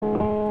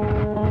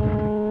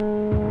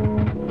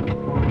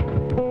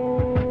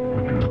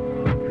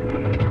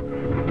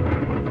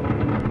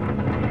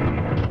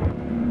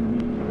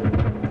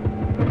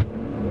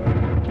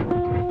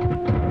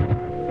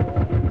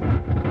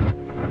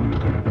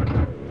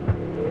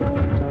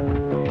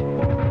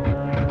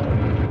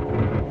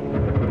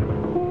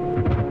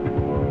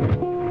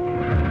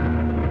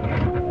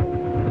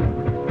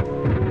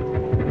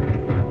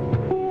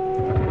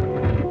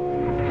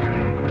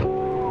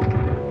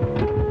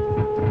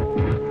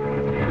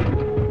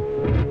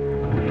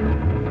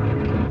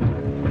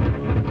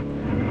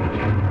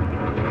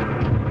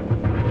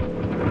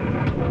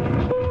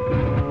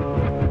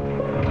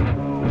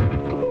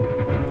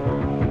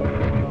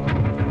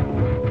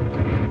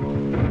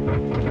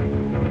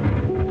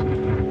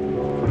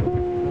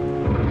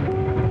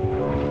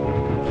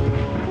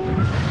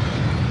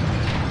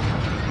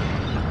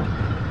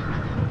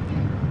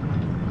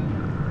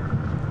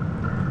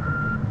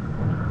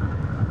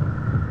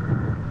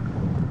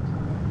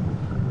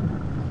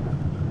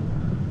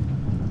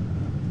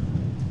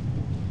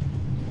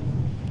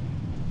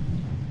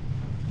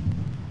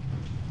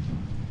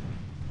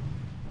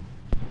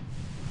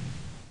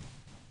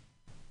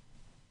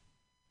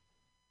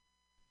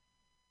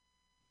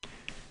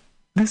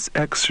This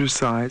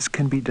exercise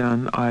can be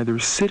done either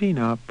sitting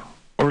up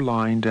or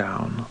lying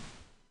down.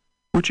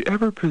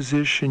 Whichever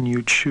position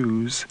you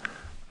choose,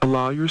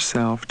 allow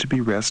yourself to be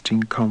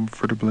resting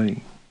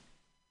comfortably.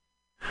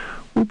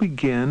 We'll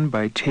begin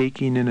by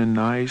taking in a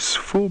nice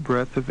full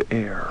breath of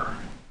air.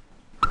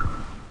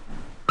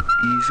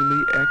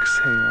 Easily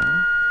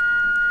exhale,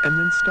 and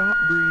then stop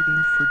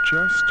breathing for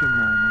just a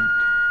moment.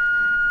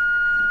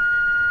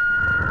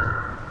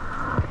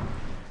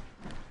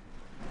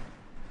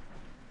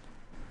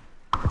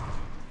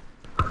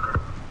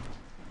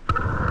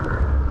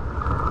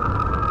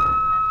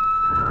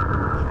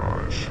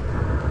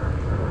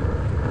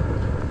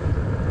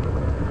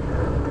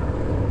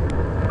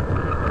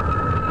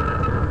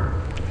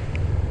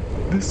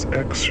 This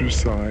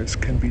exercise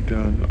can be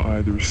done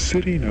either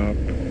sitting up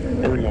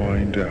or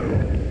lying down.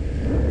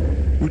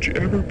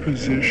 Whichever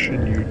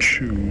position you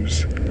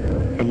choose,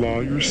 allow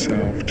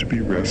yourself to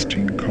be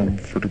resting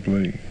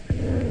comfortably.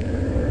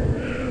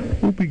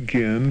 We'll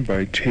begin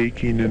by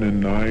taking in a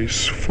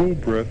nice full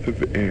breath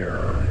of air.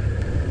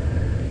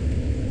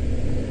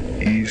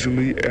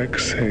 Easily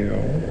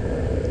exhale,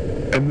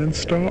 and then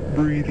stop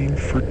breathing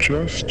for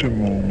just a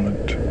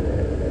moment,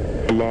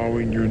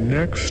 allowing your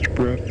next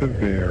breath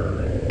of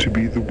air to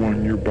be the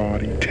one your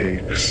body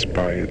takes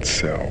by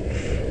itself.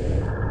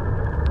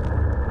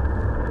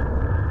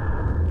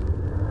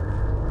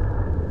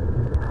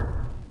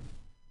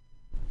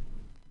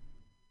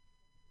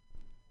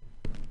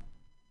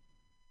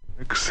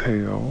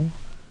 Exhale,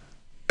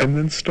 and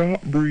then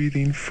stop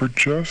breathing for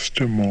just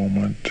a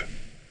moment,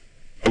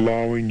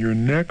 allowing your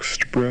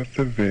next breath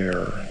of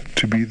air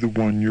to be the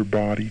one your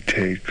body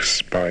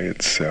takes by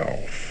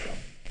itself.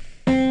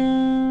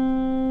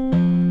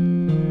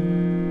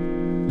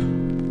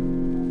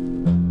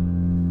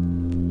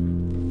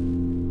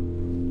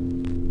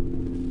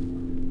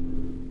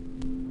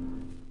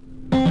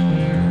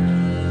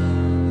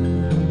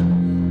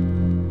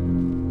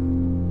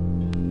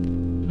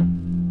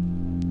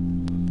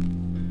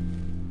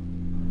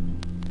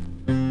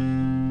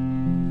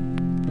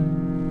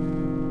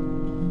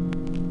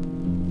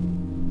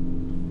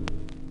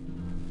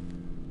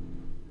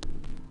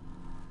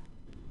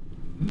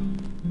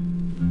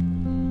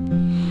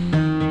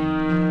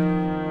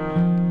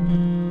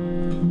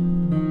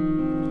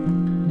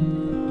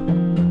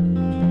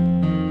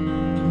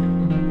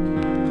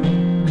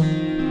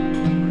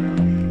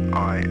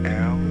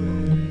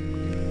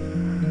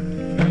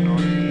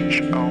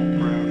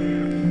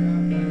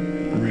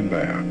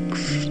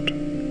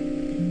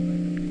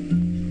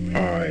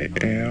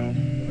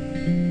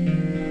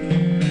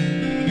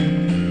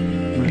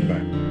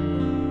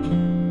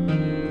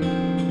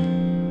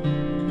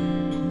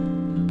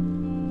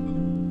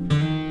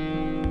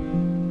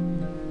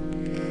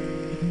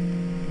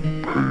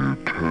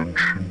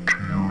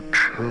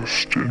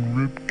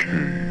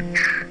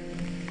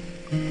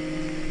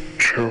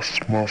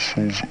 Chest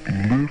muscles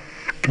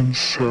lift and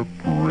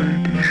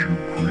separate as you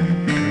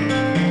breathe in,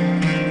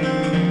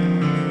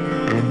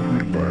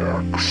 and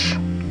relax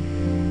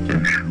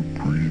as you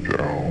breathe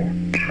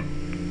out.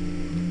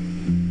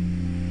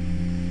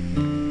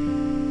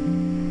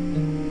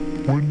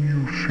 When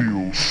you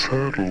feel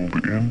settled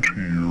into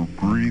your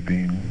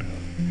breathing,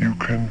 you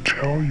can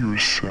tell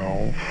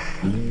yourself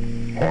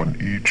on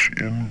each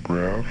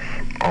in-breath,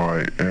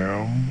 I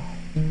am,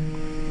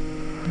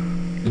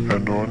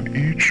 and on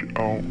each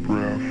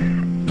out-breath,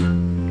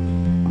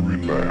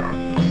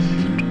 relaxed.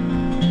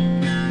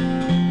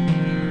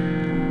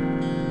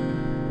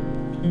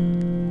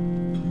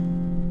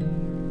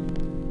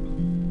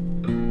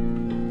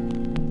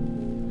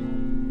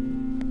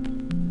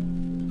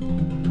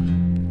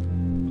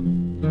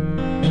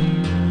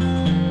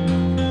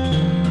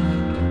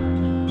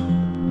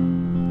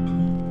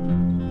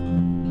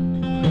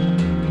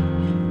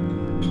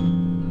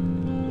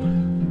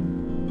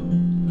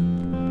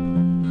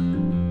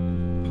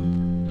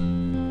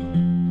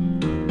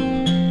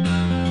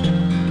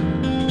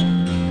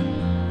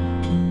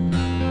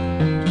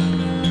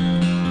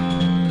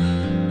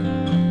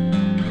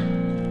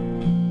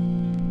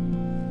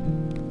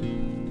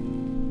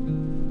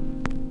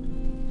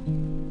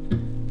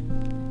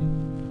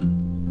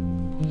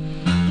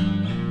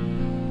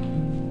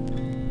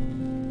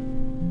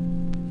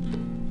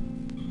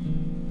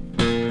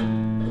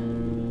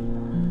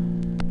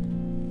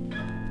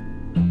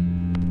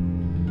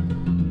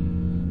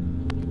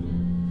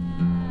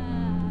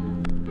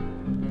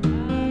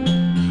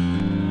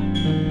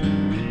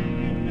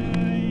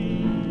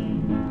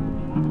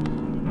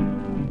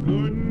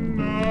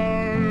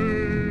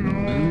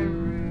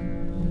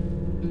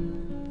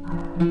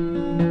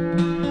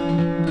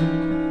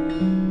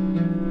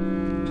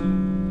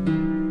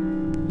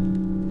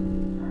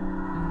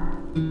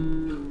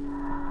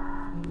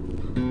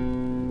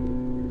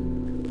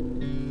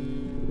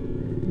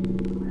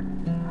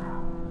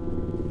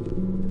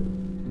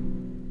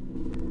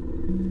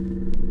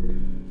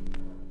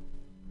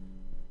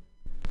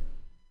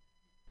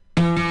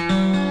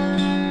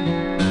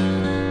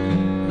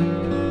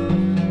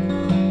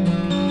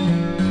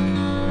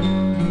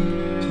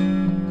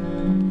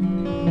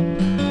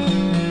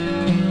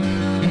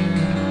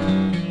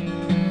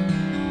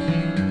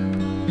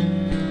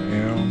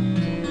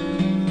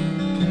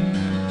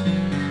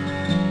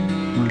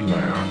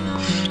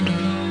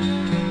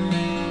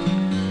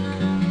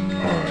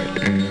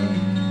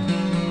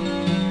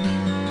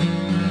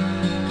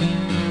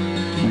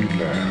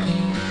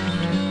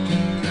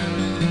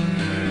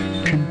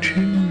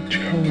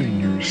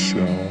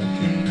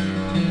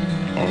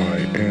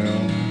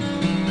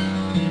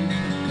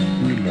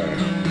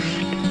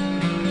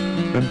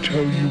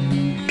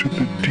 to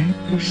the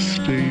deepest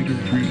state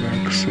of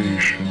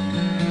relaxation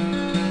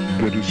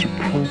that is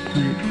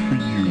appropriate for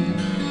you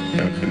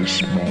at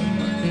this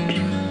moment.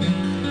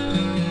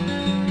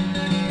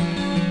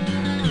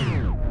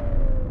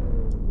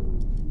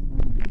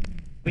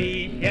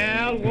 We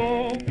shall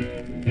walk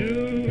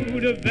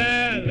through the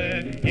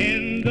valley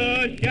in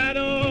the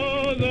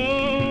shadows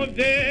of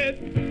death.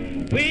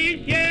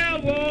 We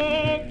shall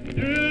walk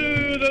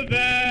through the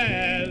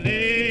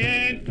valley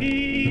and peace.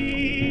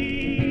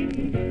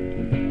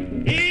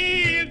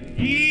 If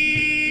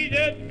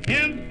Jesus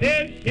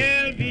himself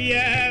shall be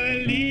our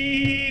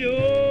leader,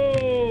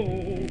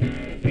 oh,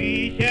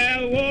 we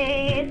shall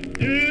walk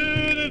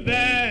through the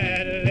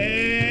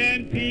valley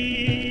and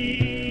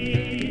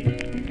peace.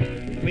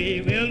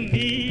 We will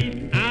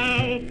meet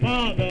our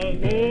Father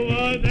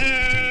over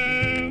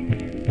there.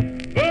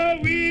 Oh,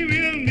 we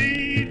will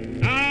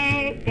meet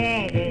our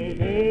Father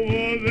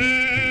over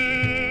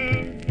there.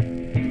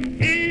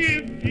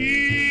 If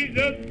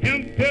Jesus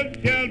himself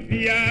shall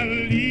be our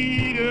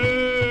leader,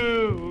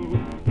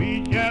 we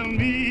shall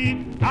meet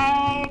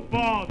our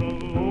Father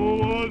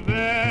over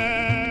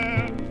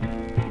there.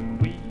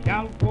 We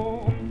shall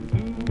walk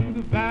through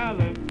the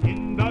valley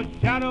in the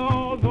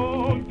shadows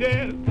of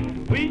death.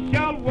 We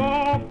shall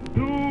walk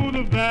through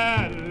the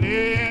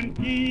valley and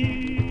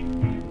peace.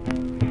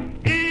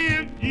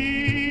 If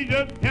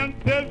Jesus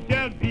himself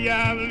shall be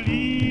our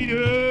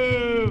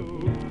leader,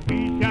 we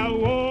shall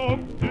walk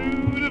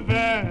through the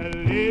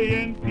valley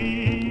and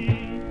peace.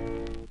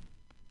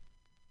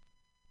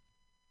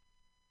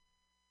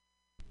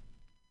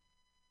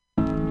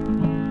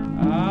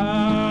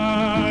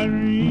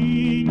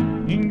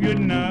 Irene, good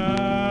night.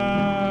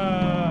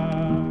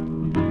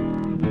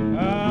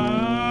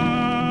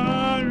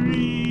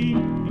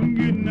 Irene,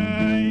 good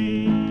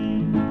night.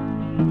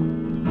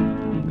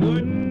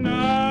 Good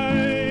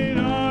night,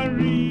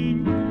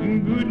 Irene.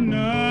 Good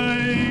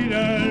night,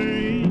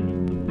 Irene.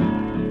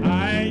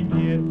 I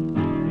get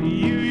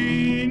you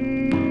in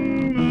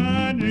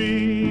my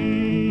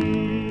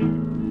dream.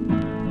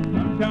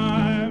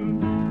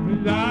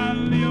 Sometimes I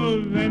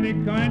live in the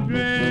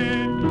country.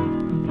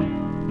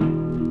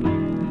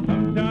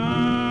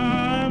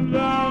 Sometimes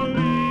I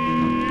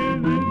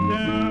live in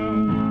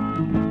town.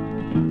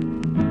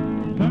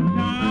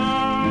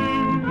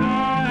 Sometimes I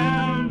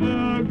have the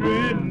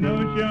great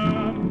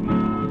notion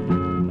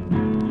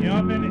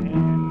jumping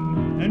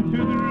into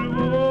the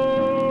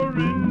river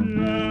and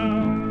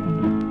drown.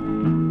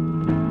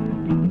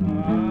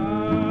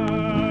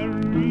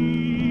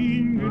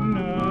 Irene, good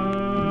night.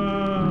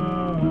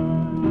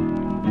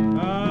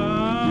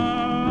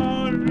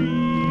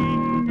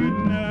 Irene, good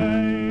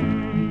night.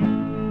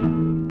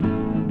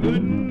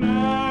 Good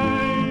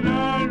night,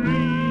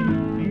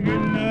 Irene.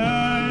 Good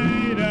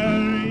night,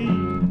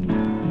 Irene.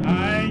 I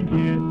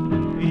get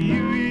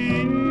you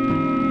in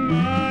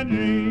my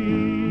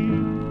dream.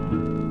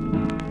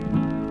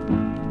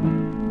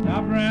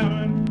 Stop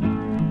rambling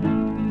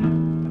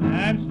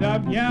and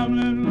stop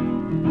gambling.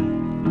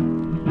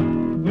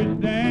 We're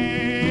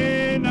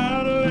staying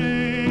out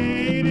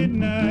late at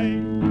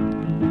night.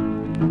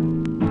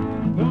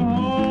 Go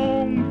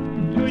home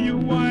to your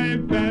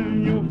wife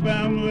and your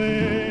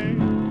family.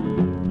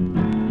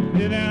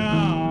 Sit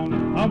down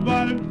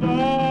about the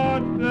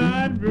thoughts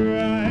that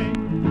bright.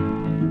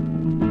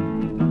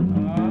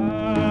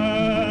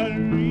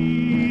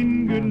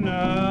 Irene, good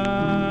night.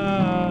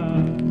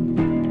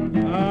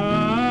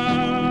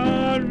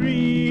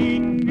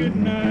 Irene, good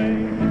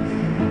night.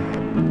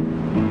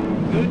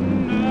 Good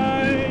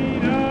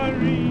night,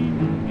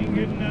 Irene.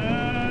 Good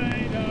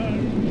night,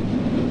 Irene.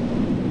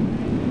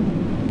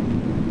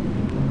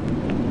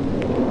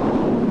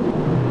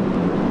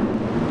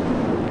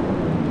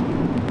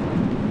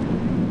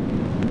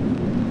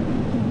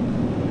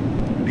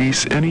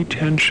 Release any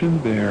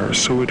tension there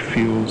so it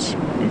feels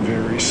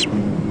very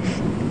smooth.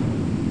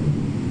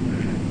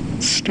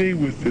 Stay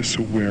with this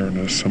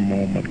awareness a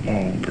moment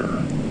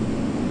longer.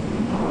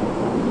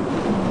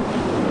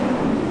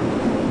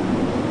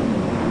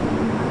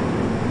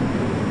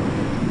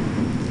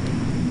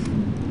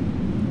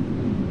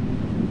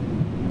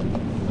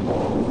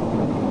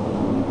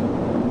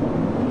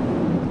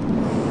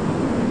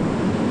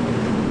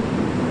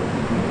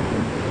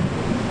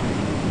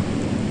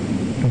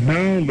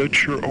 Now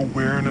let your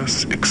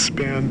awareness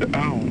expand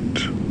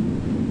out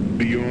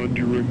beyond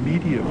your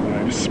immediate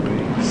life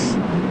space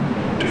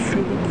to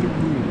fill up the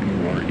room you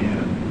are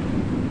in.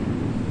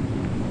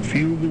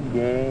 Feel the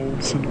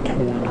walls and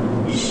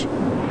corners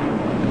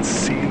and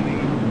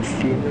ceiling and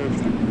floor of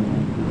the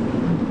room,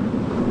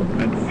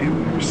 and feel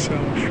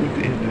yourself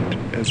within it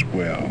as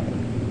well.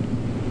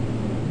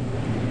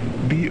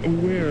 Be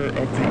aware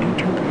of the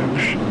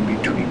interaction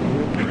between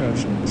your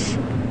presence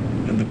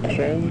and the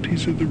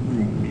qualities of the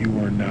room you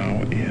are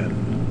now in.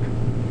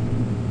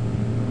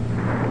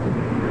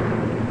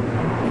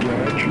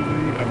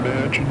 Gradually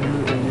imagine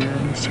your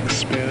awareness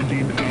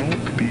expanding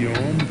out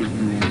beyond the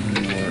room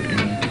you are in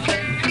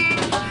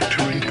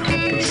to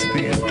encompass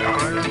the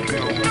entire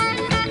building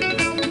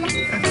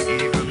and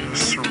even the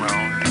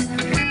surrounding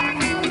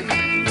neighborhood.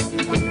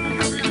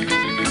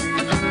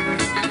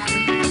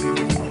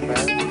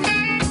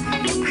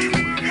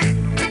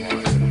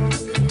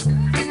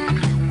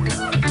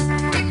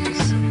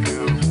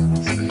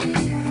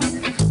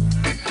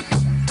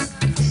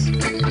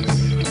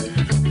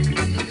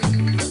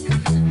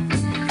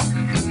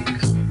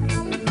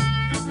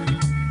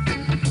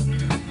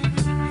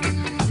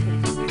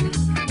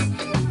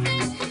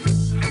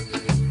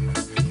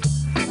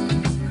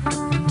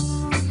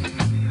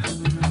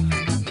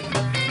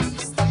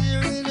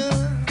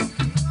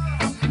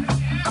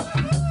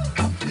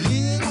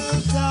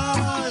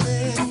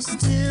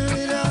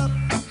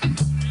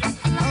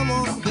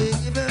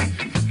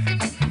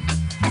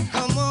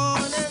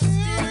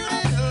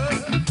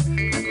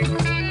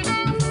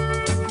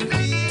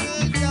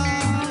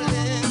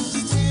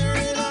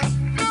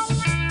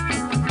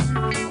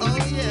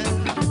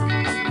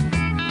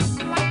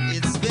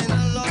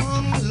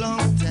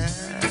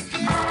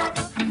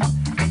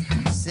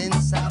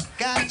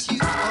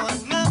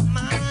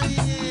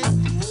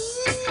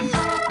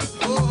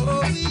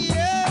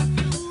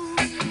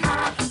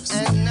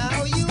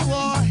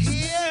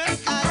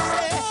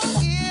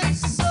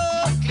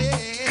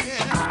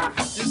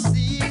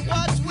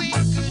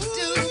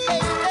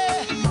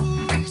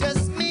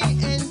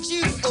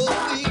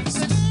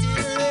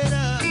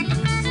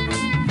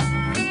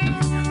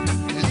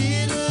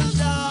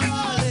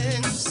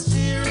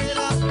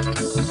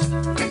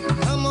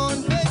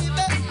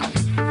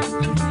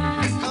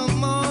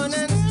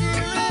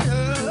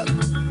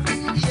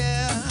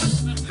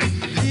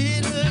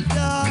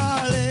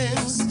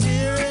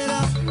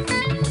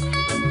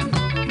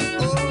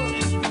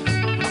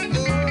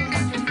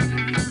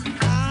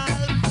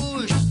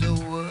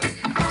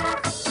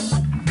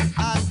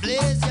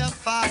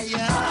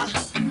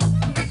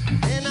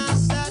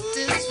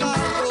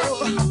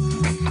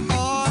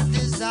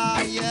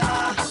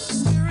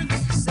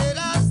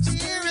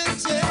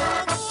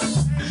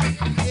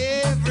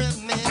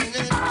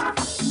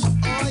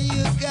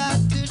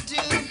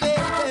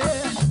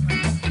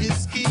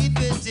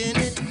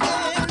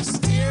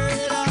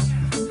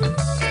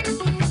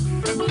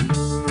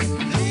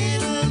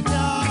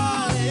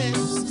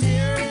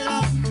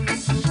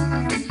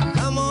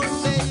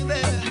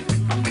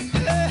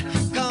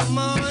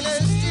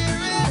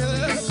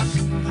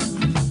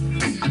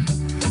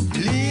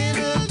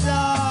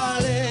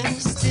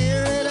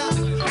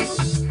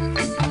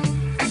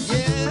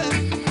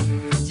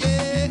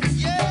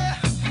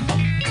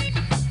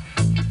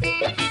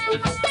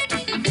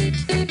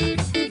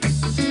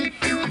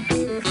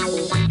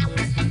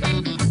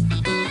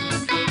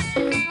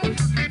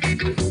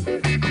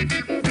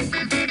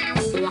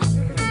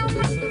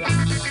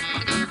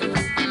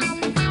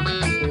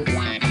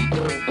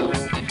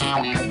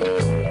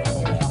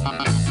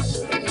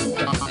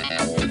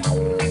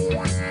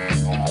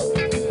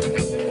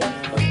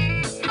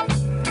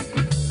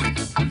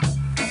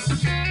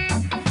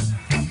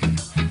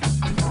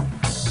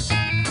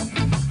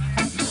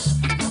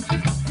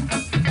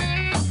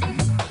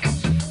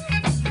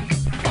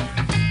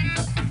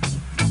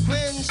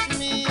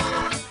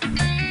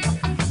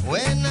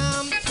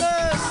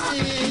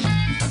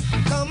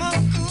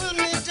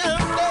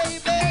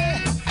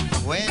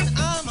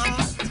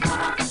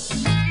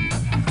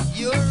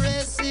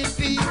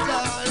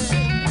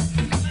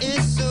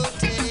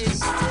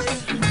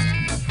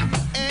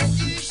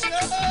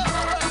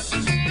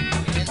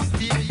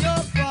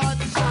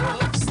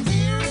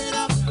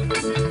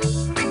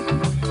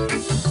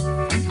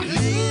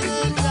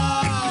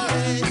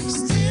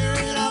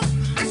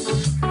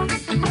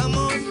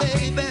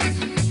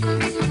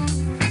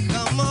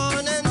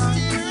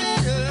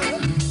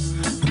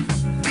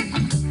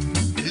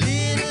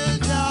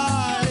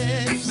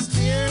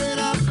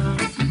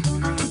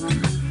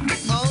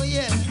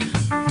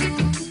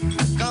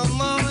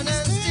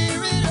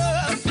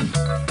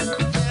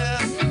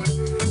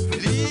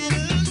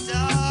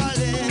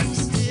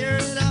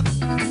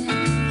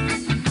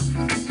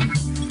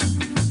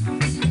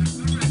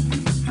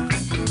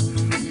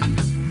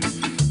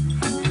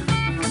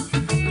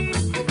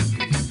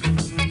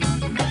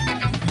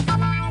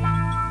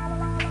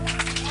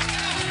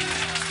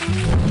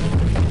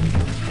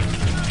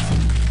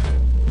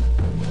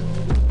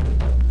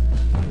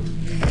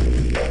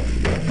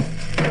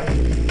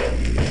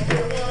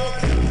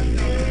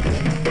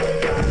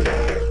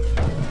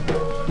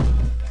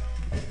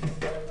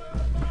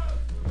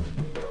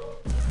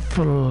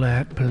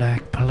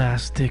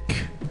 FlatBlackPlastic,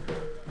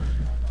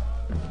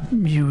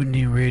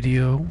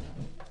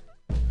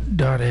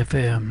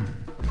 MutinyRadio.fm.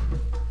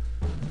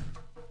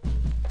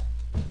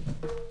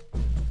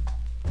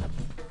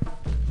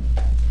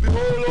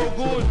 Behold how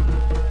good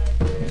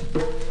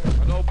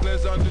and how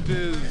pleasant it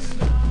is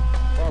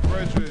for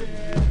brethren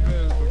to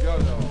dwell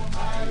together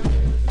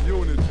in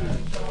unity.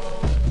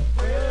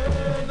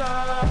 When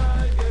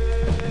I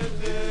get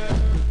there,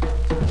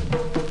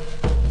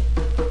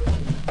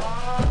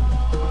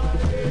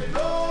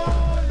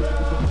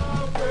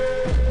 hallelujah,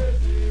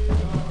 praise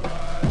Him,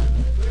 alright.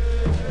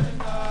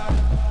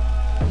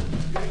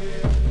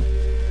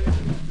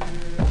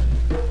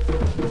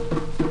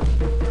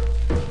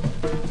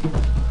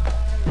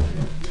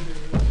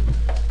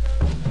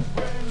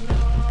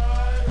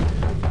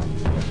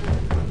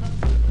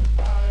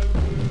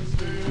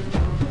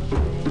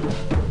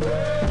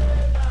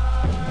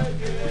 When I get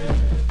there.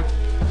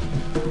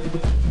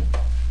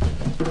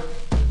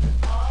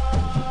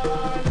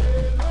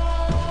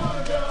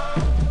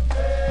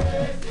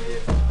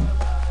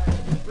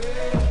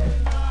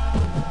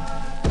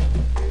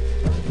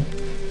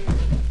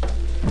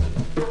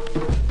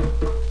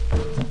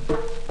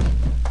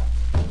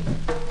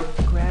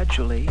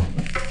 Gradually,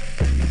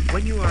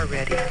 when you are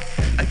ready,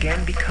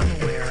 again become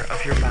aware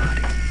of your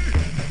body.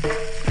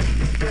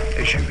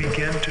 As you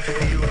begin to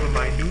feel the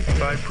minute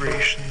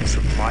vibrations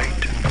of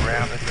light and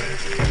gravity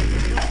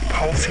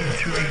pulsing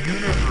through the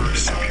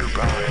universe of your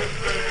body,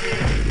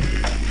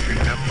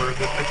 remember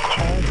that the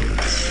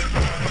calmness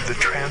of the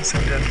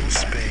transcendental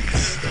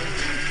space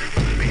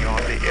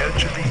beyond the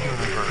edge of the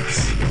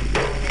universe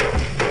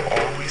will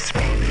always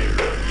be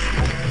there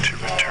for you to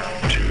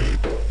return to.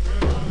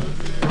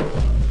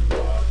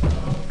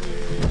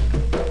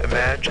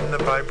 Imagine the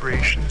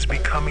vibrations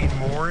becoming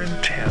more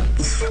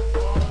intense,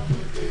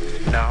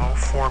 now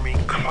forming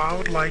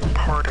cloud-like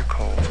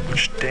particles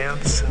which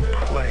dance and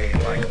play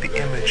like the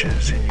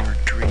images in your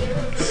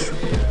dreams.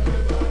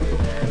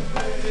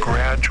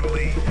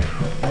 Gradually,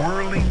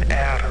 whirling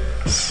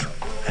atoms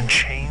and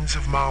chains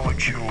of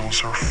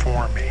molecules are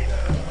forming,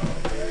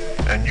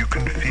 and you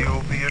can feel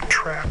the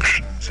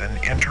attractions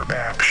and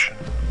interaction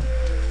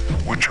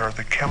which are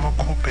the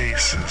chemical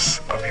basis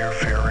of your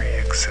very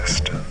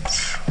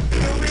existence.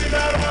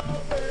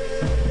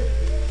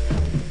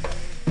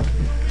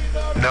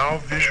 Now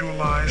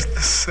visualize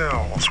the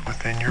cells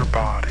within your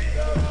body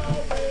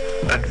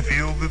and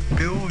feel the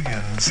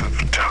billions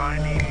of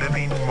tiny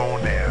living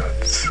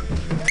monads.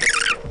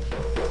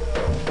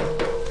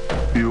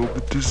 Feel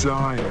the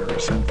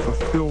desires and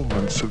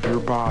fulfillments of your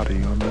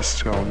body on the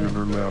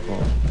cellular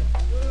level.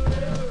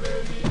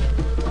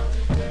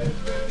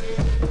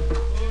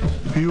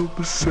 Feel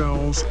the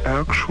cells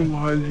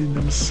actualizing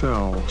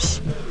themselves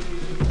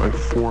by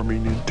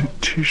forming into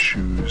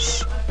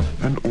tissues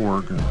and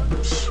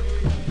organs.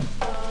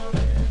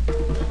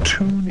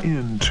 Tune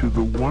in to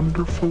the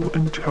wonderful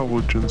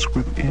intelligence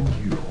within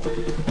you,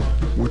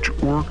 which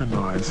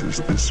organizes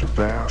this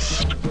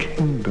vast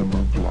kingdom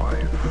of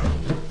life.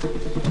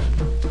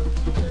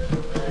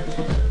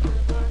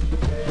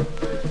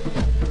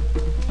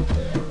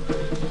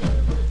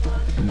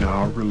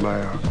 Now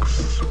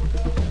relax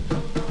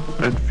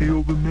and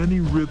feel the many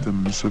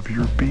rhythms of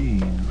your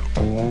being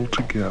all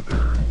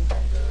together.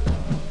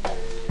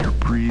 Your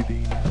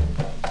breathing,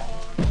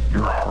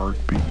 your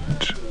heartbeat,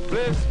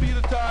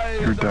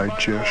 your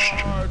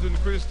digestion,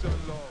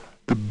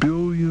 the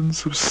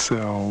billions of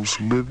cells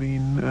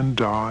living and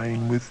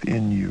dying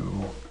within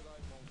you,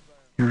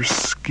 your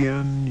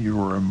skin,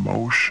 your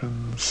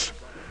emotions,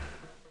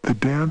 the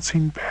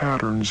dancing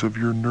patterns of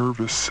your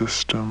nervous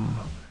system,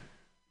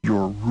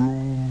 your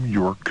room,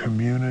 your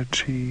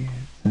community,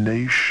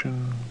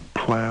 nation,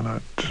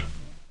 planet.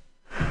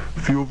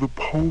 Feel the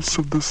pulse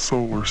of the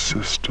solar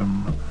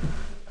system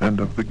and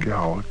of the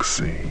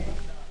galaxy.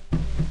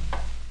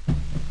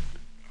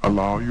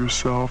 Allow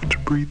yourself to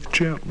breathe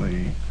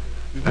gently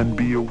and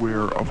be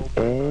aware of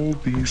all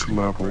these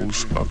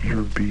levels of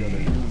your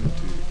being.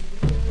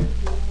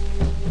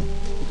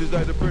 It is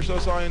like the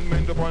precious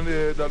ointment upon the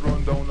head that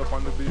run down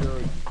upon the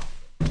beard.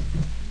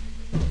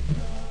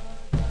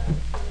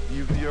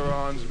 Even the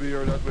Aaron's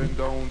beard that went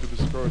down to the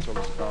skirts of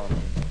his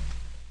garment.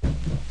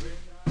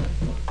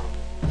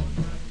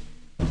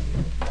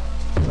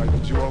 Like the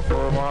dew of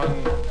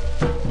Hermon,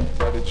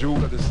 like the dew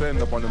that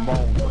descend upon the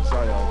mount of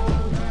Zion.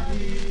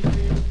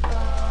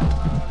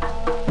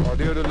 For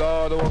there the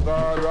Lord our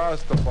God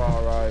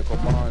Rastafari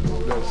commands his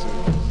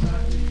blessings.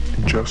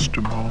 In just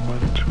a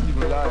moment,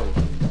 Even life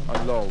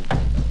and love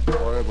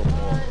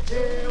forevermore.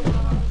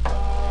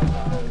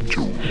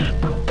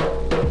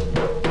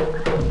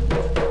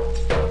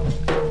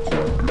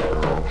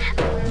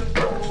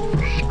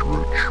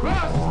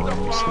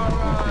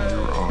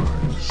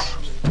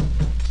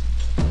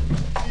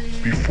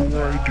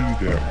 Before I do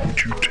that, would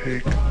you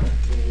take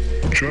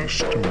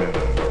just a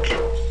minute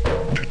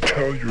to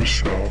tell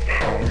yourself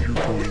how you're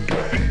going to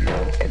feel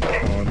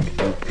upon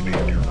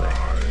opening your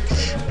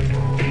eyes?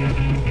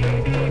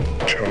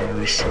 Tell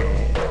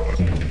yourself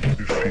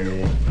you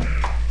feel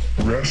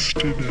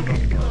rested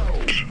and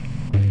alert.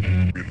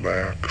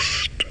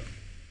 relaxed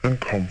and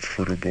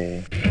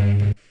comfortable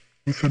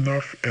with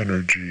enough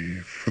energy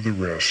for the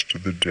rest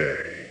of the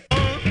day.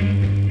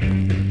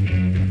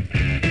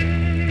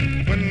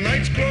 When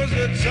nights close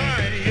their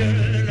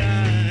tired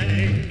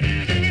eyes,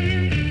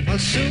 I'll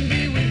soon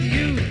be with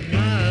you,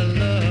 my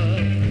love.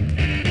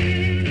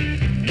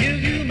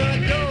 Give you my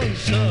dawn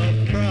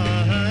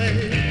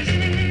surprise.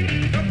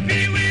 I'll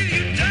be with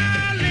you,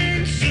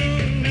 darling,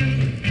 soon.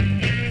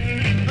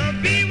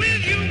 I'll be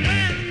with you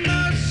when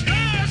the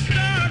stars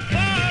start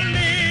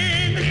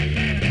falling.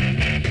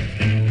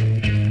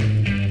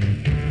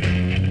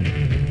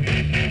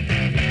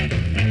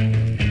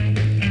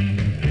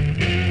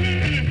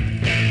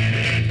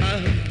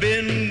 I've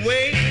been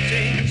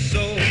waiting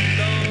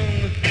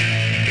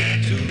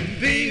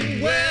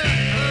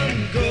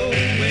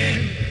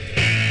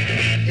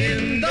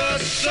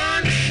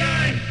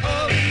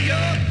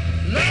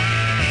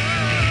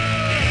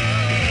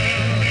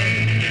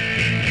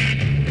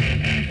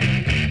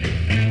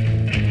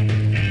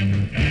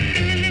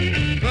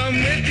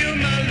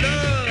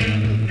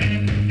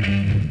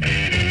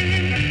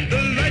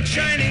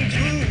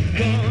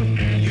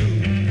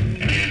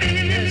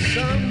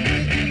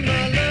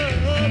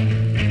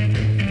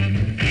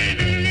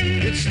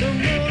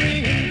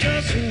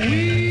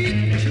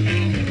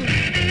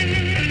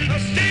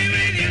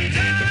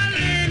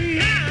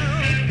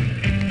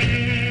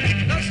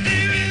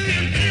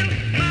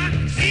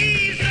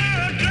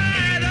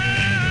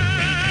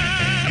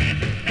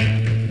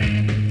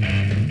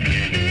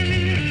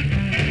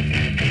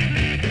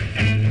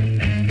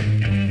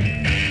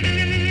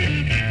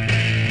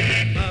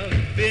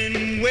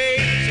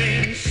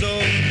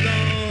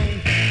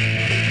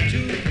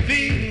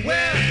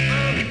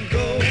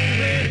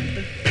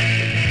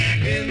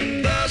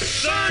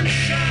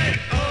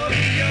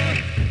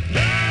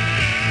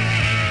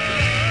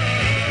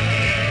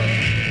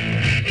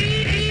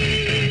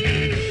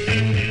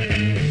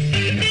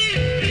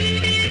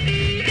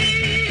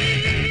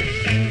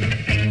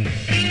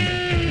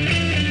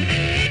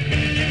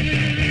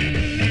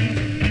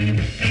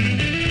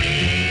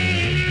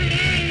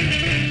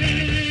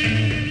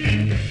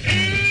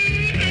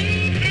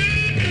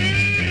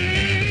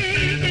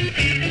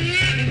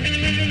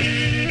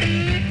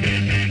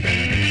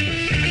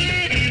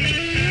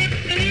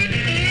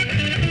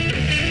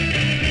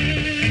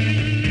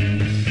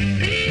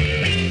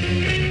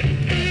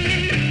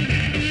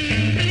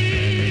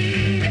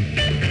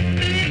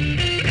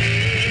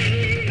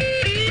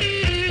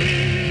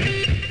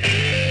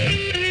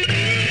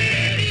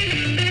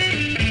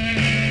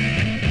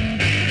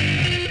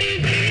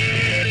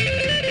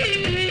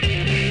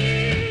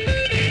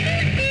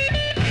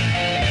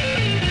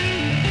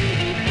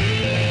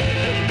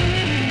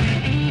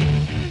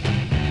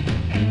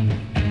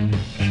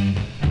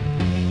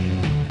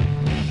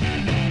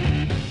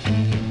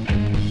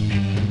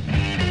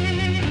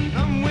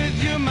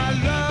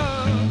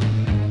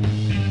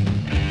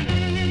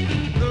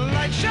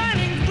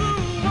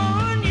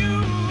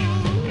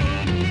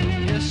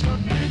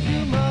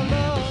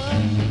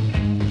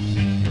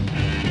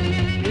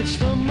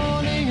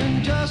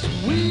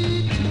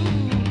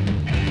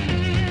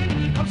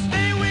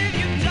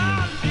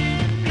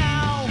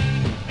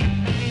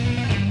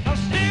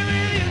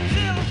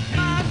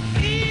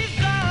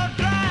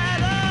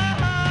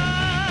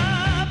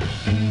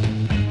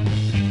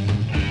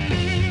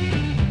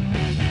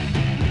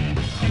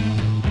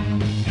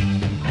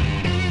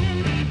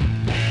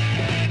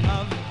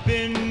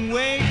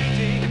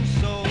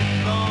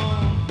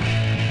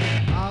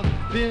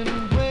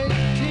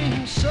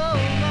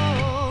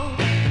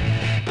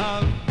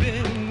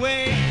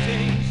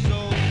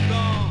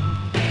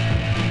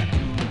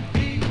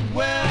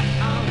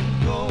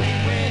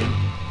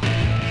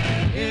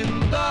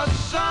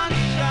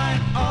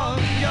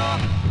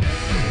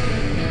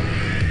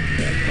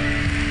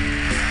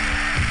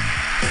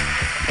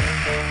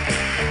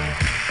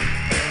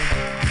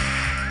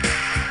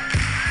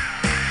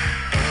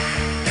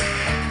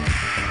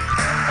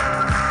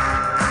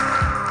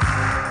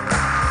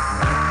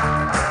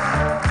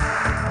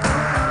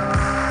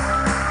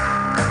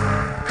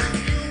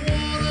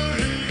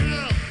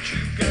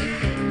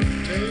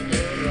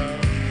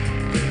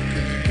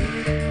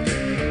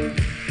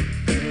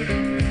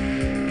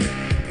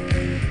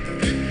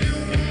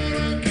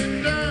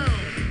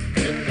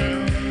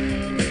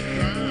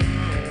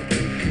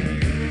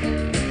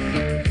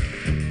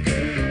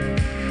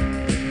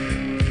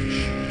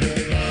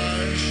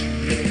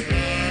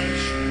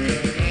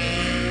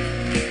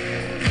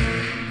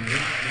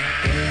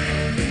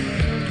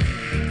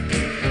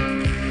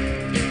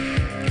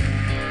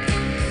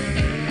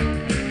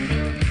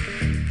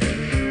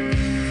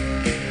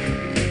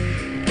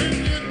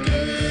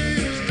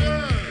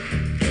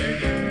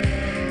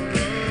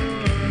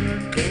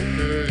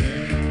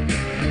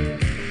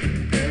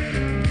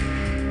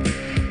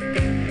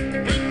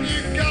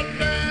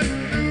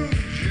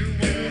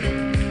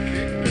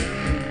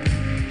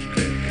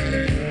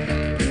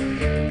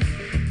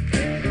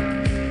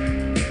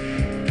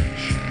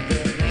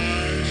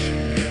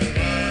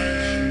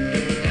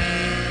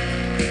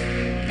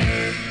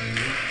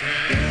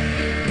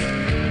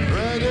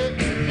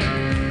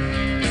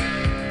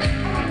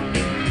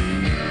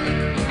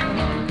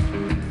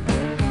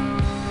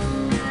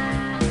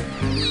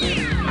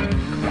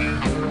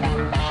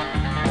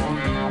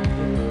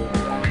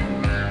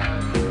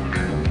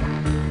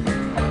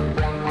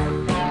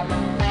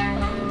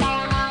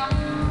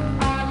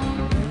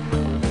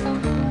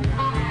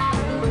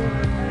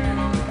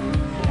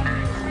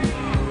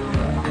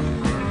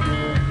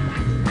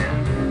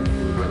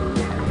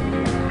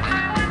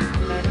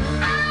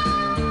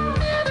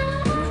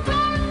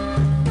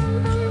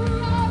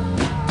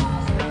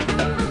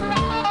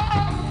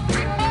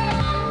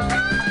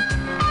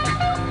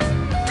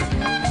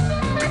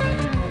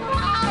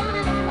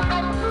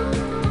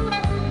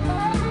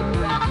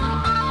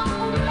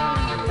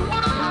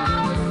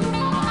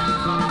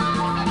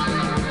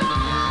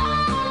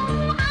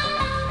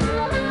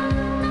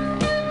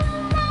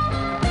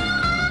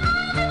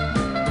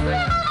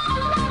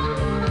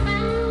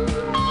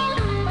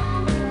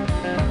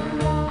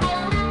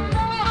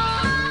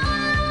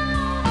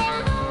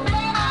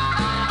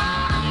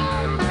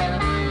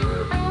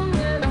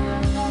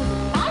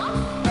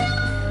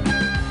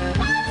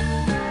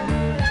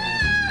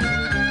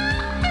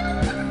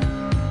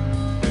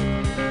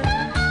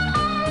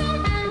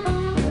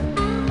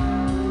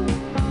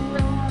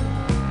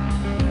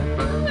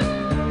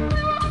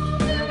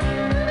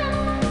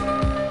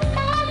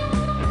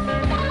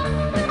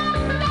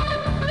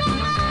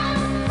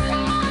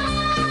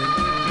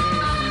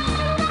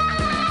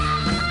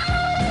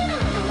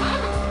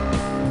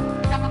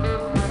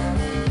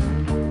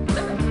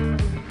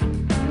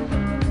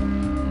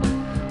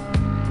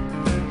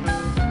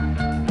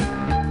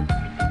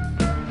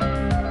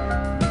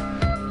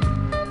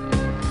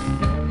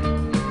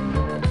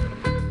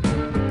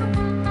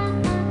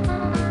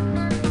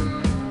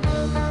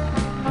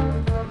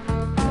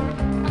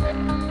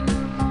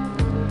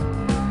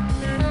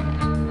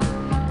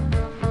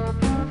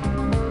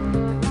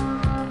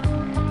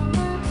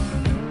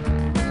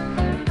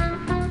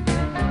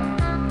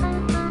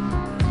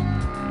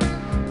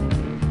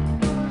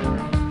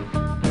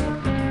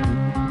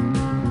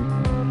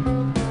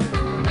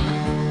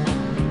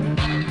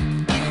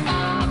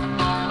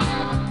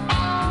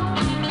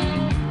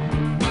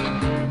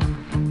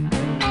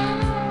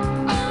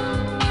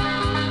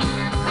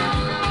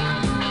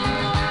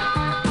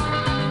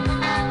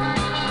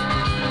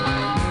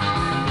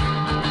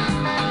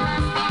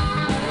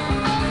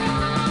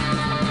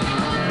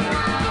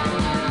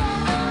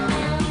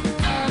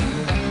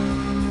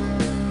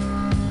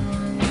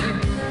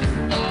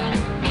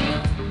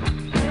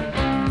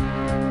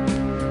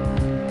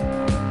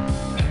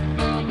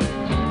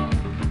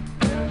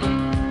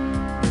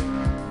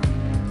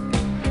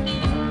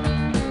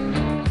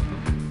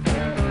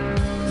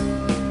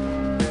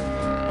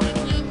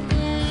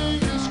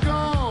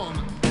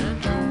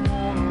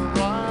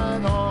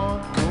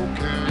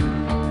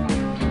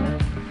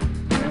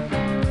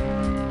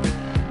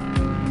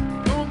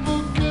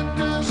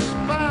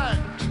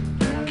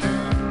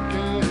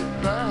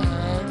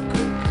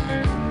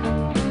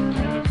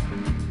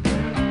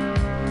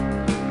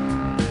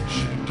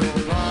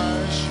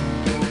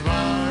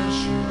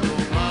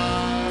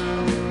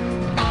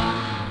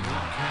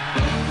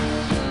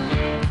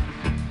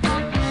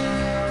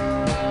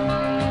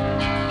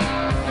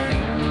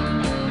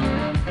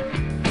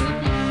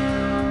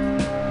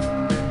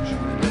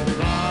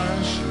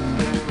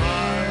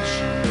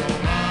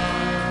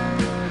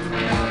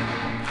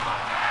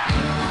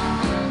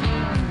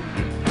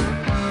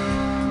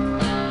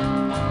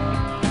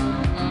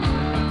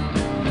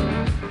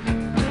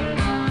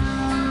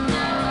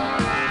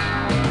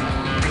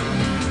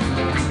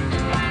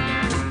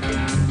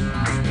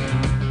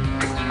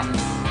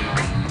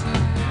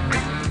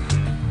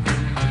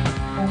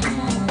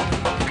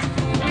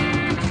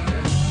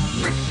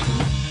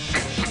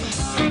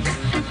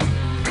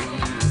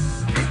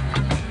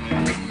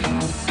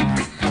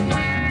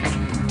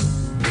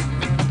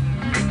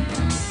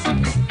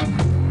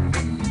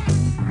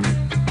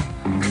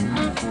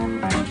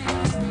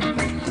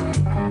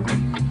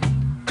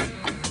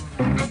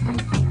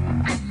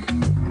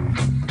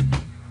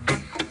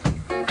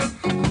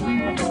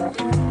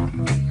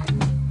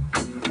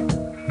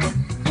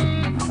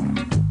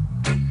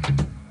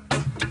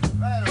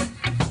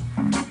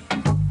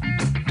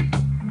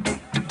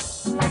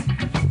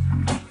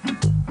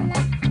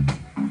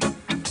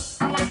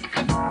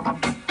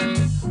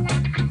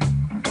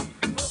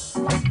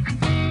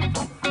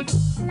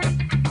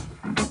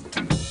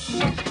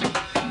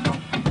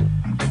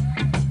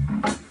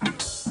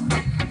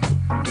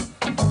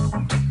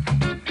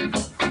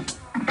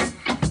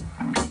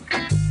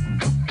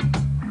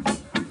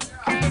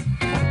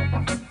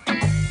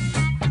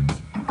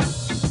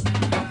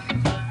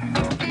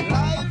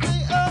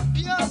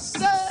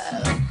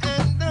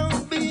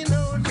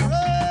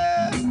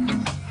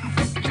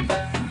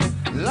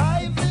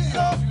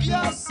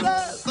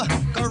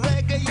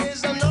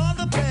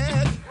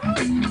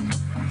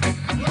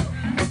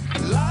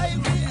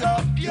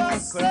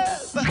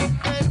yourself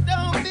and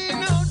don't be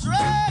no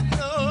drag,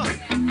 no.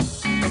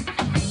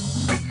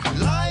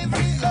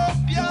 Lively up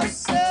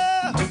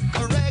yourself.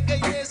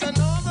 Reggae is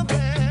another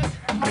band.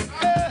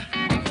 Yeah.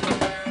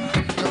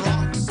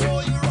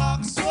 You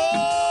rock so,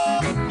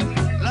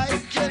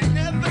 like you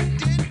never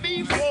did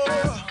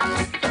before.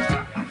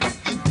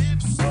 You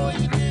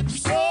dip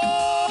so,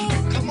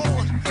 come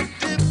on,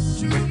 dip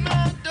through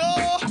my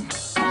door.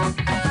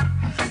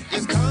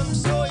 You come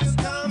so,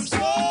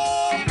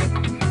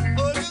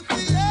 oh look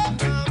at you,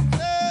 I'm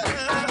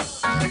there.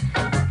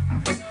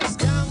 You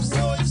scam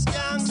so, you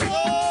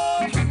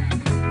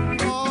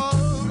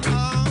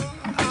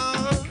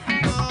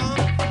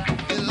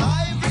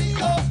lively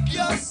up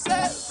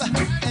yourself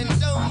and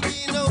don't be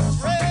no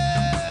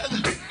drag.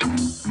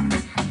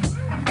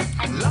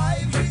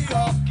 Lively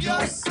up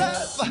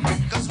yourself,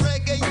 'cause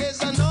reggae is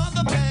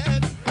another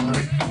band.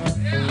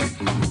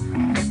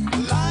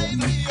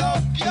 Lively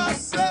up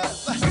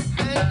yourself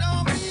and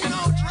don't be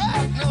no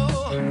drag, no.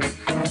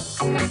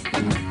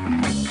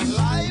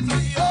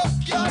 Lively up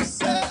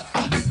yourself,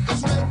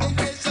 'cause reggae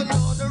is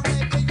another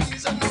band.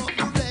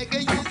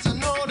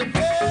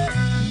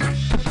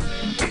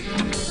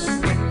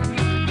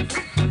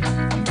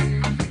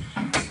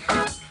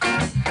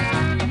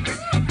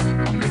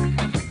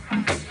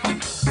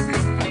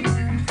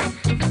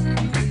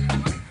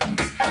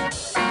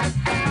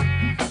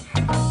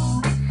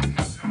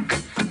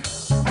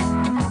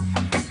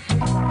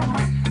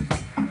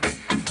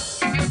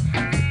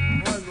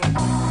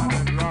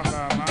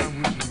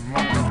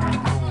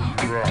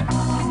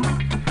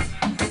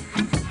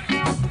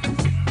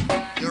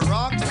 You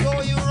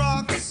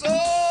rock so,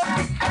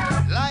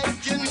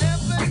 like you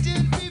never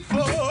did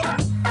before.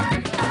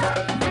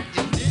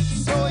 You dip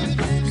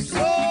so,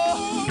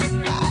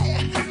 I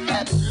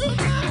get through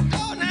my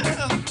door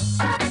now.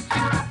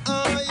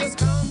 You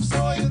come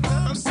so,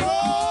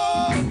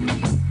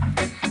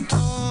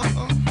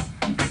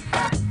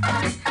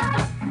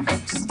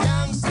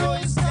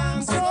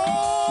 stand so,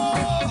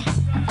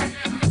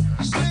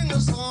 sing a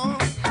song,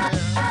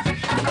 yeah.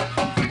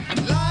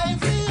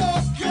 Lively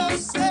up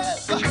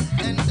yourself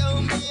and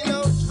don't be no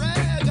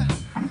drag.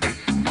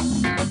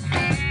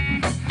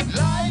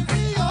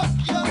 Lively up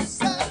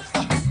yourself,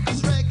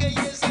 'cause reggae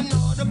is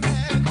another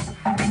bag.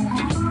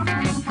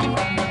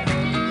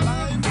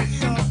 Lively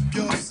up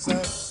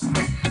yourself.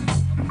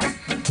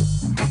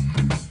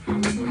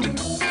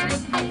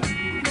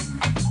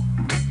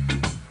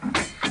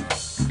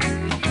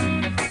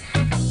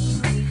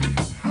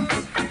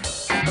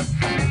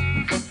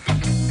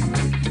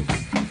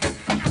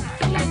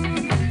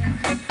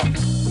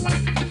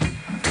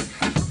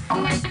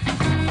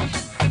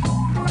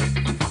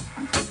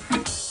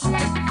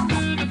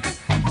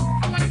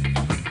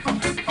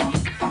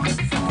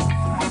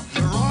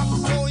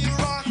 You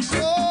rock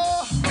so,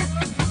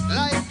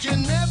 like you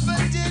never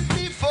did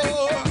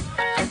before.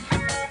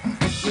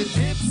 You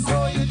dip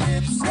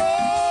so,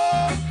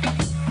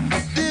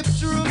 dip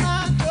through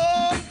my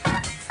door.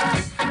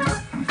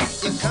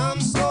 You come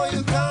so,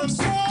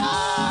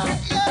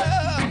 yeah.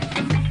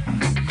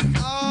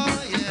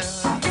 Oh yeah.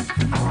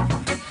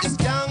 You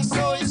scam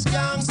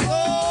so,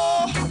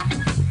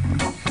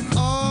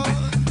 oh.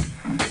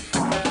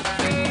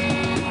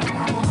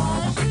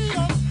 Lively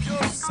up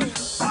yourself.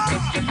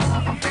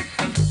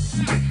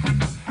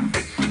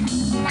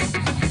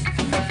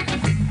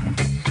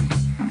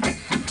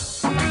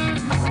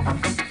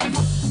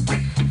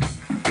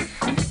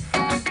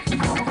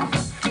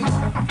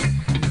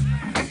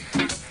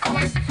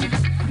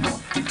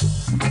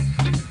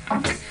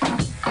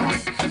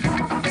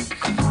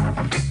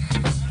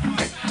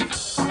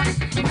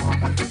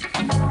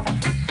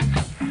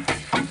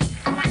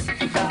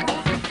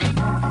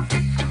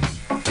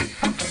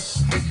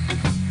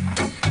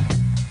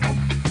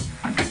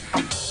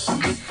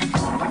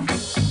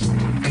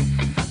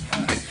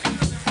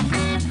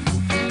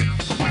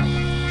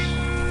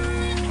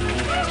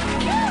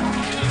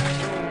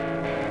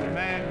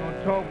 Man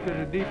gonna talk to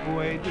the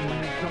depot agent when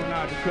he's coming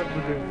out to cut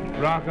with the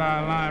Rock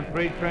Island Line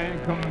freight train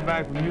coming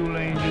back from New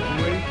Lane this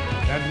way.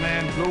 That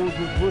man blows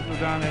his whistle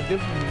down there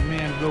different than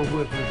men blow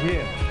whistles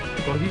here.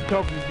 So he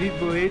talks to the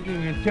depot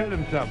agent and tell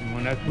him something.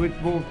 When that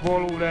switchboard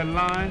fall over that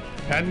line,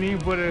 that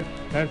means for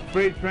that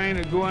freight train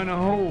to go in a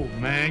hole.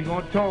 Man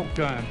gonna talk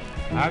to him.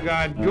 I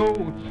got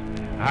goats,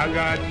 I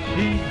got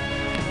sheep,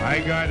 I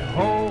got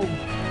hogs,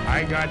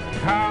 I got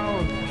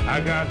cows,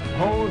 I got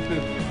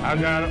horses, I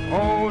got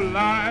all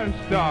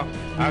livestock,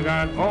 I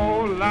got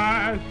all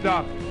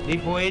livestock.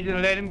 Depot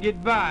agent let him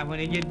get by. When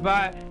he get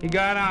by, he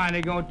got on.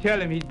 They gonna tell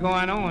him he's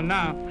going on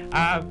now.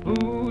 I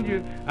fooled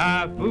you,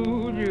 I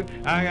fooled you.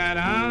 I got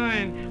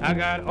iron, I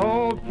got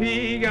old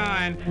pig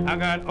iron, I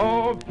got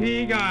old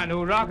pig iron.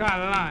 Oh, Rock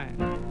Island Line,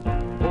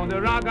 oh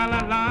the Rock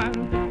Island Line,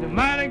 the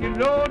mighty good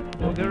road.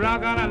 Oh, the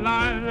Rock Island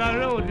Line, the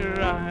road to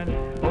ride.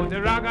 Oh,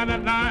 the Rock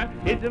Island Line,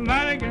 it's a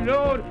mighty good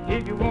road.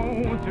 If you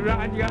want to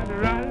ride, you got to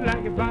ride it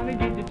like you finally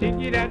get your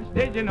ticket at the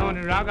station on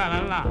the Rock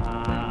Island Line.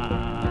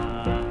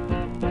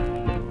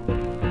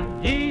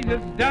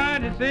 Jesus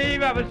died to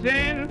save our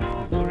sins.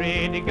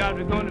 Already God,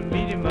 we're gonna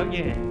meet him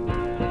again.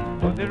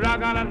 the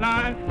Rock Island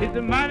line, it's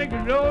a mighty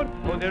good road.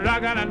 Oh, the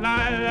Rock Island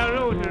line, the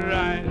road to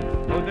ride.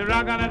 Oh, the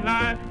Rock Island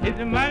line, it's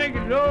a mighty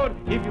good road.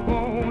 If you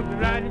want to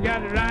ride, you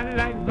gotta ride it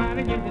like fun.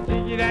 Get your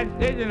ticket at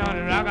the station on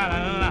the Rock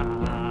Island line.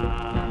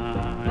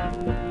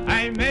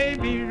 I may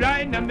be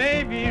right and I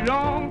may be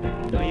wrong,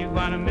 so you're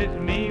gonna miss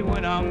me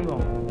when I'm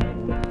gone.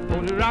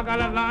 Oh, the Rock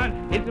Island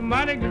line, it's a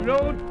mighty good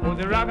road. Oh,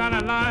 the Rock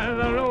Island line,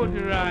 the road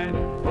to ride.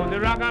 Oh, the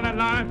Rock Island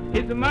line,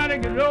 it's a mighty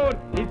good road.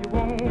 If you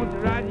want to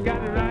ride, you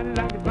gotta ride it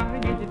like a fun.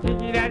 Get your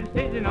ticket at the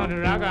station on the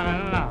Rock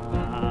Island line.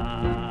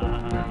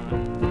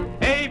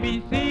 A,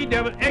 B, C,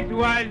 double X,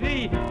 Y,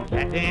 Z.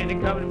 That's the end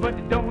of cover, but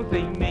they don't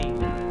see me.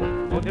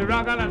 Oh, the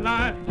Rock Island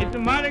line, it's a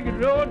mighty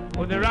good road.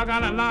 Oh, the Rock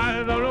Island line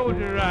is the road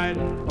to ride.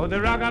 Oh, the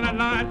Rock Island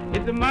line,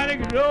 it's a mighty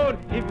good road.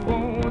 If you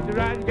want to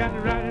ride, you got to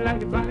ride it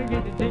like a body.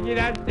 Get your ticket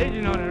at the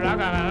station on the Rock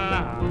Island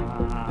line.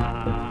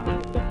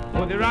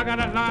 Oh, the Rock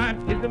Island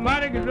line, it's a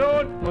mighty good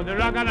road. Oh, the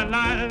Rock Island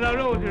line is the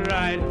road to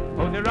ride.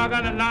 Oh, the Rock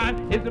Island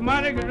line, it's a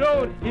mighty good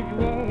road. If you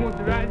want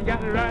to ride, you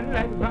got to ride it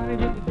like a body.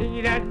 Get your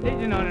ticket at the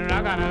station on the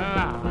Rock Island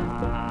line.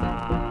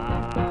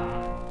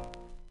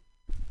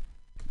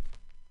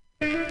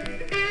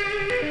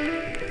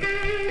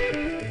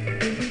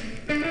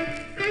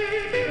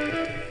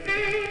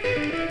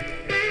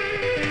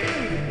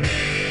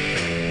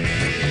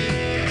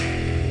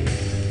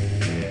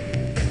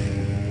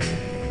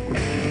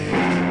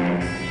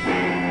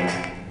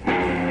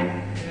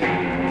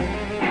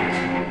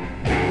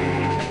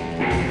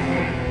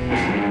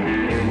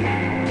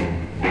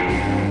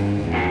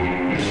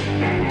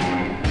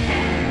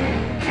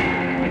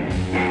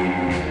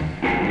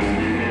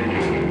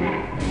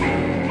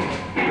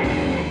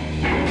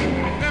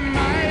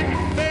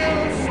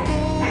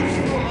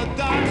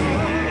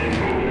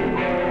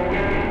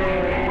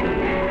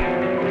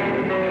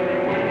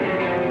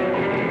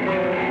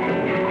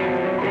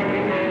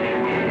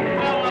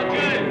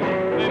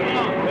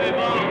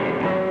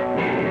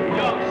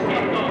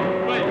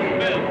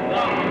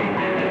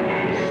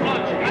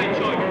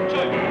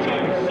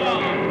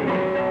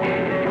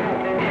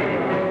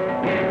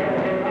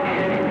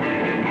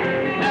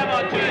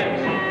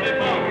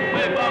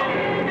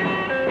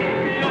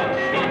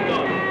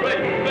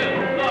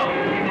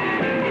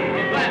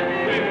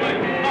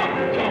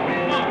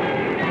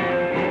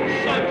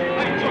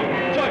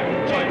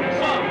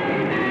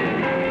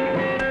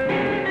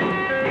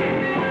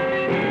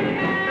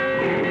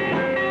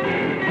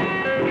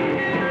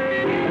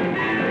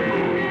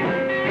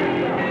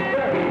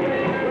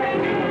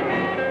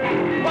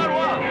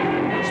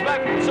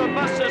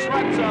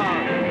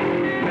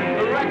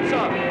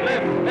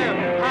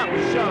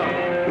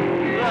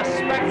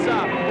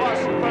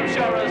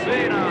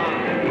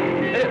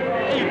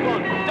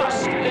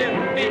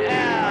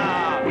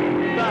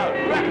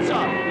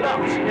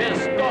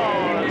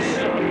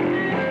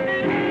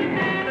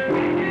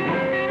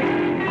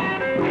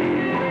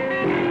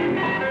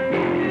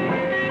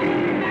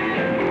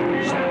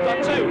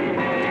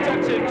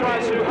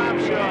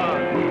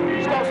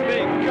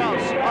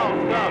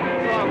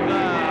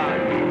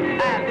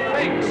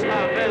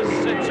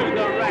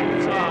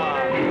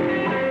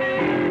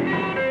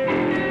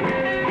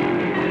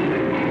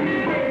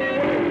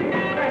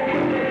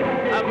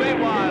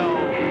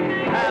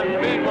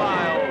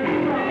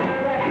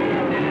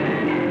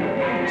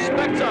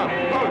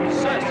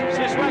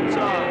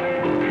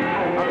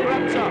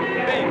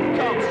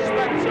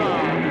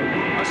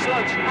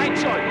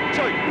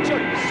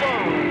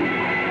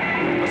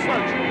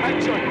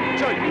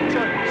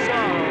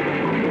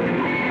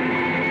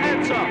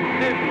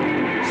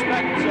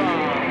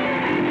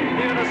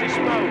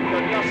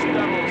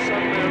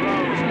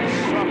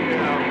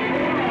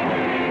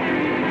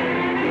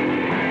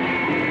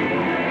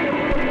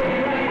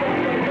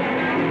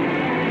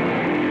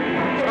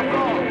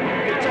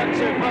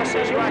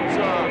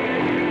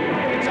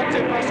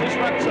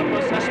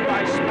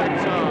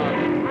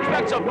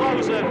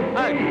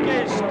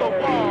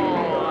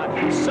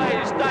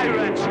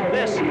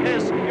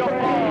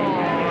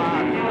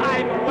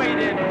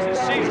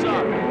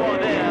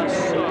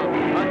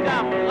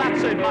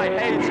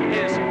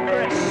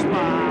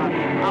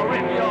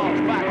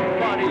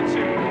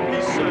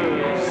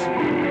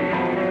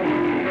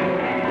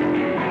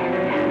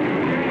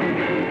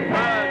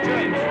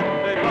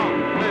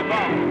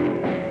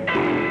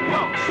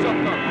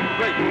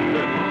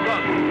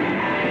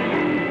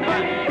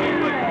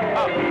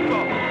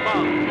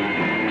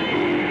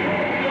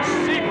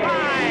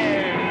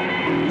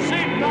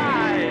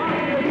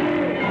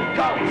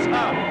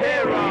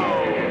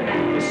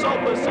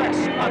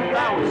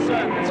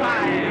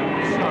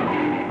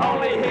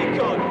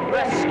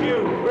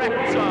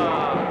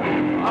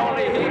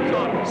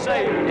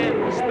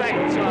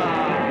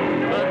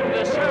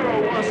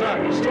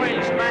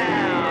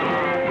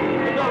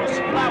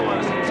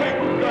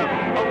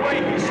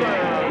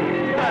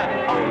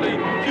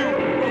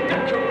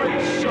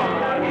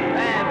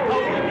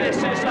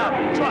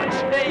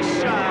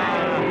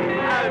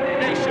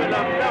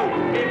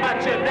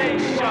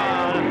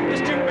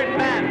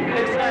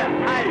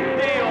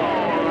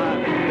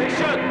 They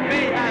should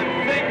be and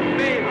think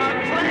me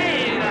untrue.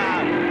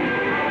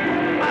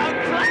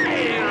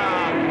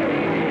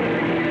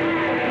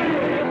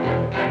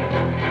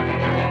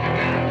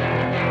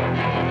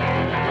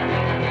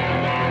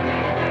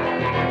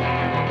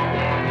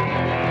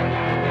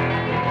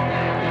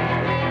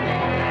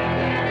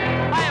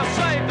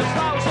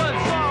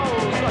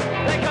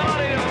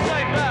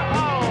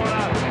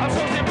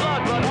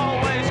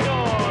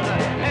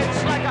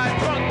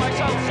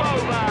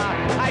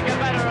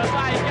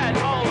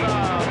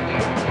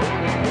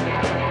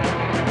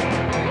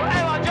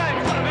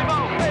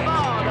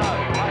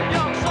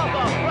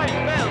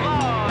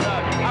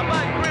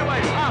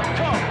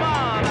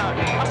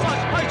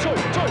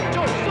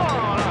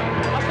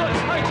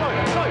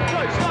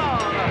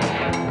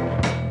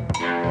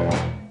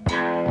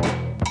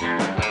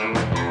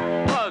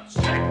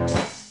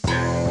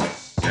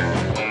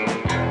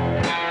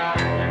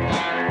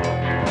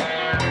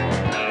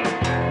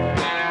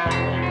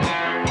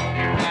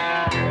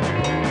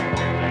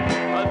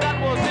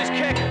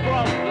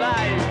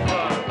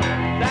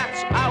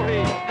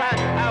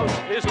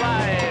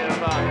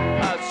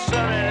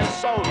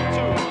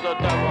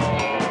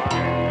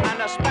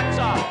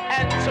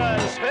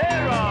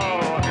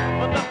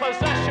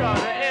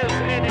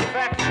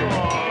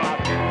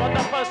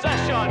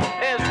 possession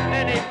is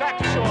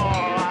ineffectual,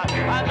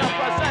 and the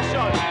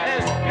possession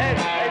is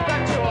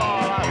ineffectual,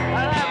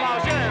 and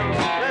emotions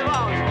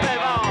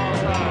belongs,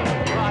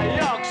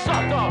 young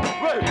sucker,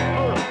 root,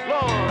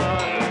 Lord,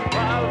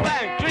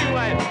 Van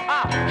Greenway,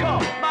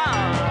 come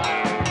on,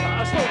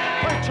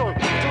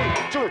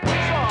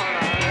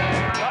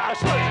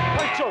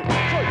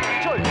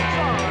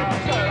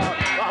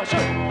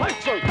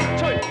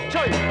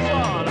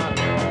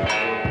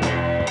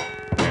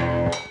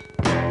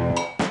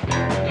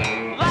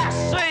 last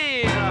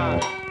scene.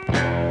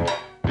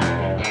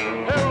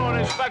 Hero and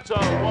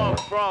Inspector walk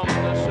from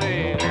the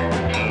scene.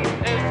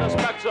 Is the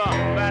Spectre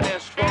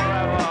vanished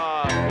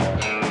forever?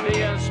 The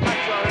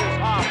Inspector is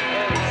up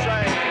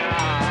insane.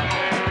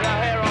 The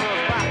hero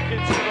goes back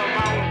into the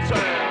mountains.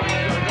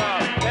 The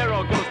hero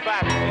goes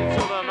back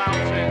into the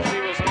mountains. He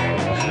was an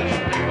exorcist,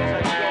 he was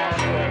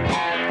exhausted.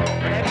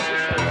 An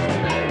exorcist, he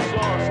was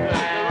exhausted.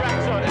 The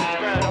rector is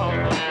dead on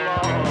the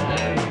floor.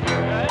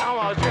 How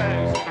much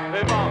James,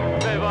 live on.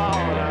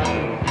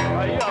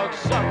 A young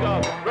sucker,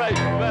 break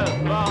the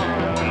law.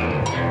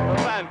 A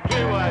man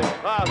Greenway,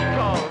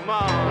 come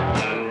on.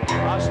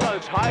 I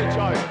search high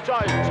joy,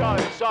 side.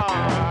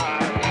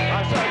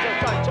 I search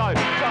joy, side.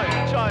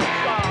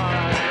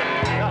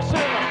 I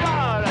sing a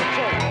fire,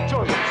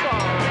 joy,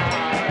 side.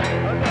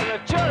 And then the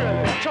children,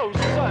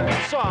 chosen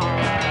song.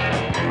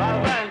 I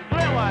went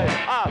Greenway,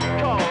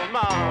 come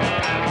on.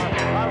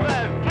 I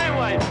went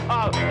Greenway,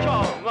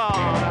 come on.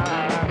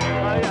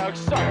 I young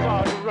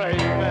sucker, break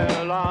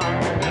the law. A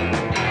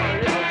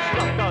young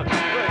sucker,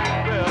 break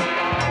the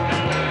law.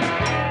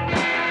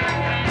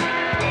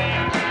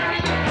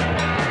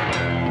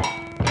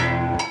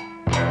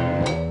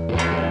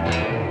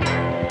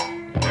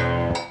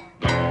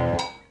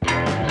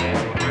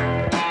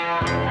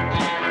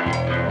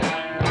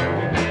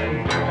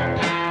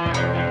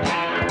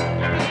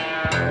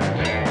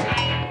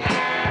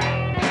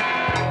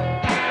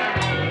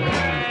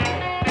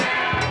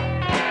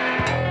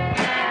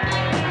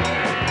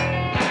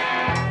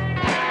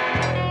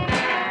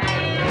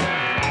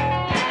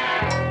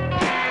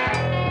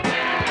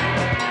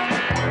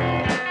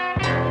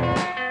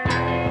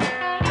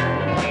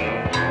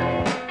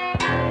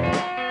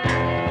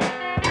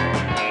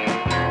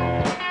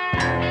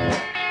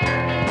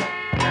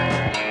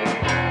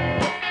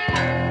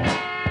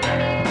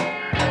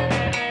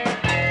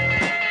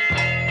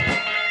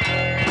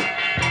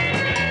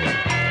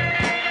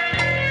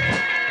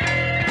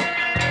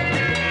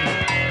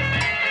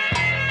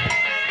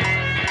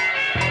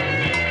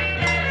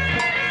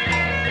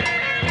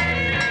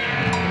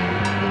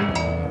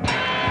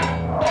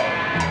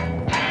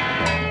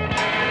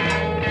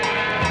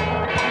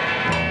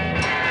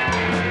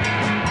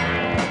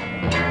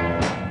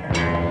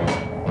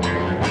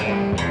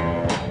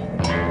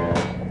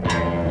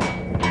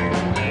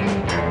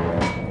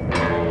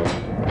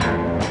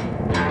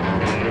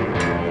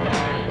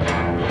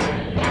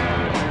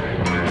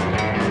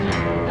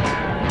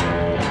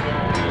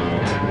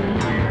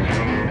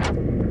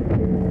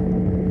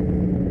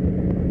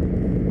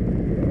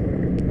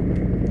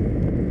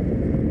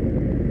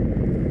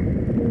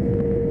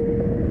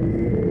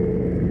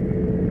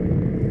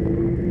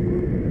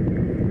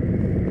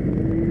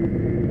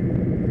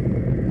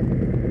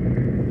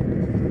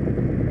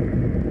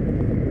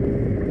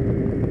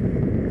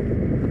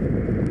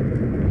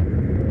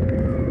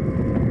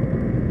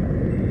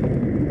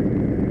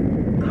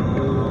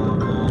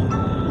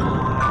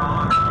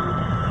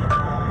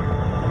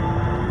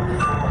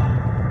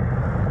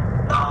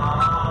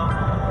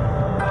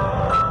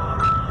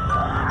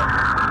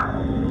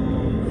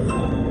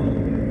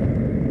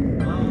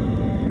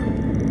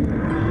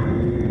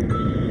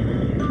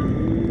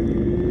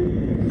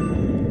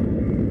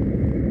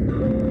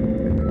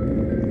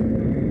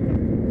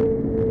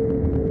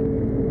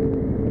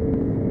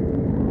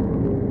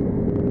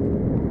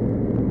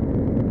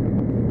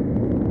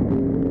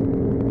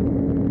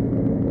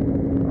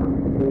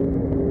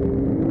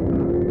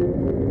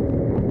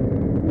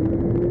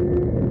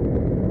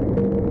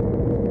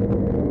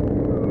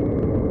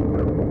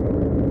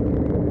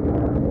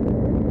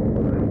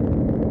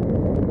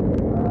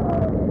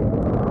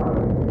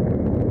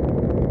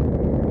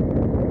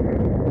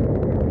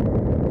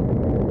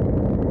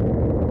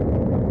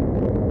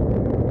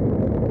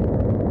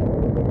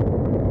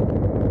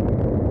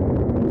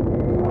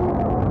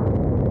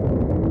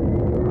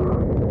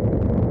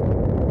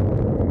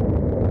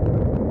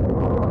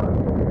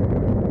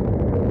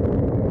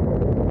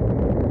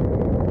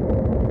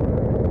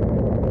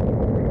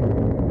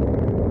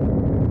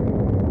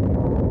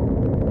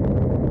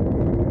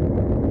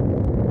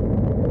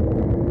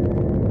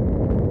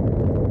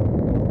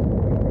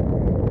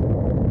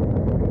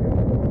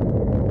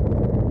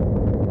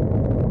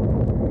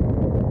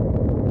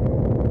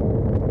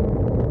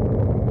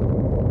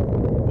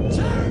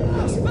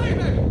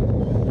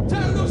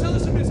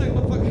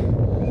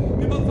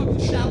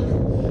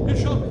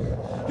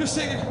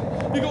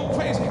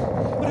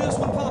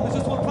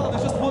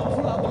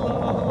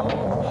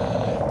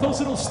 Those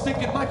little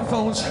stinking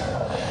microphones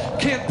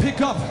can't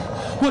pick up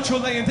what you're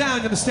laying down,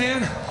 you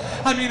understand?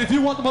 I mean, if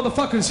you want the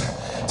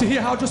motherfuckers to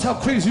hear just how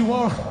crazy you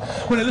are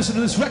when they listen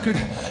to this record,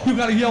 you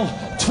gotta yell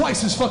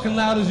twice as fucking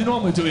loud as you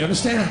normally do, you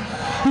understand?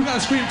 You gotta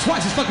scream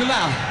twice as fucking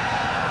loud.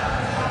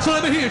 So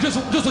let me hear just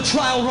a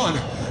trial run.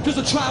 Just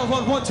a trial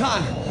run one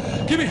time.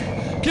 Give me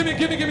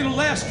the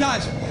last,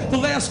 guys. The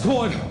last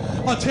chord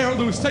on Tear It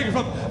Loose. Take it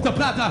from the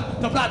blah blah,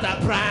 the blah blah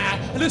blah.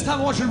 And this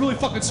time I want you to really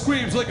fucking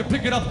scream so they can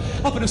pick it up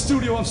in the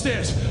studio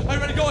upstairs. Are you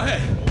ready? Go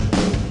ahead.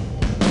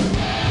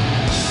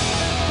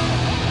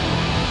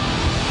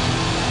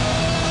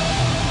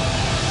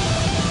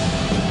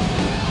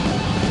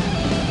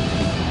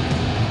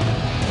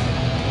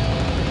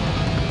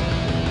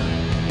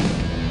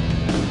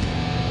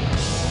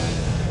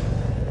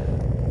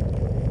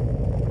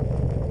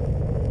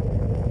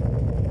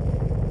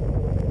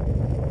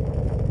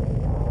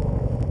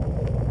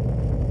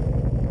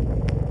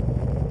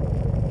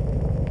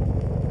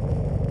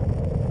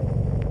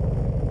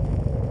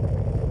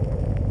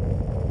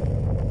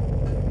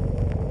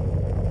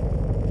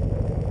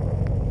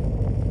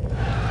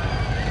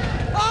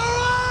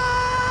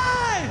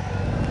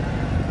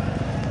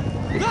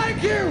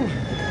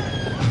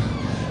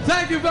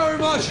 Thank you very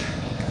much.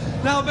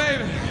 Now,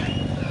 baby,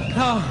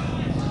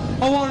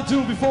 I want to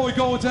do, before we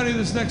go into any of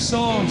this next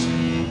songs,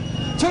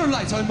 turn the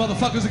lights on,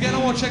 motherfuckers, again. I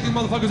want to check these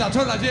motherfuckers out.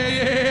 Turn the lights.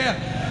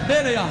 Yeah.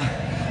 There they are.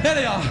 There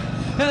they are.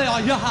 There they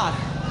are. You're hot.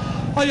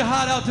 Are you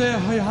hot out there?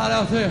 Are you hot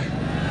out there?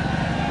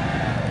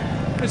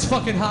 It's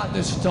fucking hot in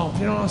this dump,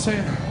 you know what I'm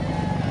saying?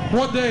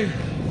 One day,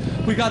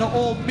 we got to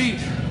all meet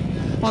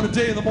on the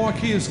day the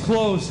marquee is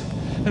closed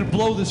and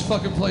blow this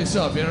fucking place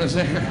up, you know what I'm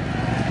saying?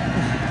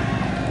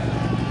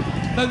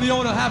 Then the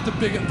owner have to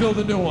build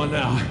a new one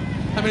now.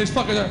 I mean, it's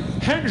fucking...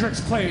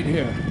 Hendrix played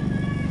here.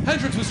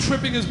 Hendrix was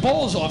tripping his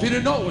balls off. He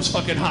didn't know it was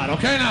fucking hot,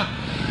 okay? Now,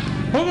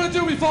 what we're gonna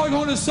do before we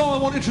go into this song,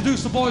 I want to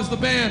introduce the boys of the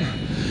band.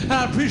 And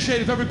I appreciate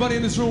if everybody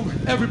in this room,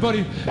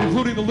 everybody,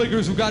 including the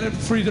Liggers who got in for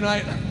free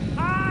tonight.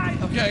 Hi!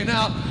 Okay,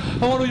 now,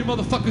 I want all you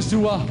motherfuckers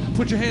to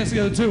put your hands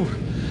together, too.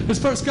 This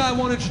first guy I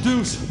want to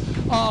introduce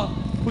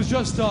was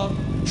just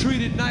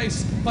treated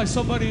nice by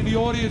somebody in the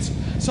audience.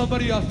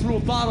 Somebody threw a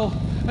bottle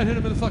and hit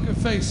him in the fucking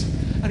face.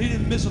 And he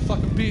didn't miss a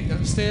fucking beat, you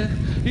understand?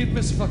 He didn't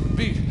miss a fucking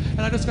beat. And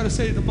I just gotta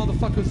say to the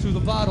motherfucker through the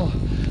bottle,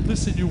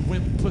 listen, you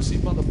wimp, pussy,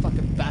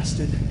 motherfucking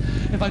bastard.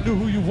 If I knew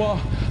who you were,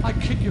 I'd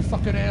kick your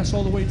fucking ass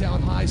all the way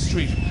down High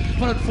Street.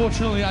 But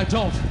unfortunately, I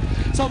don't.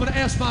 So I'm gonna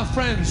ask my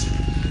friends,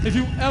 if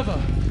you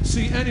ever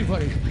see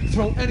anybody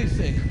throw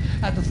anything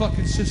at the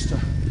fucking sister,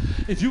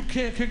 if you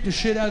can't kick the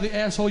shit out of the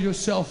asshole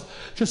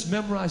yourself, just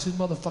memorize his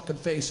motherfucking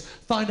face,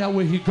 find out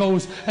where he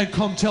goes, and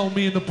come tell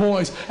me and the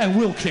boys, and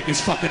we'll kick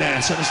his fucking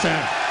ass,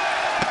 understand?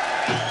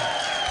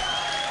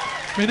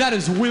 I mean, that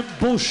is wimp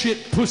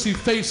bullshit pussy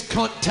face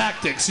cunt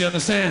tactics, you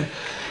understand?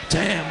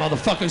 Damn,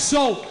 motherfucker.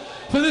 So,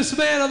 for this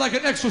man, I'd like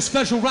an extra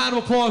special round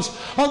of applause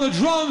on the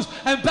drums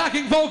and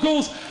backing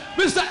vocals,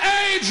 Mr.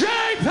 A.J.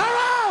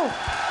 Perro!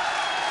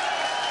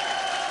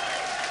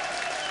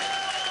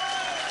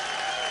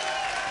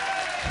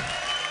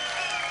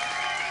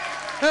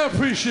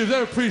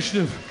 They're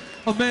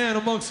appreciative. A man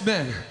amongst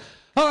men.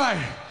 All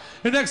right,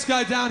 the next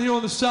guy down here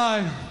on the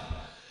side,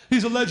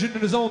 he's a legend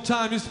in his own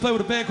time. He used to play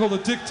with a band called The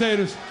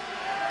Dictators.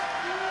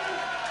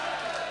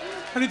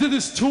 And he did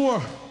this tour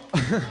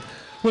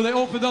where they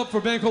opened up for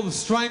a band called The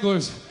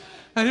Stranglers.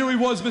 And here he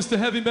was, Mr.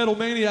 Heavy Metal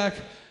Maniac.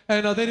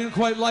 And they didn't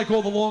quite like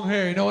all the long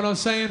hair, you know what I'm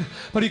saying?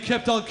 But he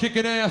kept on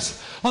kicking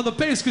ass. On the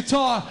bass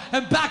guitar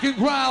and backing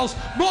growls,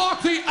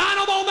 Mark the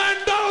Animal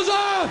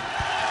Mendoza!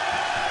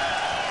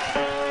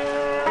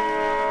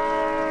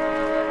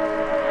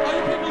 All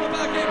you people in the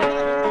back end,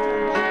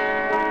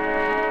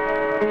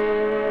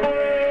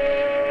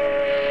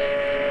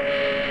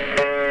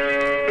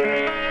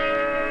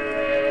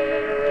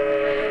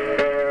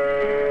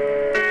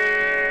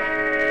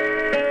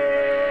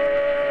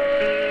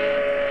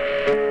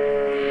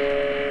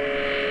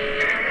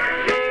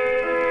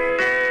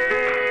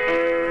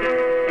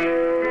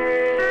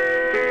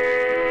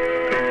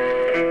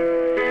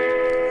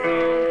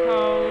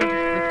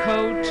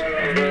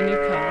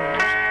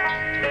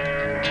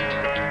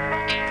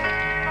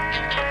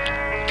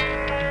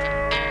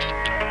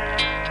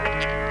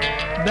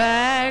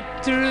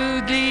 Back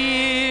through the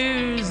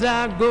years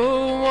I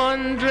go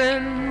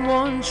wandering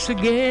once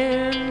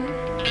again,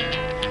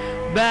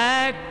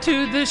 back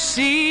to the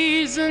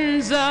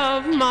seasons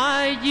of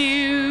my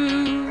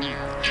youth.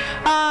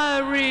 I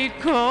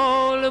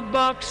recall a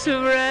box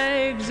of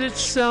rags that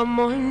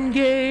someone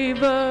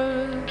gave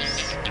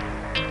us,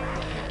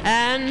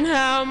 and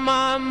how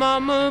my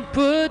mama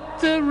put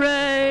the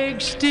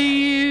rags to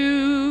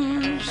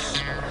use.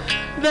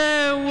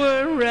 There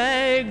were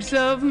rags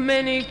of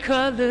many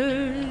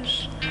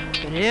colors,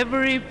 but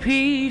every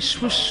piece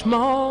was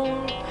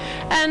small,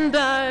 and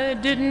I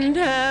didn't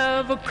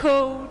have a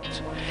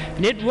coat,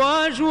 and it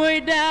was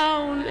way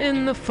down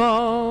in the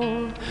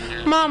fall.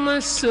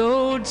 Mama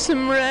sewed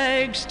some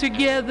rags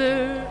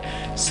together,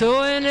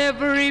 sewing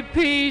every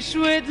piece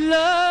with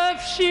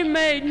love. She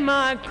made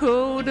my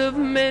coat of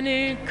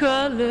many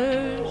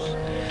colors.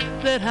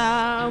 that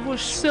I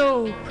was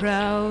so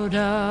proud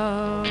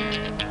of.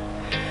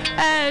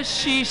 As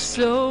she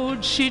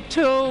sewed, she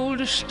told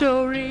a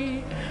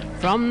story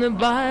from the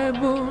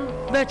Bible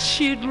that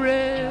she'd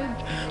read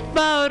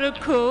about a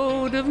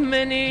coat of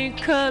many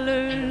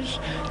colors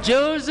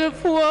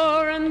Joseph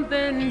wore, and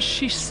then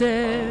she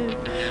said,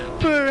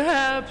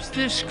 perhaps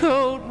this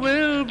coat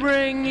will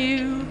bring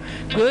you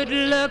good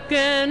luck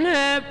and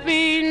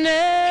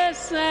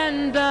happiness.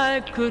 And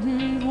I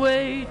couldn't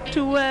wait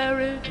to wear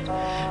it,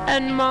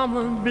 and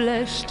Mama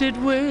blessed it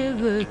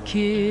with a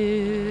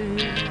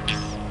kiss.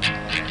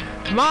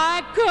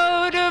 My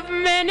coat of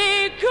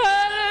many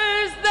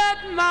colors that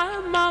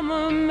my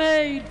Mama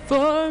made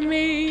for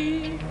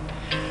me,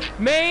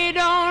 made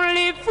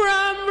only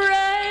from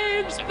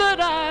rags, but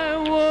I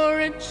wore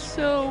it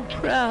so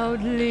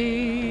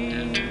proudly.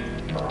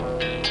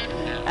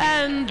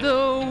 And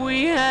though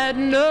we had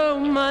no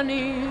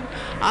money,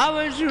 I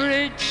was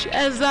rich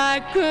as I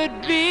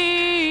could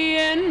be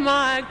in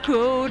my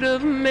coat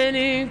of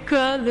many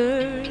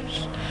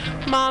colors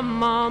my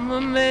Mama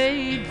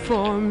made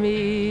for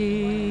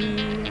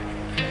me.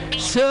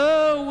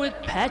 So with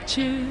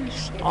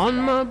patches on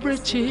my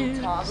breeches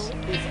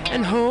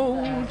and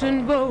holes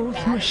in both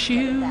my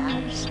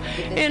shoes,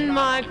 in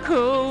my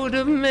coat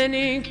of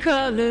many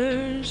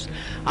colors,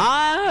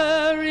 I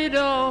hurried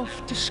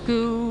off to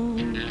school,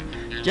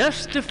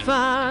 just to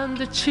find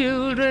the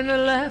children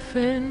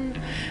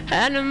a-laughing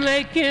and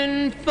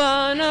a-making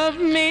fun of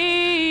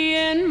me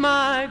in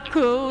my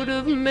coat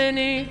of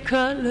many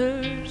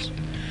colors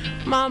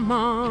my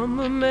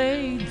Mama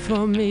made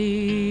for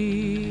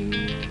me.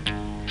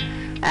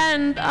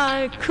 And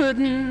I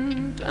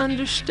couldn't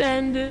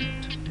understand it,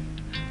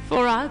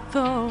 for I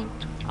thought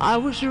I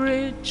was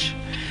rich.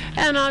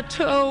 And I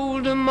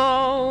told them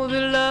all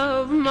the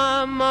love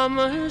my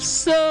Mama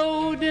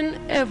sewed in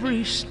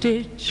every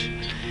stitch.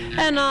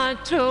 And I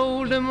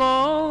told them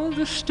all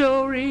the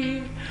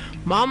story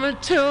Mama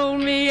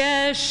told me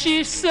as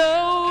she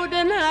sewed,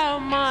 and how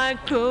my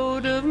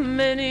coat of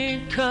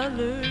many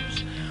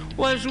colors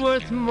was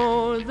worth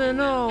more than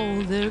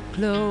all their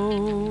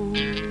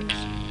clothes.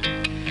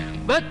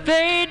 But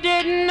they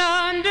didn't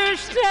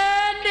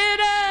understand it,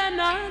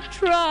 and I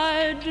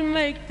tried to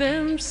make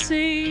them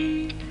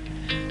see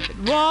that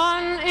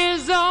one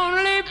is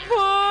only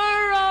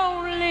poor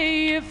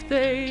only if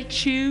they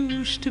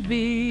choose to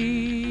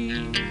be.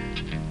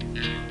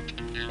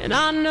 And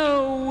I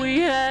know we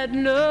had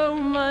no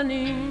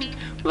money,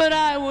 but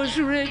I was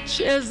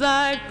rich as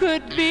I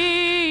could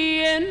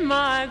be in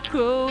my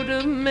coat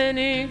of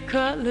many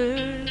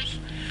colors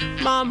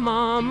my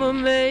Mama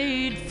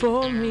made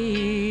for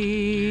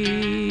me.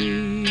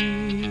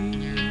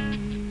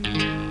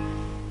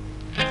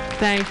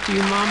 Thank you,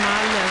 Mama.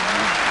 I love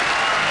you.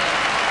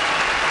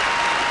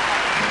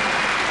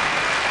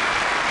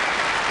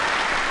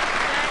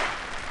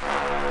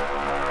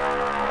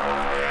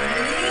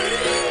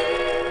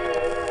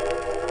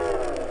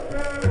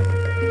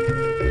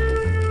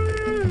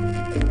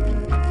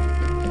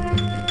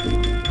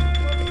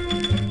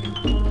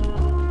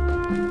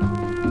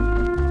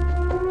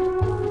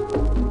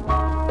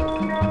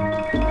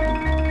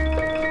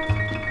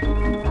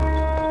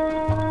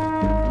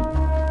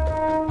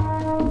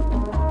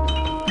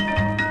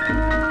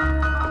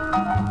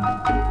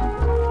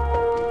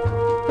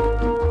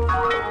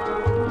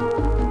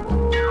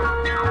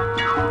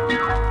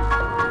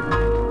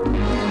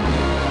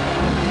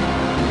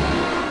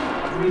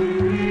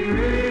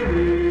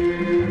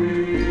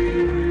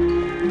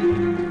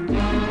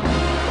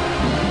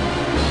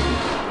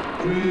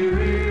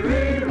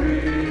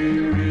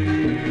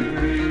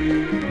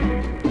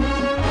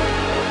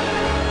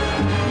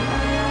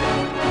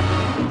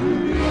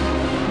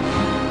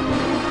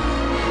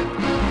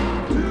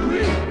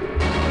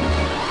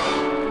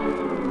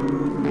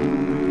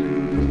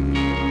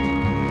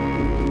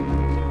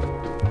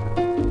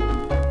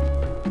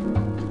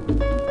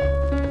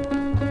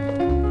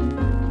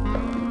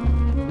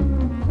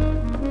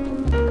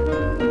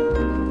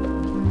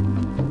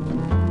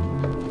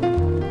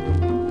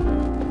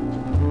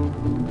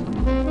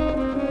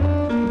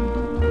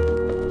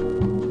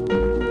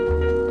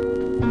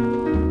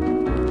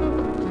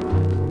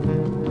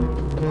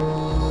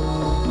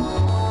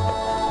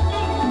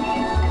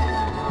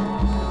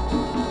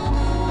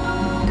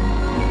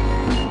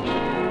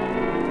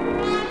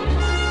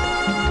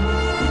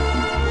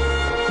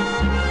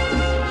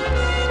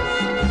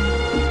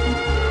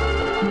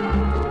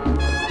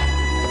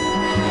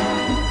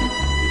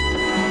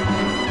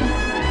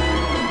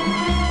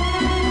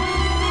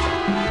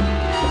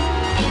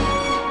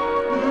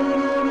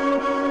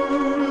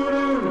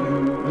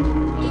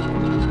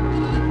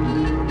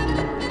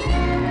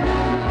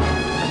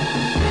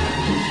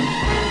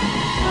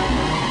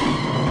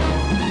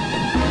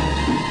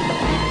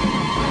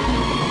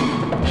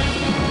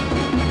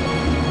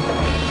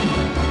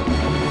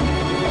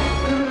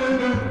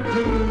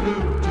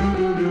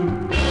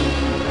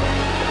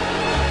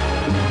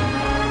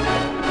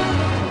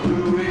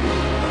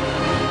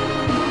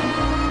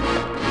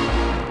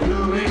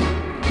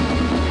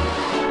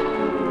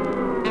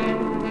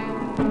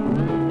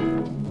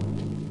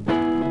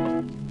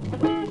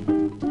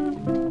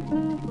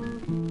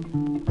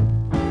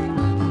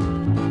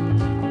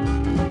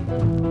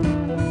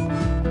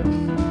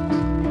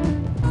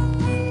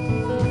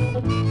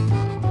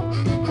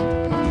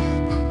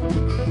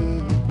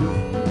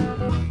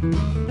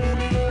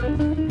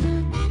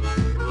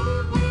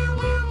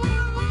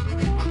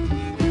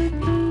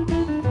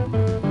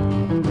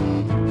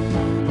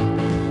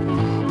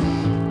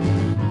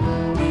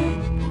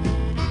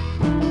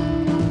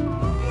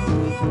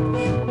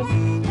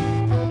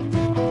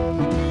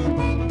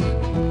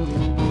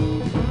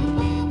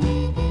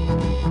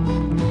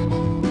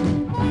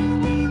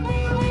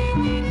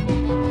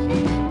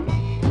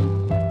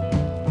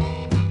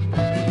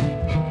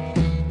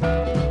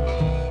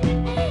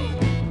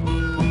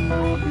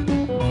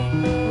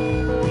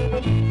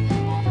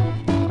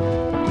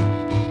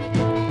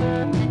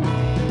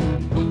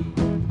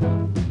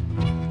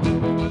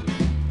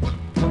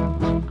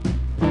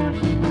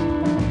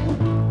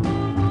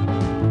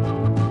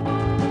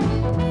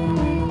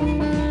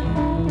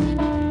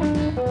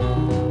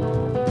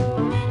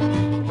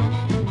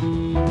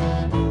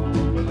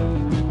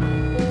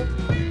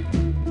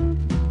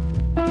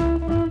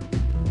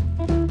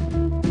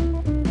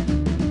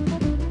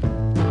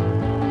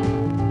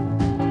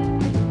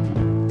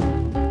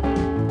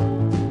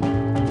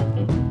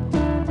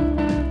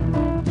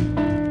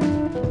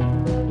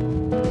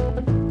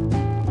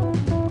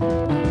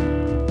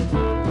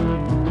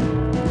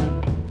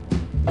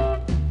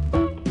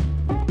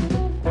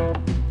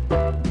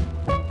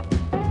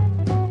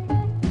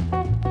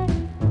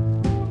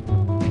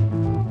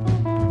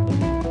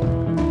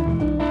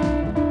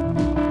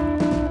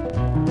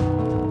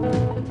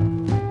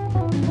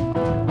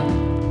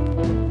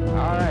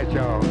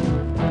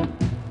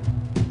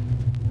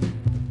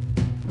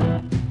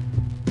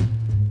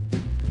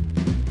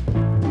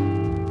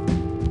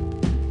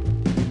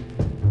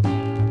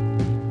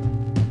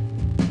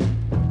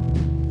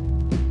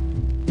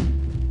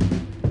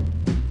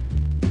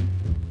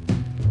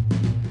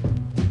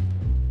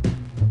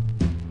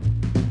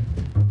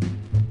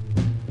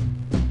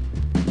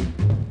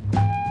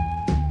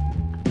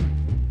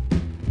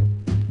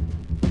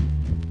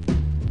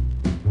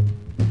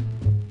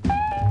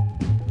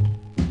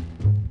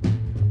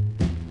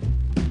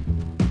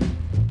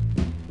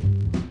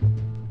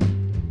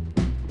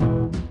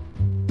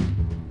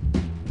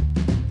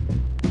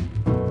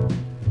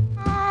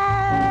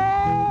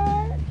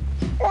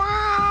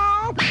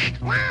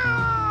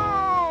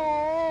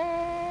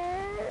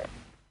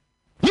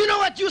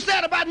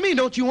 mean,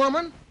 don't you,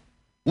 woman?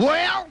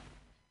 Well,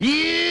 you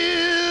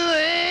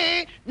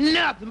ain't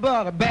nothing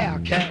but a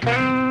bear cat.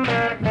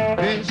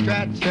 Been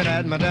scratching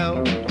at my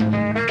door.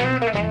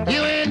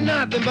 You ain't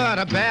nothing but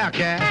a bear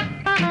cat.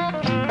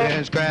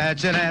 Been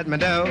scratching at my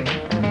door.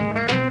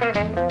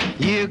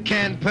 You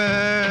can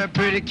purr,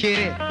 pretty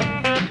kitty,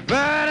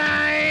 but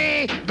I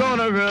ain't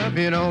gonna rub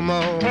you no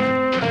more.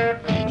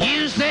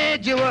 You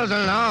said you was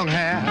a long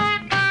hair,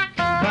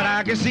 but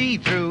I can see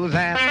through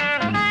that.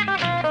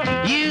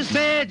 You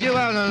said you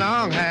was a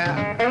long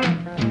hair,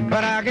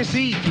 but I can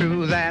see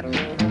through that.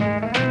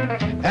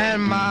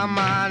 And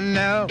mama, I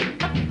know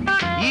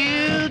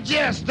you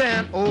just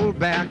an old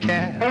bear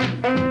cat.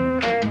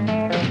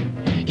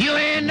 You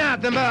ain't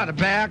nothing but a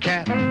bear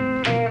cat.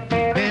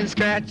 Been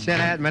scratching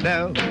at my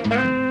door.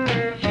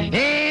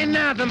 Ain't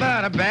nothing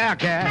but a bear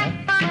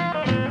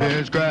cat.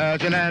 Been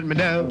scratching at my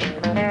door.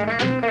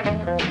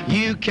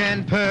 You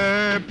can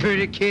purr,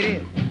 pretty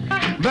kitty,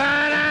 but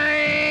I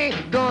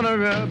ain't gonna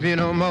rub you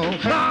no more.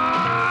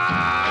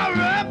 Oh,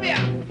 rub ya.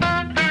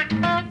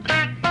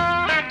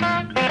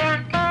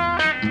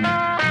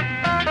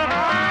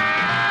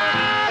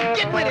 Oh,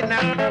 get with it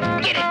now.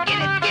 Get it, get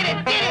it, get it,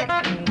 get it.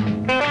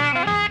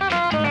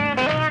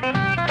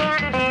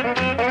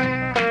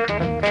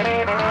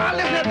 Oh,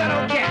 listen to that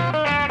old cat.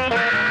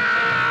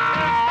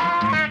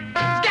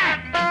 Scat.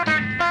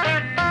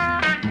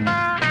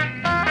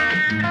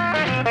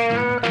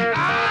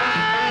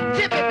 Ah,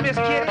 tip it, Miss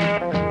Kitty.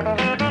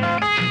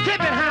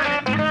 Tip it, honey.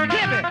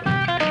 Tip it.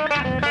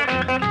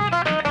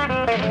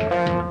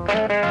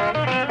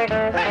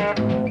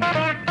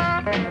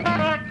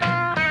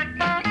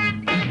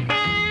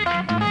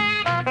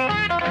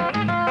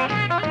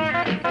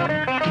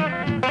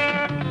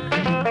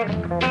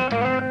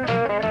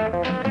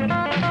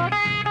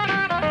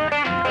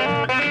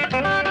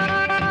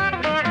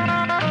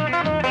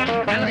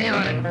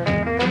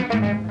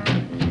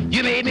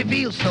 You made me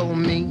feel so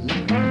mean,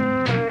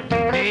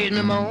 made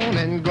me moan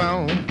and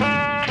groan.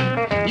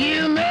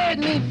 You made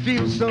me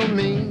feel so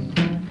mean,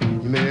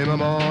 you made me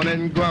moan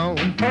and groan.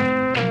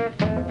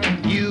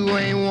 You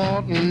ain't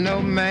wanting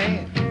no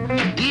man,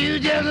 you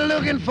just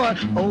looking for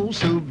old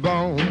soup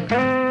bone.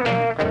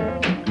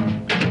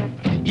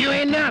 You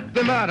ain't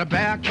nothing but a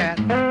bear cat,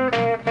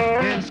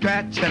 been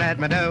scratching at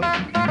my door.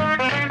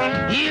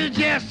 You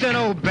just an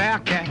old bear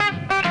cat,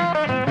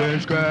 been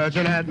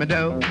scratching at my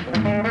door.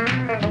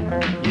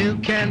 You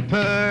can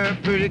purr,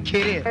 pretty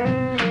kitty,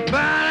 but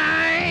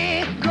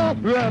I ain't gonna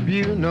rub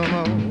you no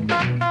more.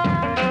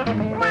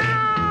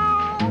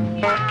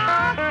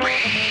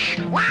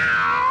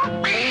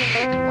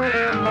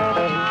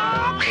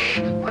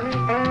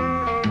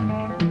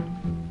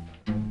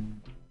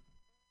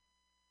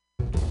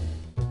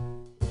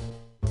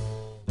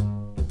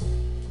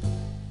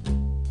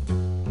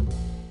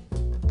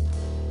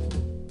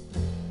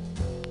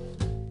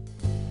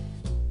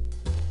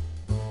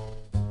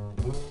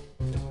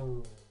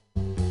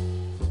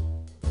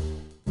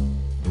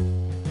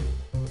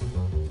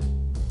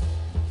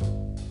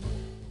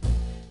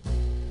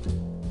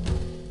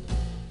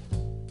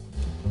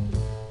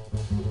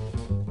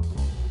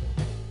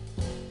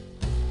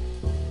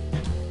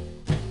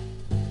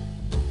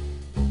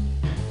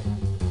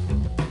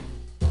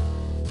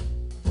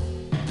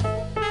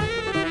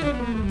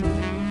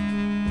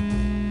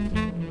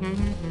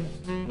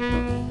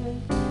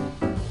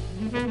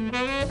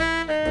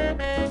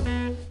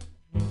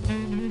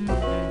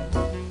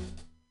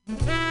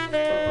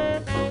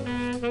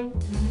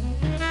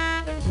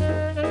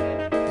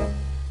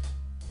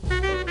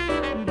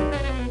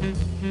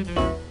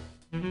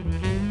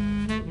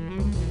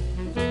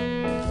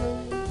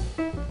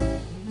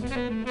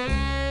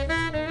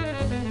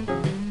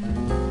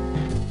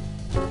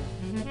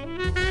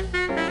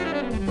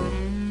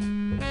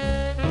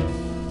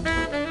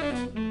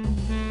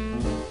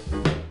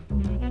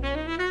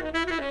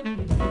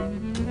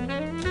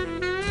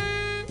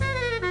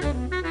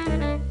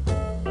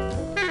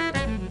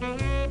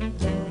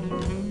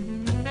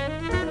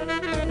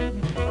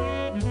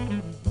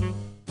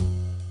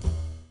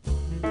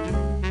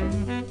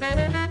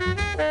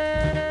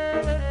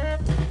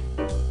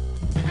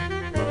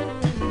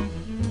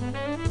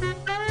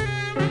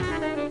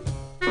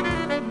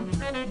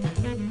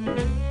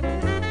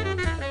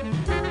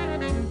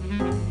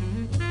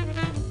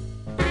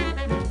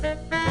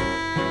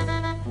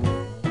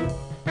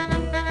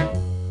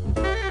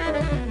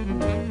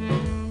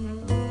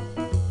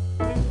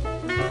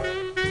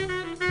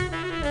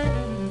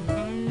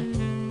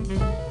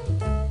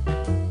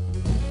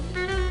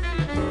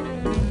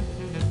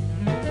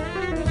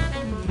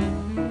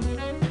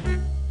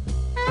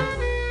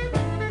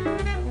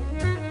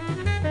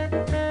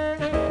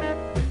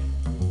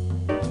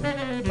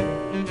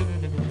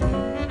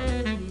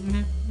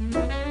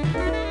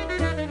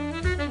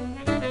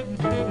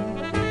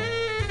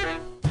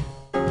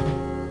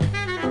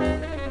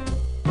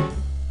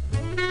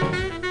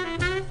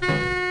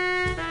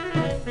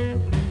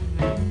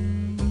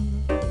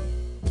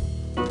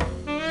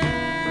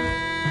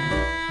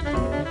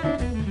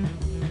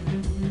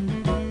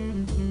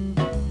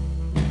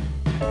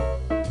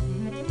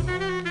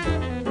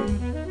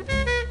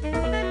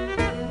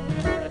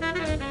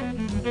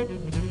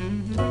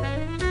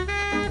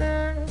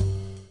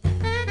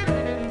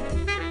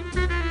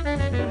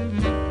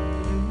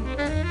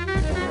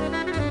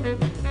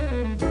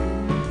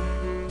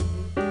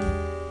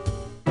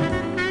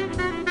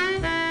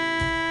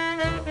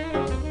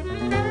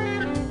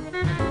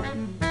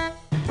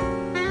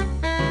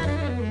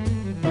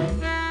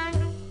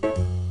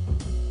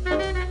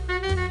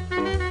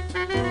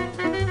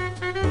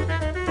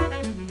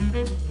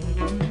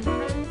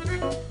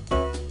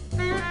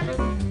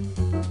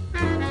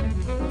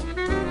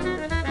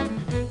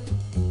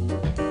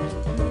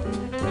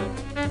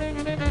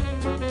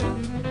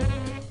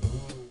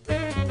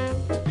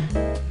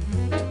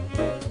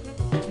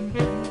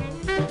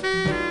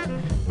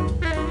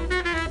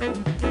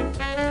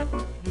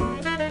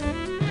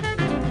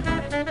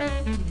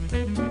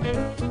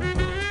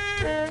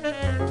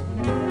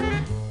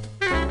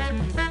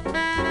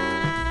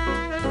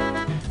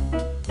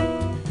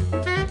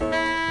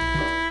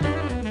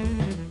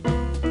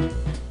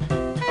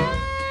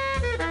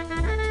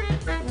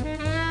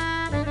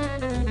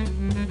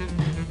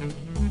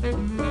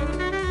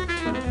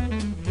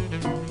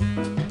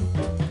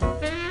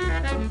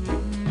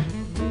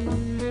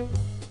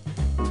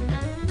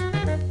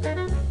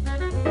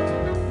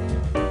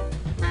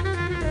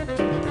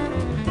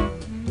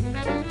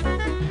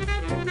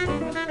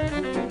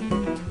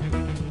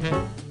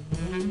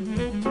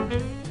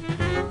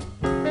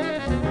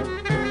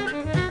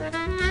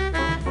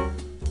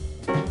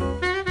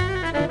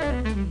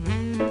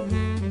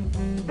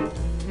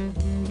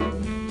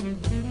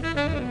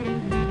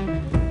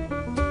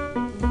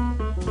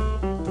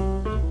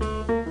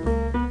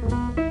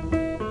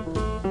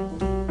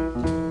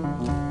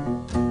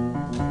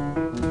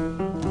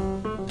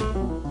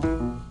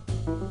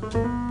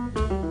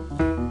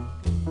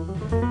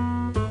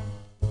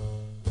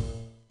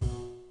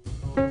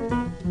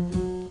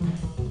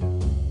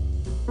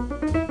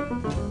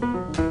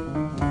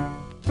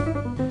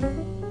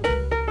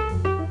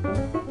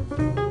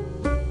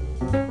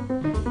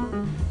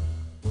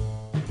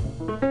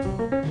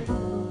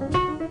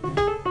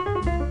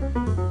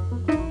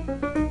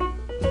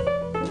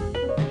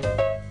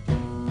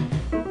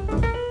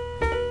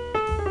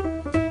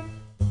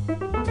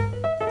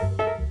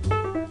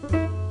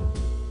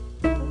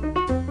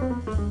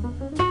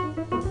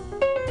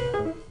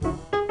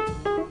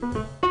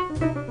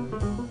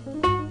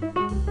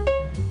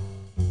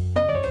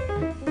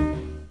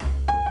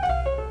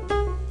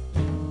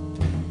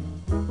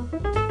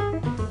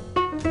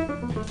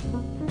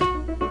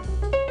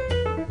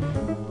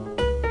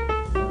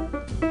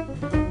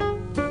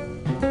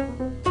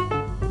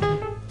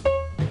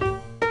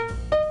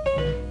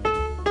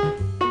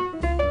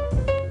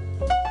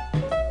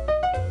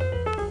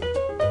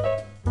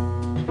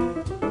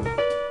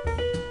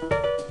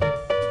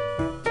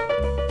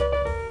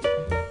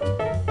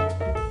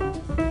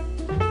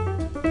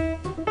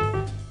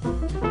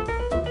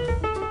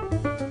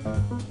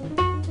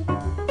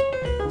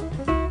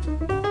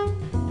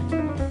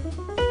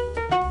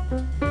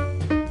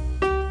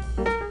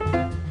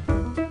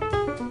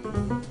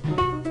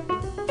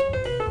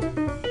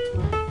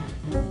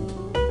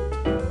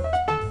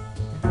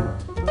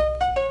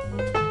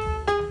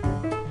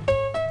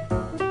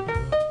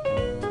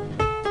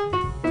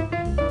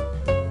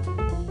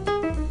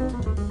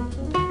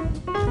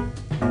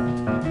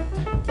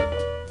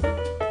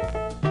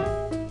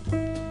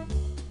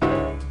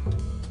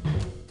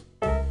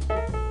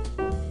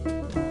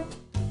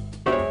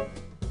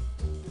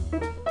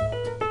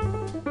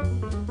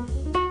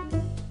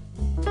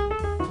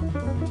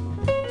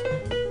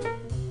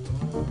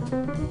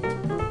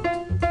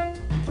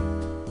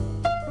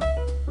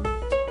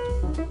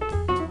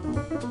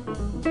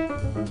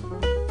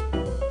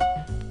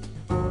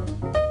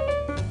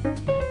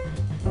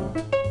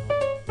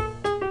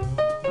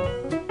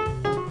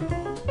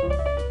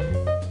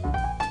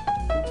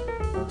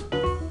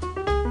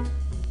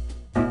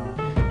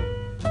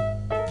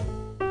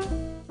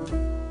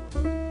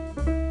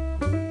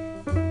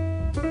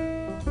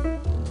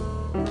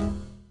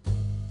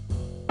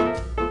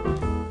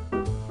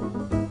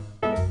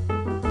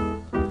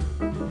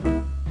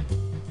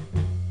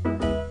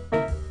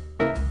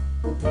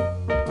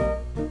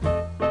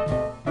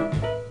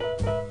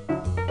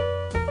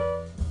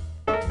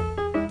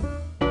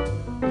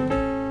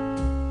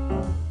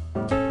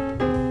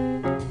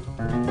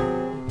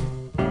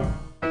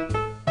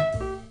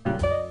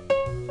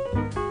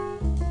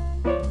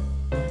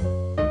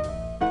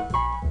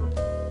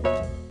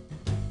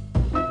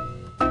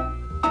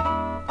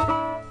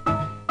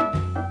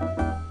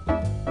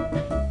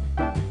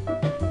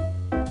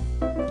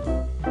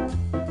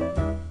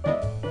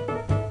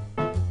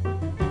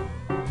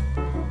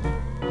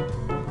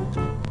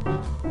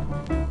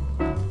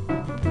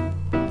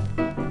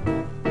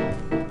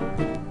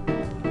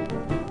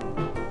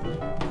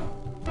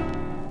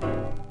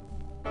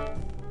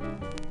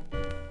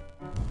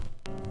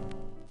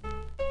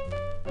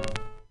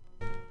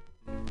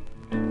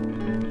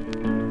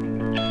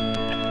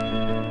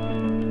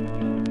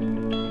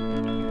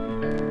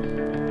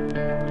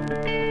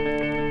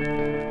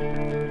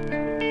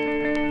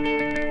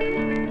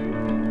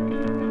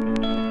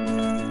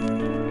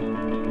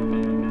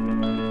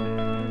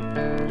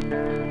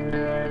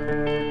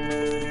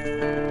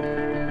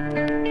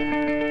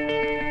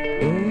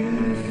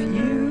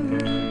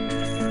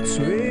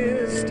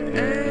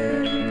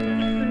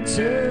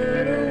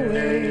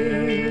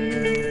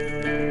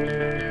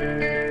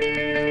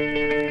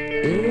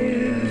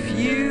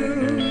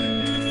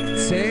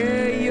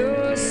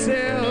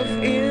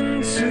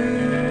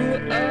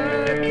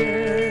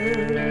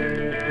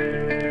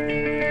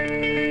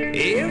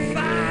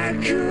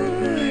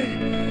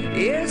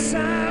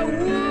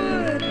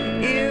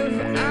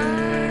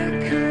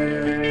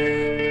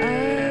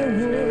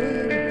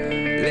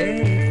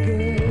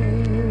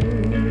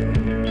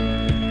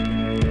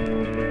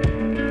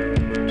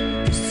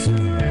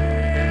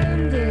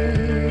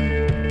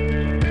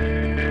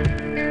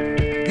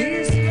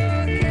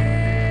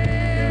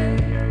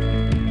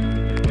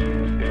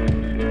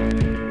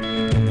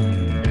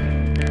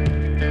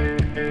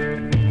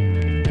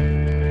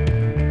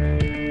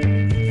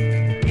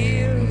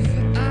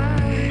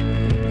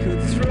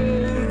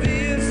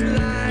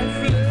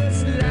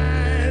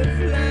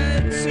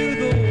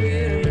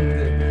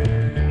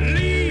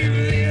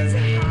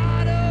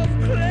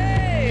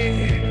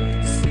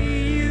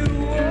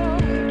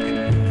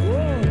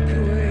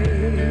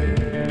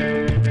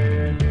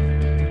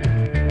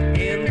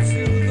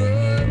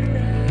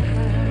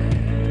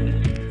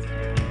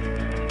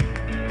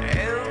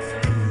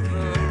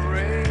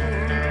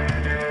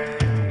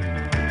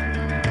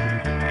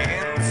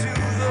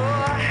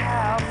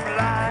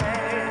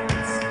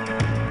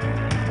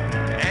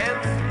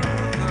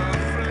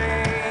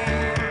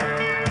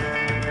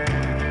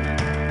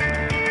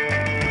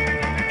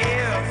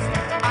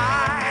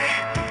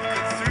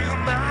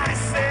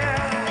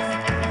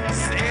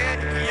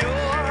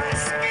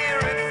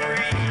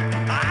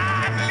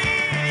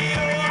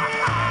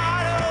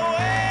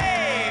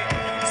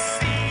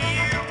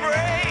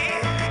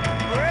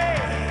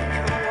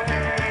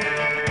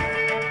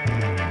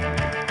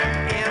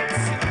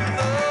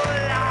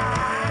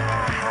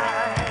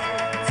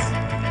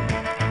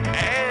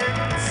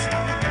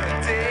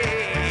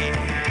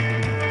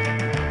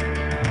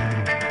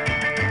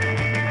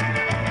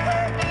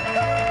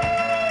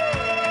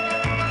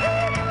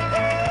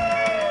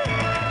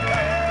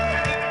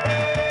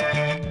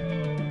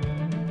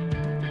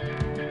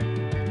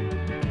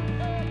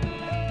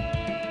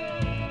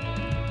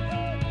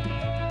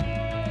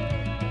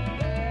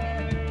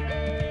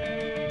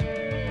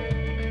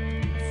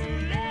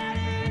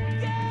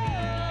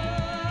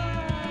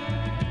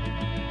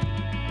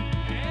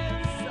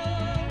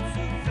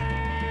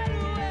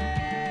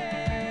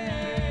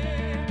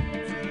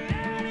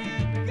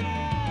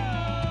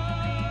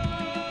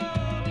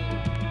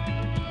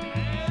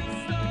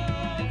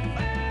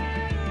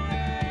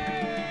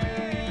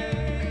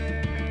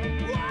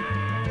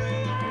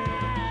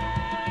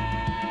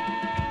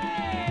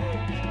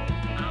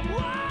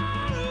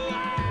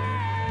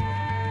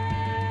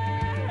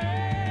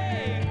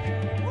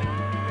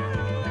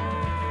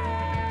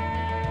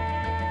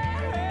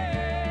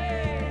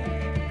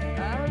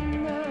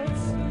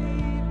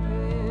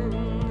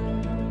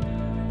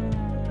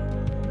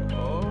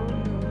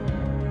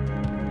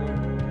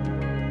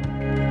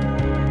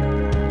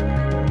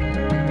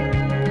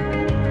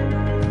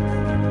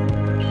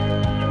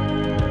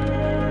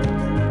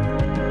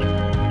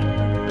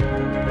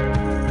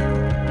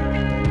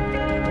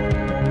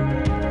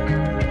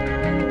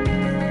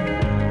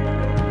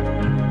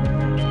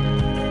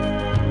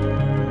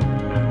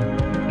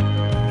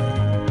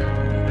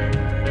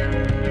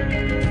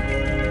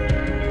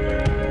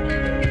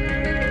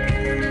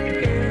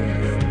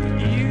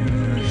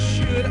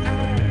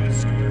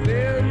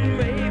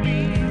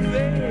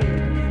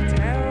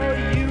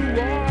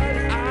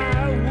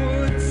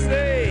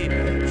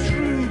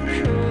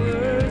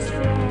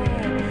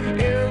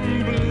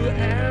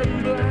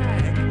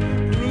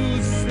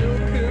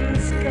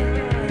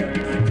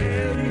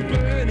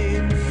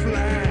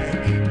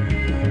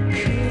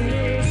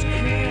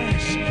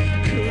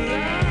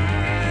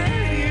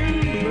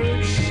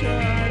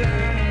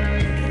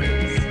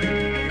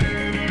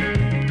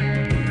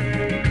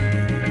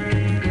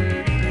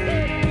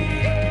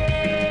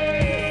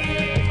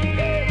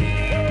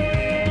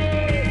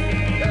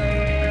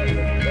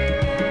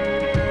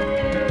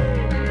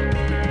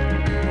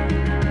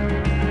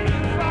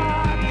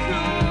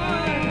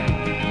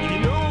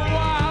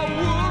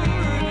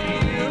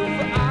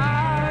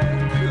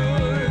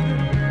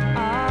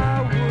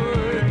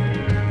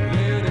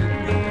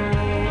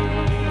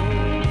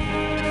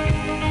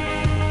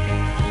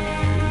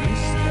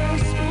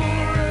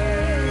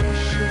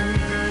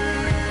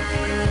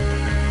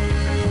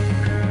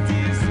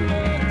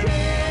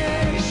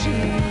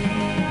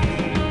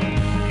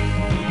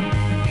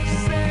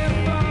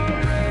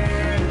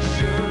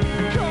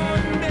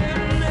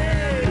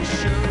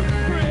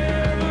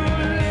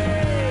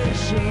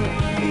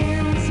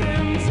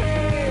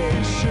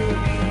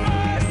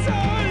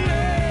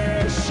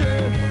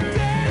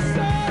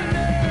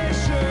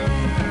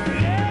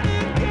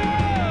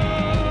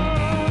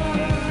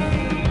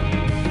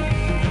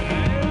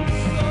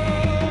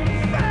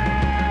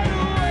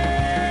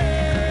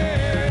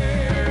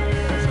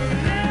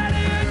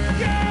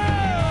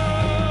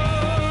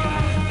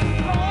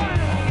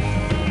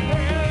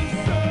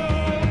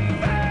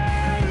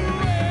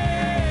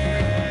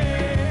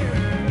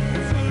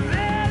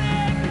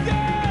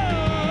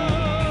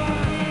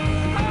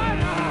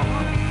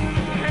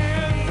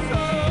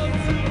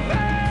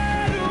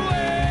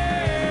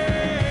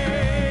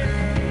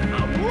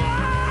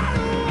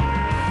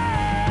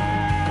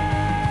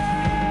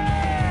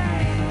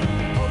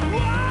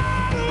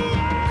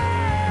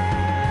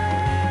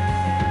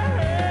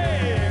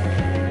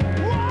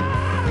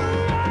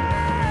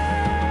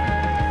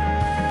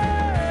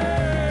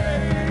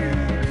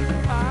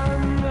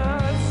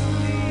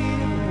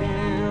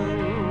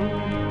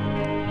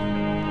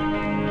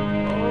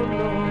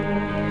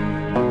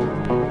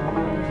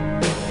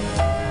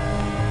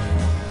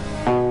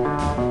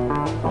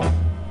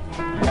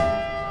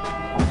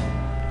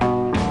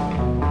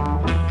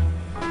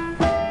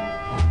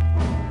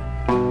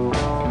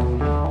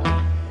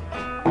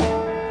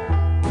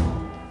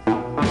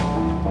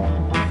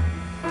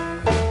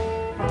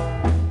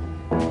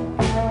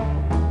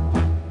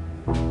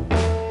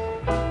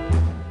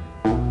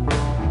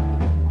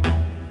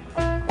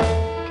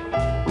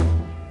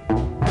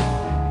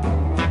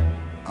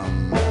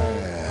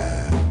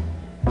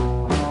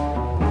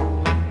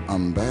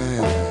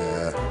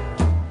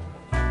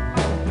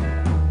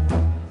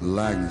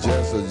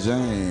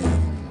 Jane.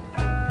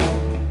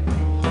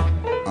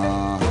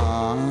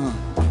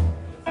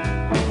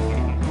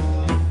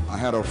 I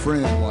had a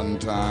friend one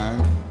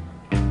time,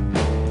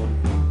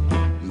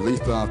 at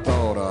least I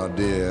thought I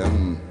did.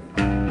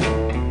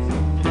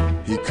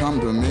 He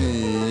come to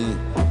me,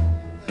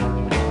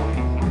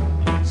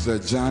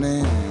 said,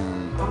 Johnny,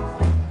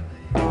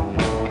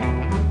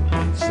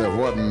 said,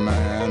 what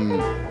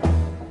man,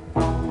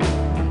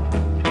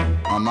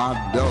 am I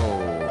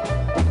dope?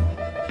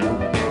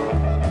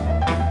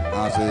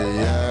 I said,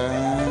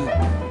 yeah.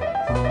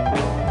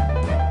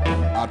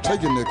 I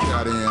taken the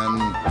cat in,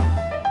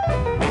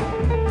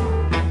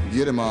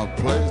 get him a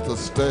place to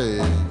stay,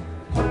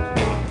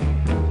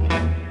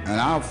 and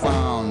I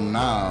found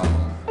now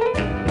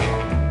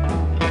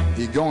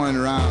he going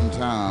around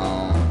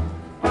town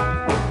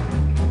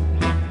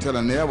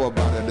telling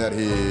everybody that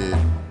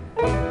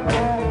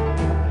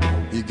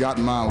he got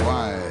my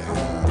wife.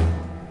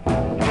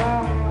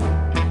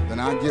 Then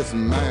I gets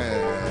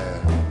mad.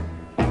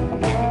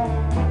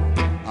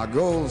 I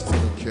goes to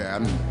the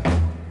cat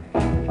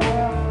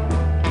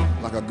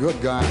like a good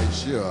guy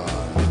should.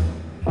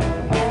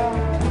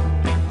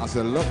 I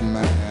said, look,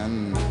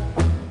 man,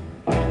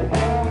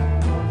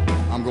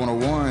 I'm gonna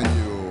warn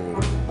you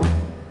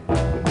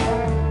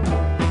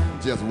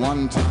just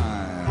one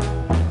time.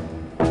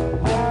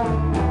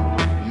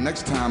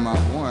 Next time I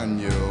warn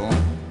you,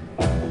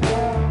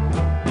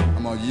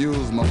 I'm gonna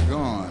use my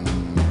gun,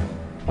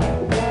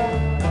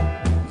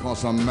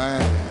 'cause I'm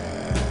mad.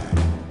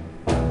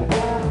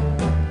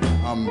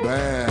 I'm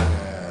bad,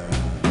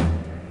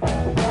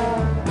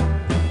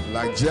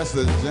 like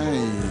Jesse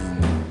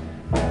James.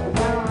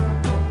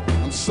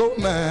 I'm so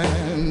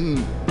mad.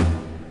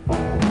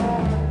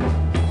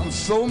 I'm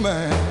so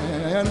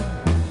mad.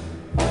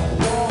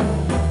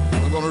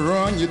 I'm gonna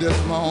run you this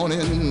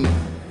morning.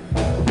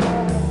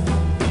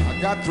 I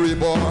got 3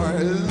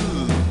 boys.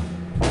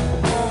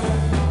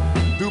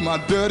 Do my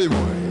dirty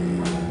way.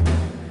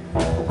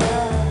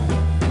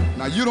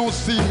 Now you don't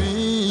see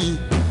me.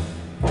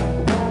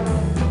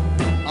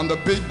 I'm the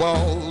big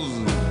boss.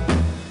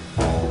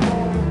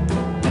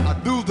 I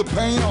do the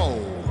pain all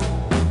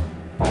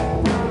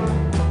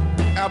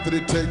after they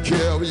take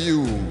care of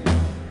you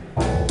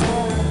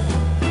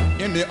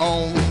in their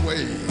own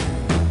way.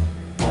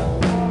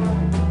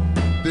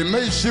 They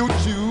may shoot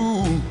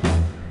you,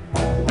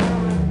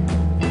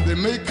 they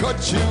may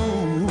cut you,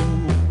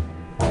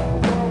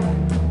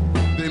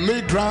 they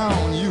may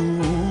drown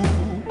you.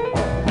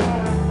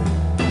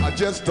 I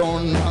just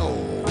don't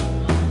know.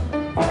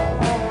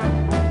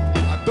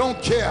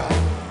 Don't care.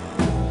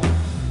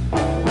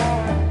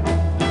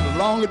 As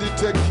long as they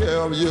take care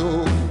of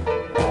you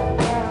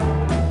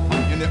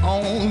in their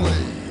own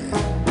way.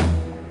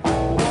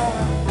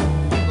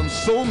 I'm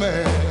so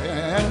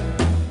mad.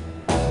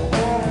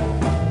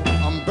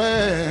 I'm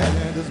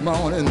bad this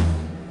morning,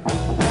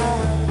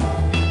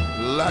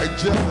 like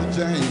Jesse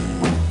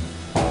James.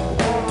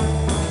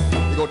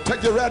 They gonna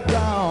take you right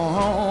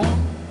down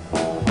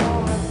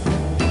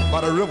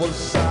by the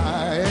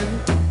riverside.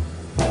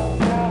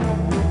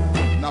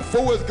 Now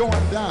 4 is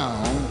going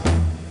down,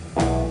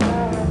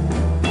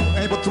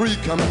 ain't but 3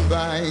 coming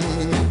back.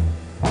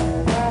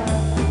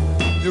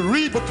 You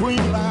read between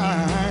the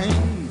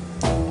lines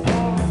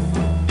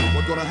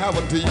what's gonna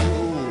happen to you,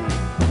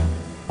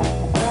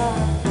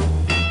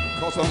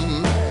 'cause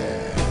I'm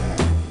mad.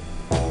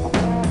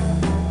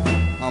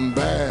 I'm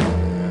bad,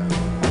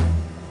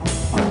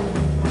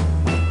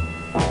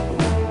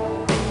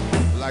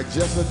 like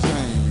Jesse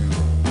James.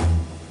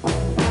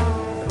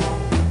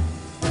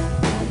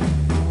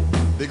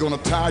 They're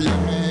gonna tie your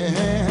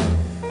hand,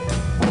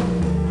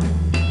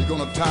 they're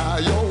gonna tie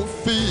your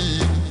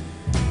feet,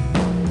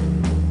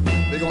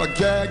 they're gonna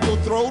gag your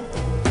throat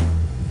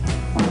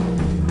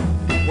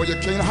where you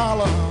can't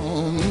holler,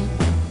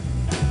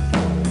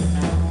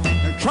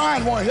 and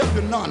crying won't help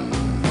you none.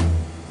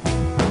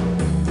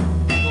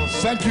 They'll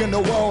sink you in the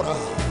water,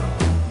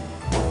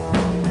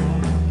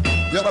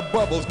 get the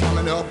bubbles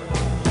coming up.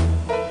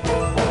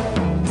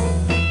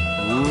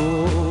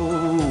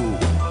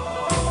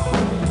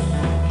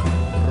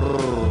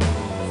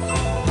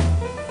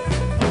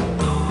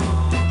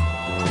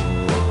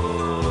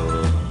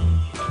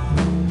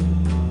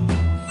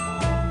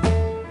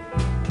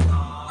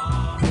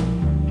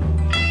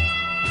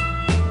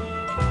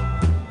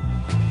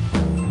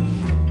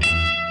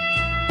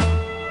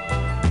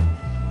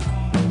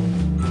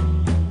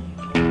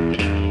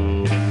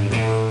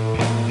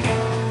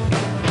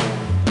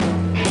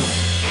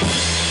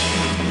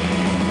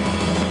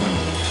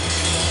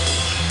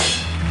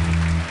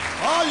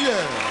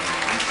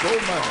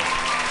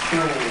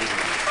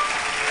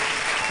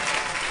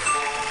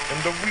 In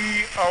the wee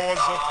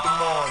hours of the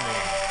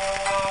morning,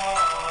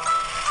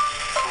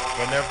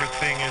 when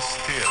everything is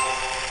still,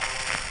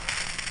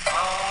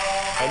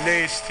 I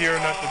lay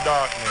staring at the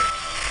darkness,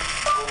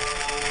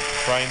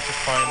 trying to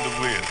find the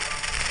will,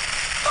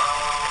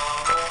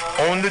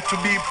 only to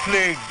be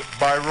plagued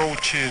by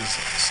roaches,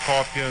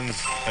 scorpions,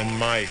 and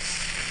mice.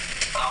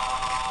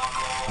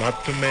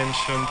 Not to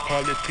mention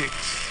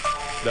politics,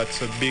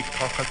 that's a big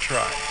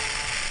cockatrice.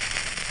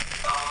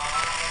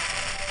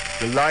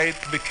 The light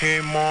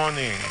became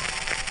morning,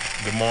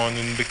 the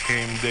morning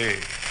became day.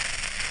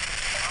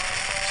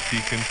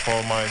 Speaking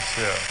for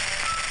myself,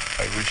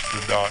 I wish the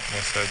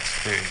darkness had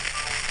stayed.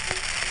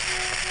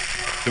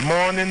 The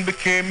morning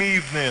became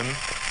evening,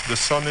 the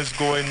sun is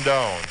going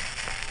down.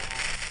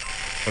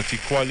 But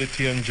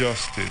equality and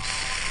justice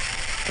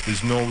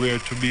is nowhere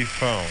to be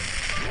found.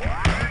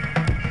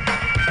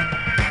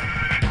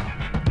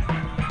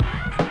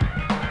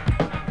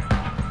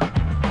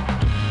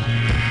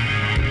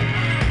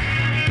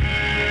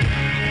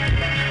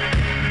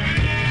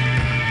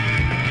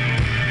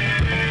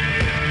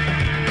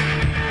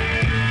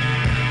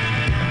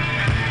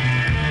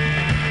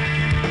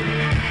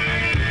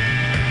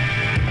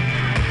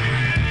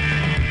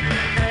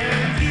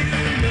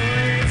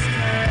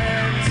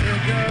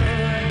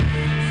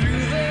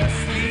 Through the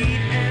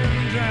sleet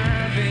and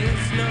driving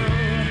snow,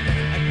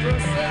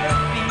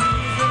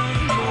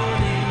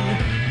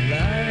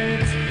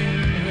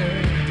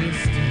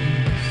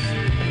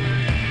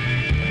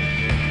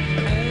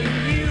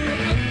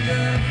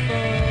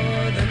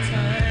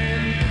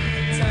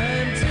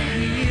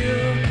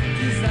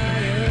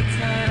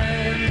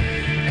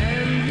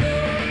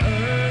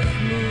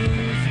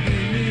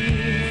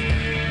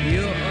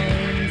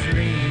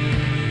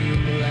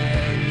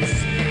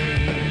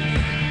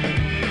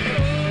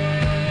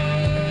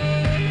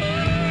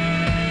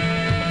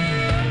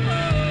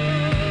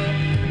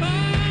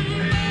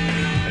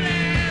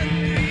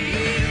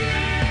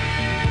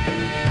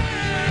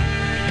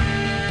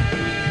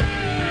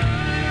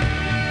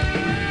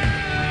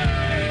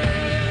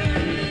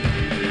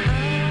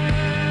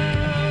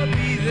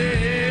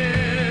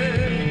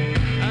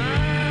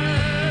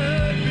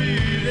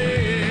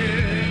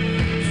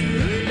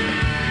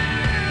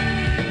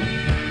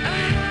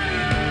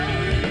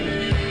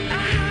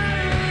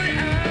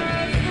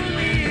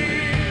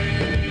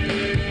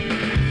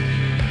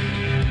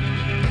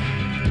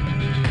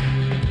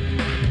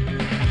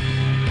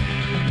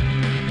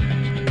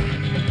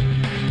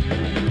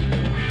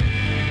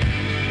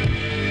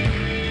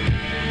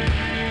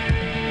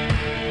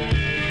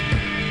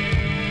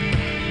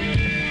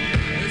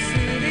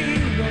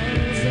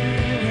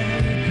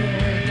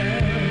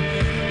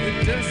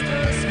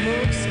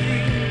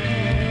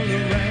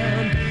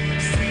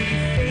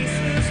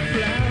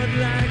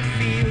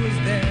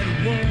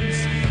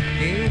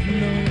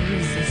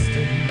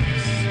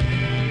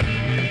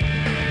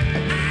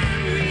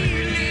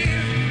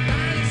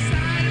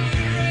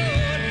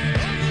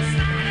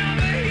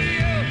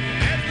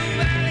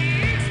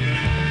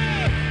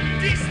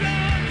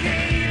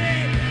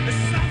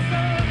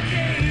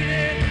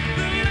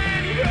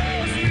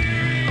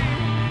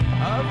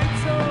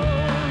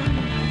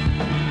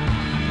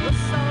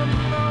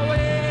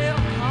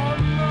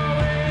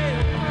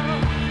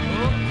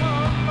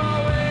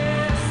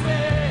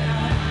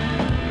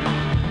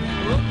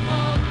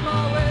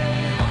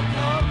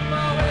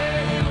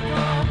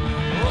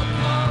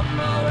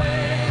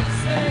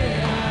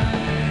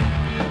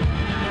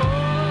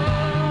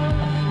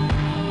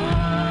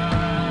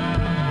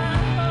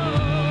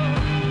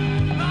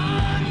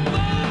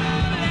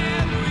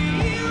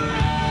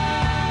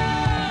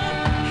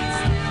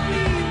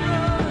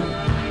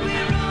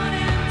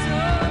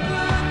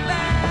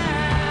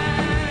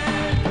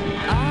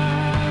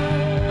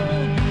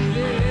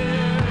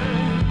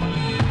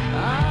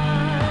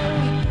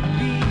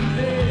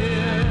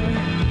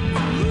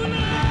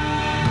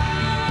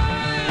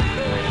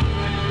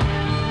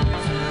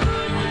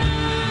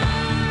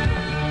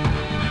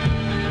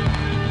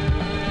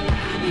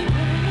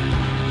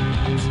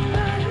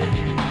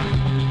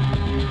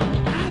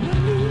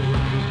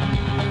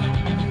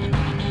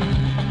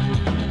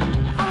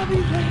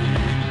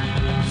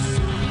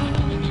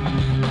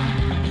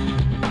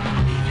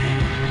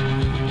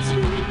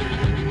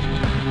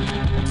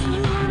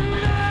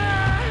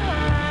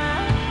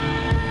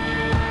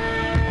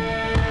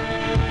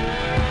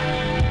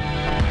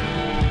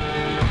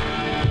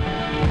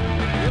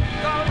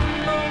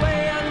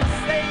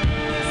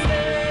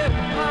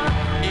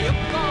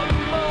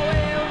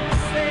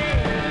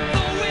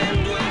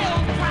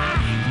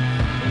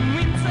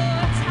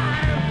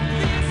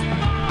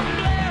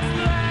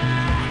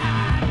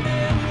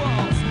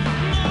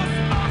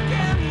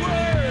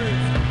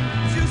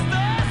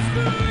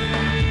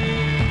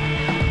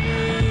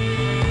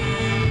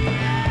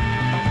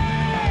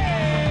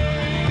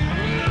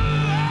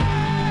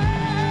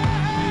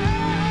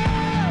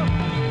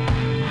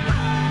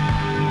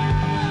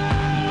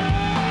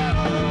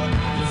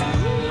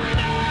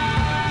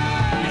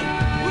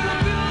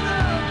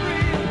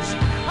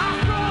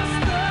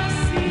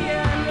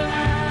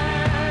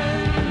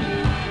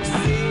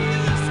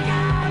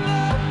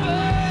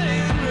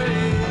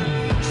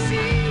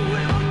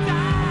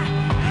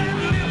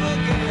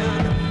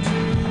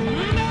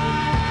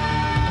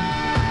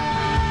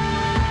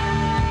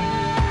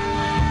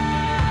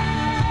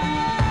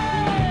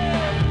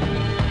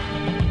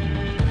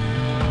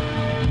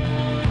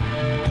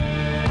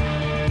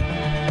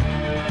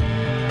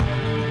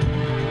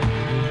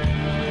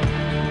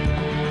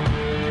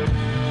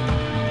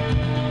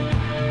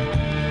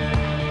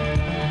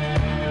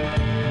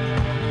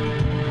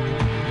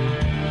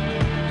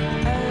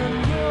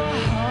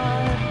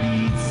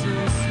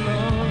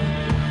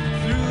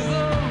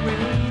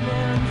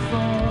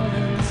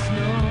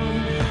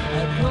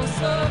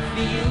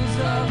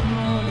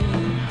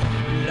 morning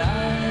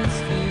lies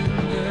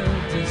finger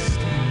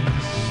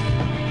distance.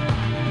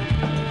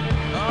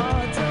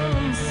 Oh,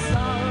 don't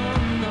sorrow,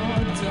 no,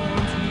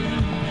 don't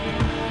weep.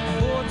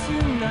 For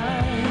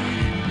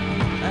tonight,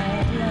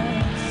 at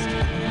last,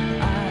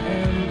 I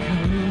am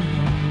coming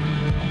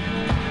home.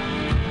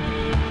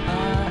 I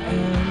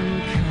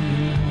am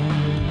coming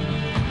home.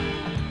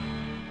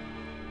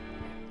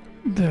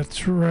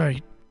 That's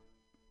right.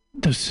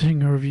 The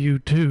singer of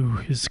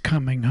U2 is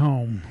coming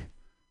home.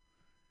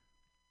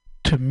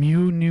 To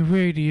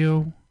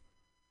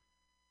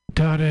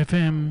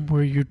MutinyRadio.fm,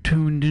 where you're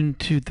tuned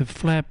into the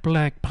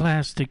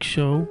FlatBlackPlastic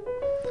show.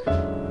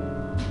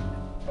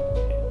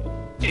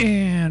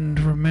 And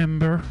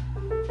remember,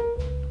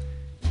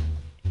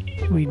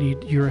 we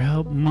need your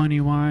help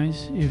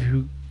money-wise. If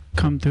you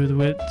come through the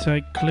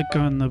website, click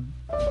on the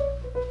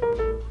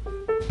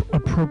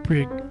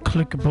appropriate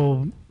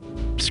clickable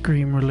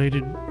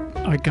screen-related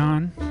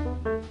icon,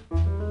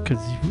 because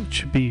it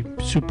should be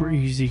super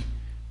easy.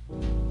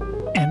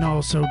 And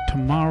also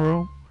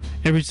tomorrow,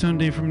 every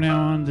Sunday from now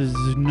on, there's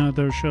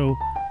another show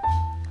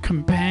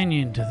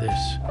companion to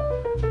this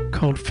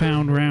called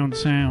Found Round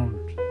Sound.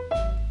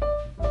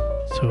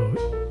 So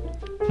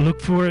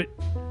look for it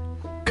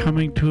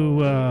coming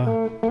to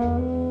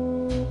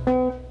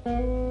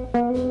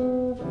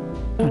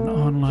an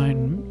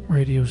online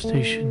radio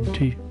station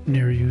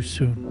near you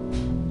soon.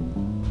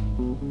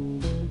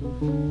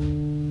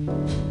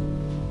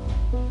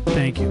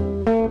 Thank you.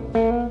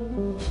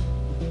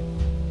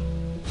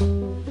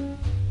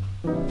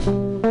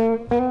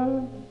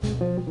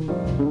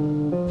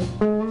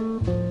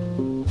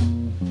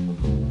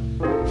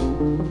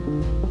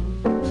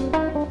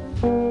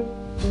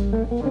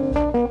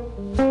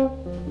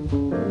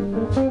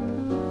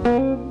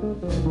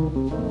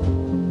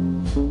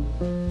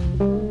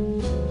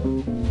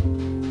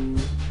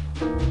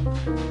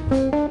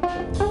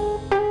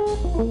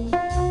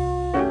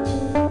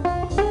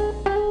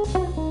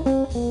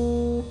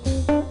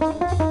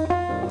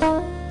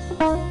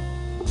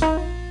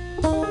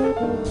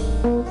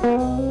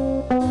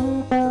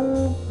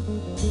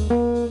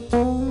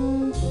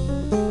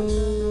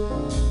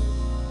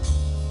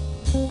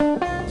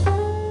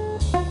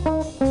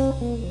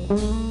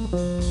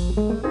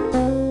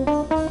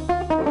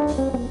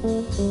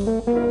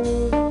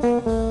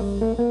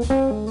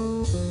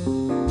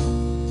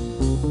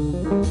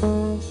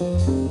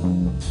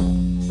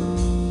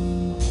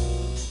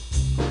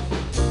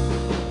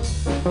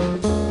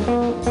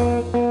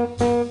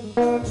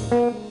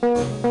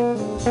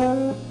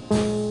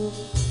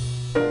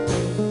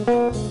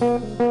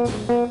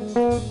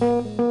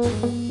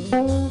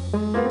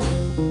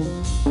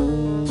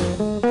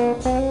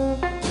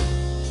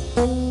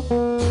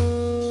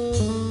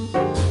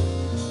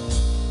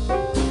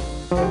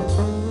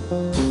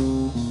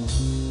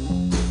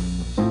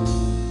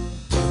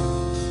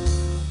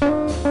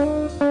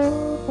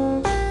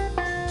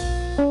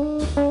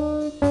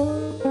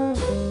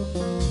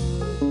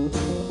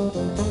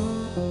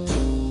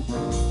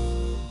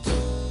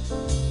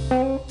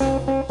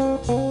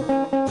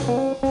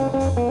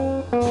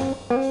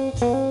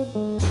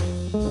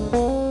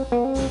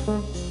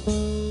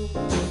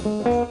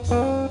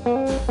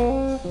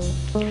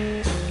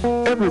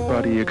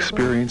 Everybody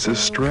experiences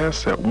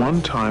stress at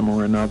one time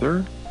or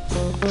another.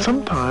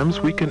 Sometimes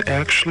we can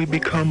actually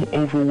become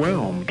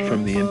overwhelmed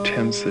from the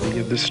intensity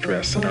of the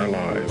stress in our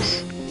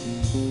lives.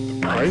 The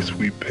price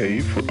we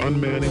pay for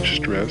unmanaged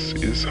stress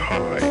is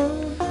high.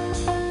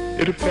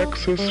 It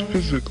affects us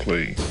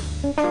physically.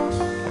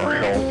 Our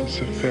health is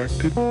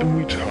affected and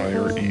we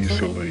tire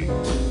easily.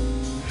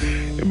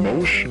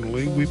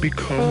 Emotionally, we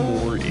become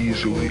more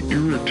easily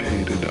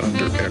irritated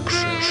under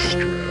excess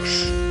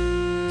stress.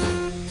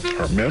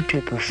 Our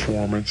mental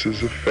performance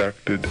is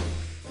affected.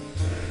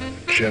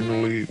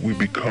 Generally, we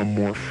become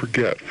more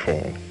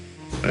forgetful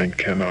and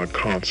cannot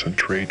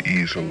concentrate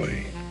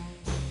easily.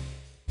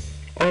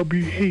 Our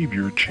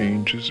behavior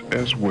changes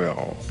as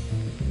well.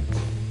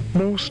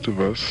 Most of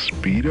us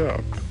speed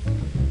up,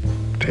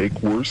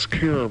 take worse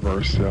care of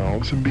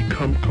ourselves, and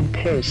become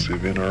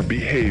compulsive in our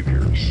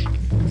behaviors.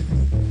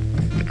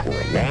 For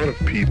a lot of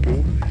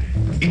people,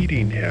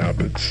 eating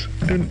habits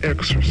and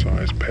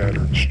exercise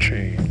patterns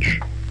change.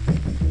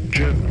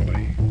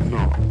 Generally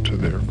not to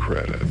their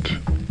credit.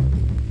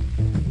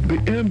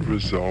 The end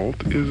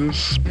result is a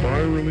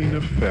spiraling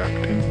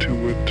effect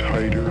into a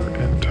tighter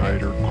and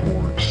tighter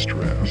core of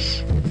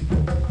stress.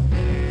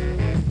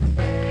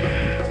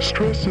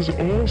 Stress is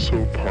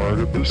also part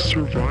of the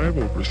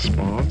survival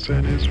response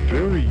and is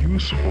very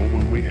useful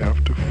when we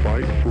have to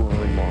fight for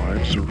our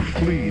lives or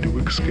flee to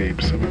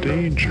escape some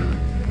danger.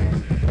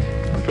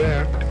 In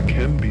fact, it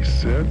can be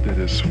said that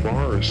as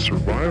far as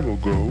survival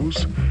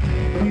goes,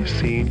 we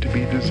seem to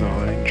be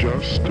designed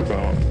just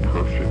about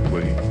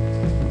perfectly.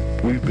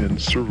 We've been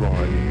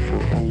surviving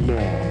for a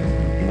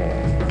long,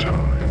 long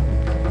time.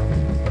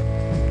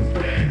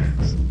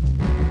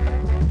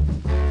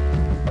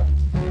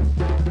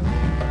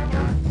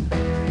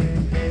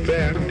 In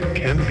fact, it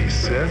can be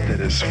said that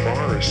as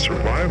far as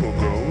survival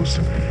goes,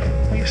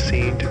 we may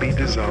seem to be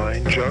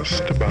designed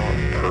just about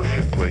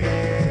perfectly,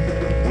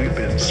 we've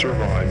been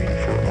surviving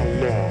for a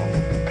long,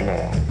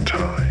 long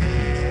time.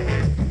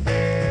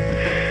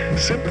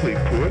 Simply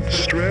put,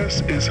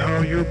 stress is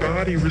how your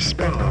body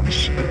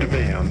responds to the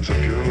demands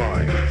of your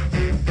life.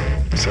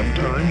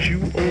 Sometimes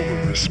you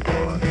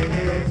over-respond.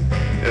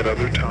 At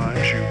other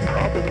times you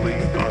probably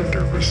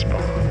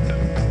under-respond.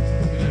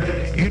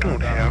 You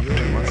don't have to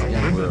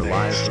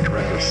eliminate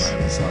stress.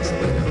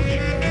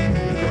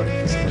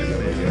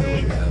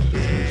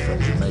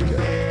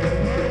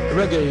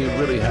 Reggae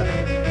really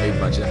hadn't made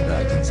much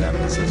impact in San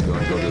Francisco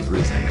until this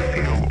recently.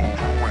 Feel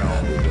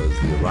overwhelmed. And it was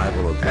the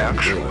arrival of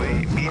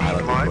Actually,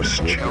 meeting life's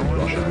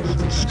challenges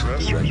and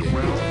stressors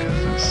well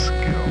is a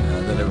skill.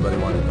 And then everybody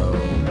wanted to know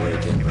where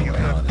it came from. If you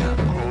have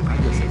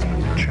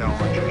difficulty,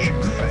 challenges you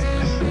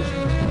face,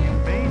 you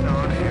may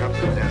not have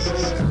the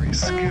necessary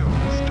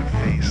skills to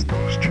face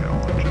those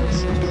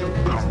challenges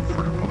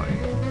comfortably.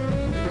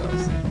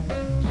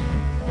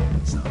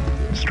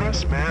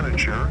 Stress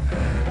Manager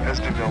has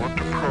developed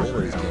a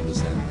program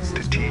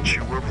to teach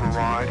you a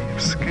variety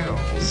of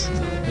skills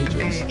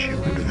to aid you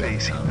in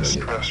facing the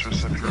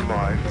stressors of your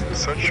life in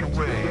such a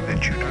way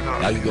that you do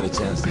not feel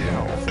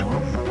compelled to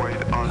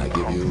avoid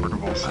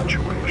uncomfortable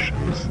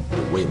situations.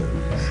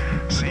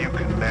 So you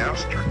can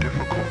master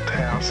difficult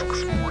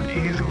tasks more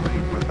easily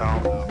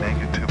without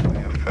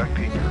negatively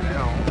affecting your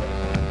health,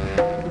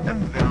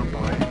 and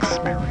thereby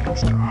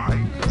experience a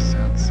heightened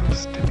sense of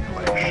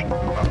stimulation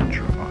about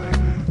your life.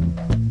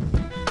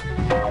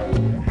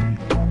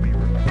 You'll be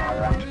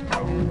required to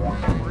know when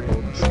you're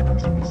in a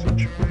stressful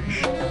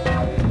situation,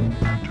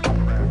 to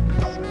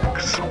practice and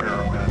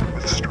experiment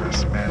with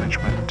stress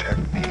management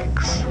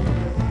techniques.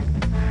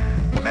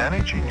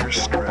 Managing your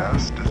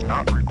stress does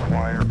not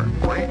require a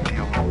great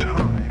deal of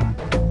time,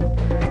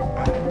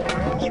 but it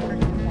does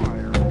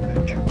require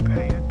that you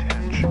pay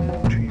attention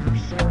to your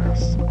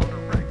stress on a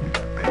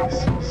regular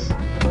basis.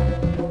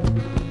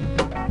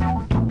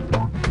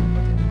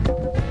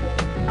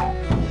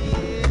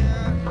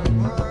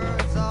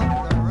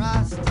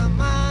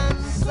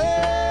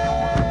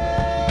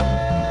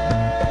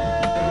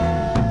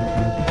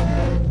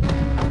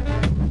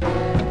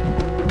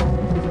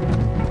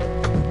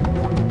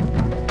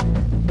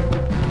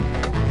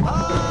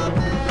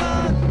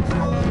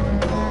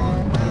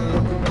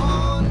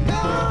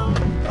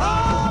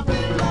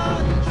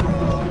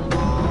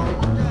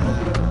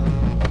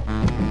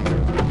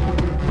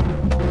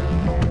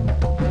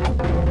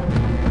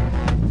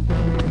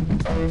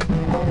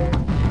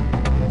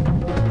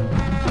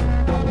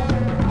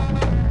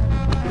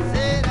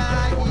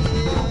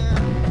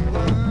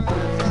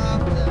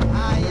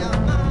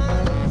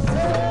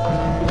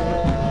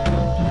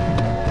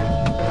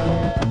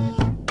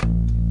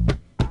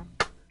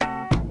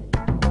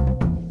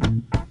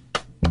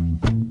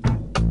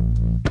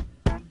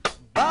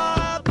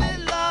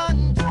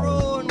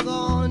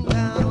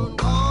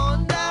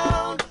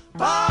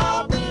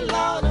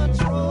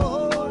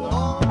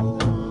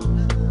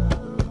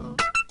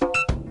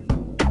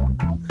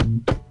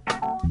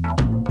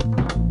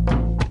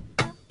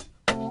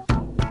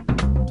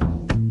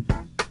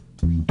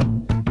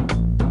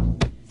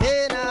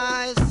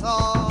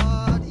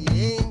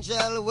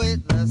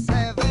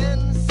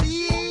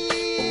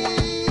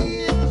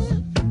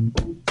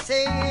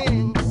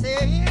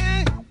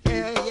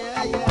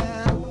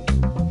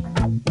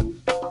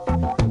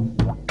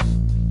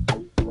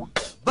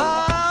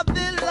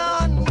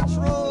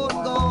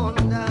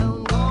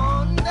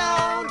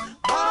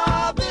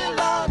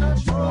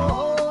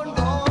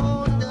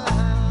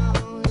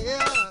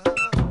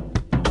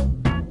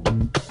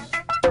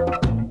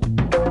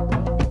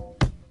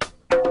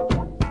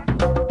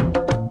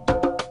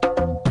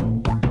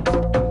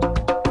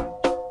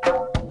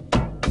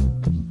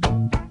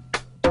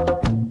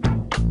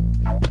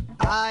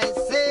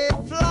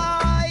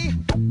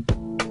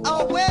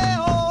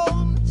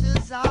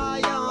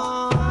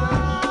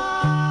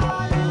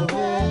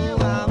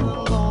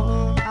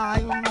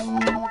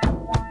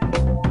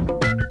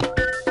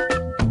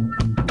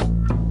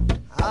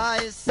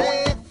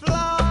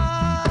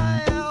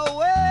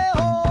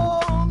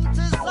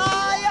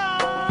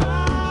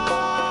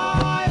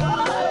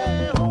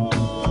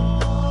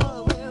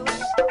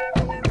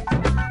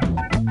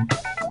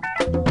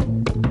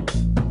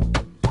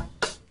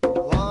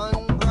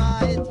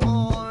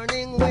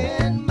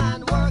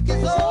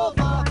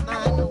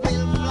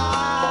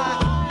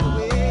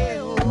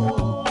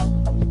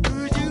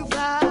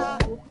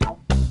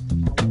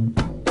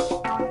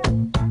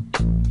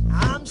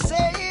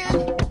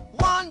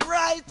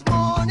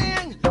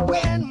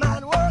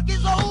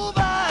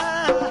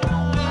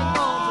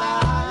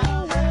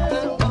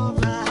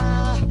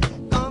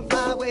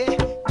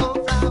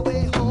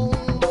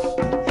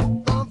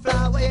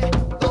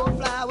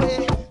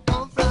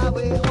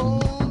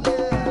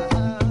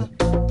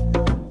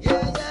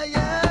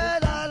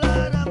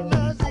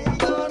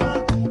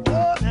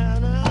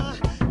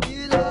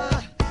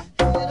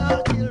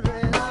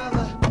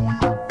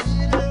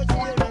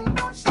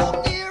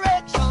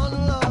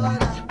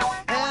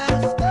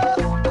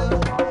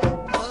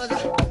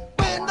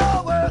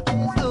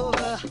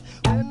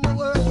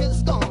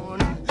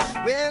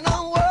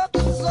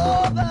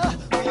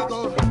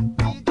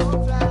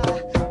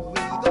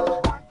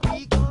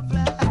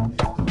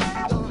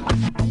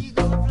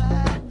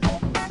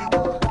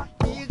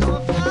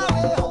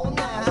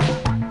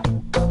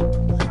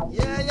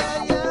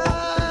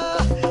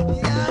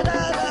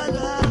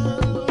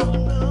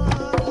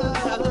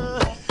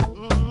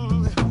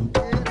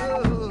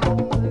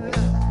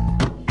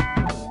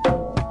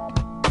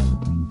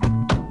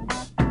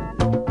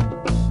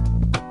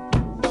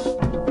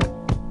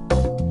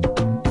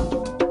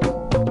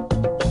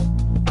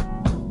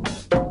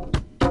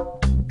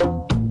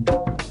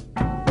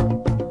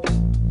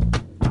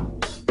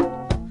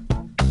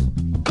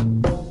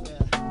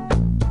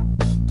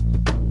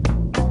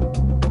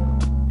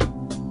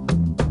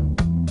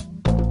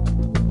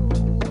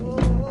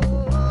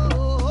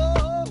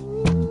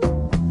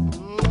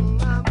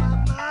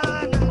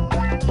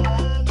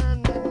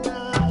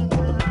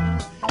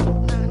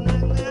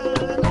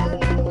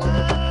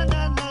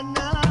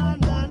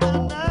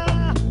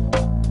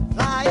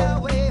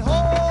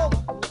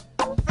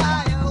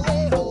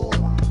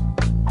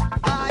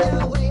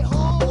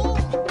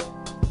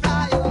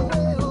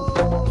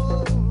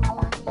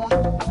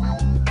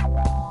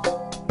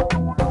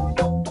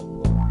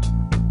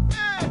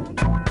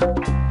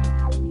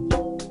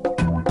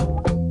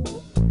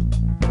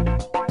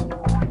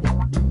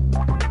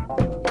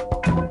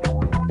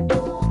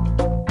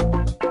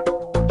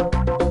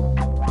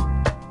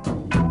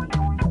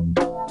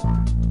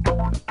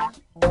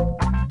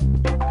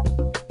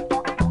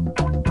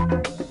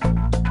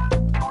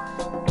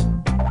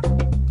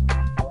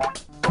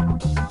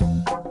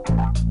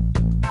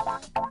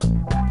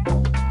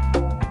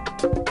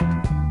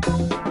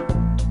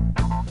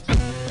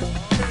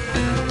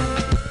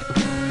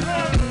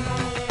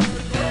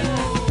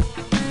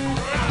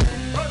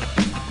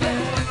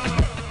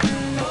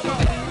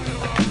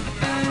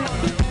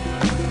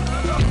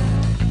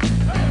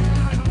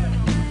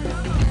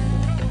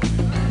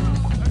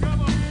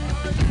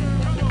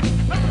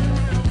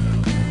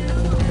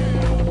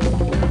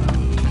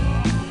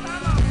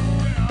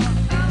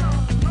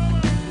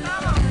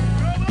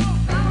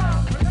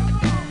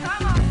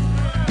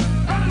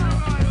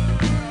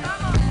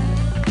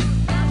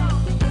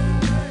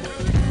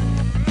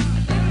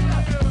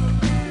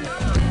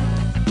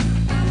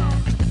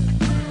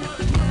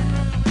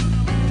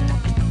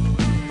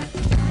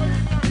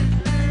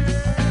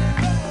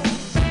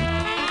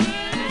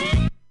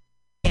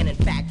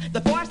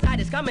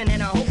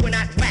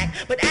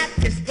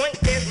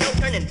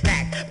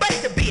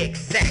 be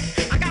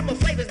exact. I got more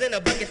flavors than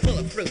a bucket full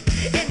of fruit.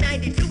 In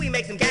 92 we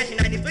make some gash, in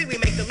 93 we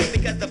make the loot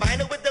because the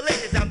vinyl was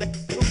delicious. I'm the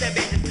who's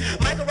ambitious.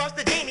 Michael Ross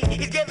the genie,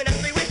 he's giving us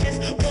 3 wishes.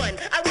 1,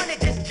 I wanna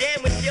just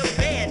jam with your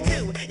band.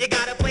 2, you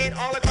gotta play it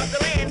all across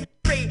the land.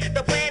 3,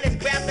 the plan is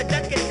grab the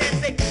duck and send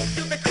sick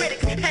to the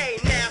critics. Hey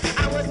now,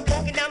 I was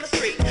walking down the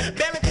street,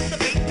 belling to the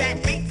beat,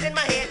 fat beats in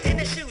my hand,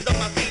 tennis shoes on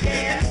my feet.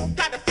 Yeah.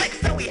 Tried to flex,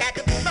 so we had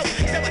to smoke.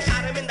 So I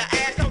shot him in the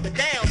ass on the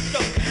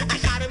downstroke. I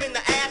shot him in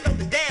the ass on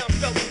the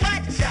downstroke.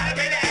 What? Shot him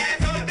in the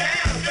ass on the downstroke.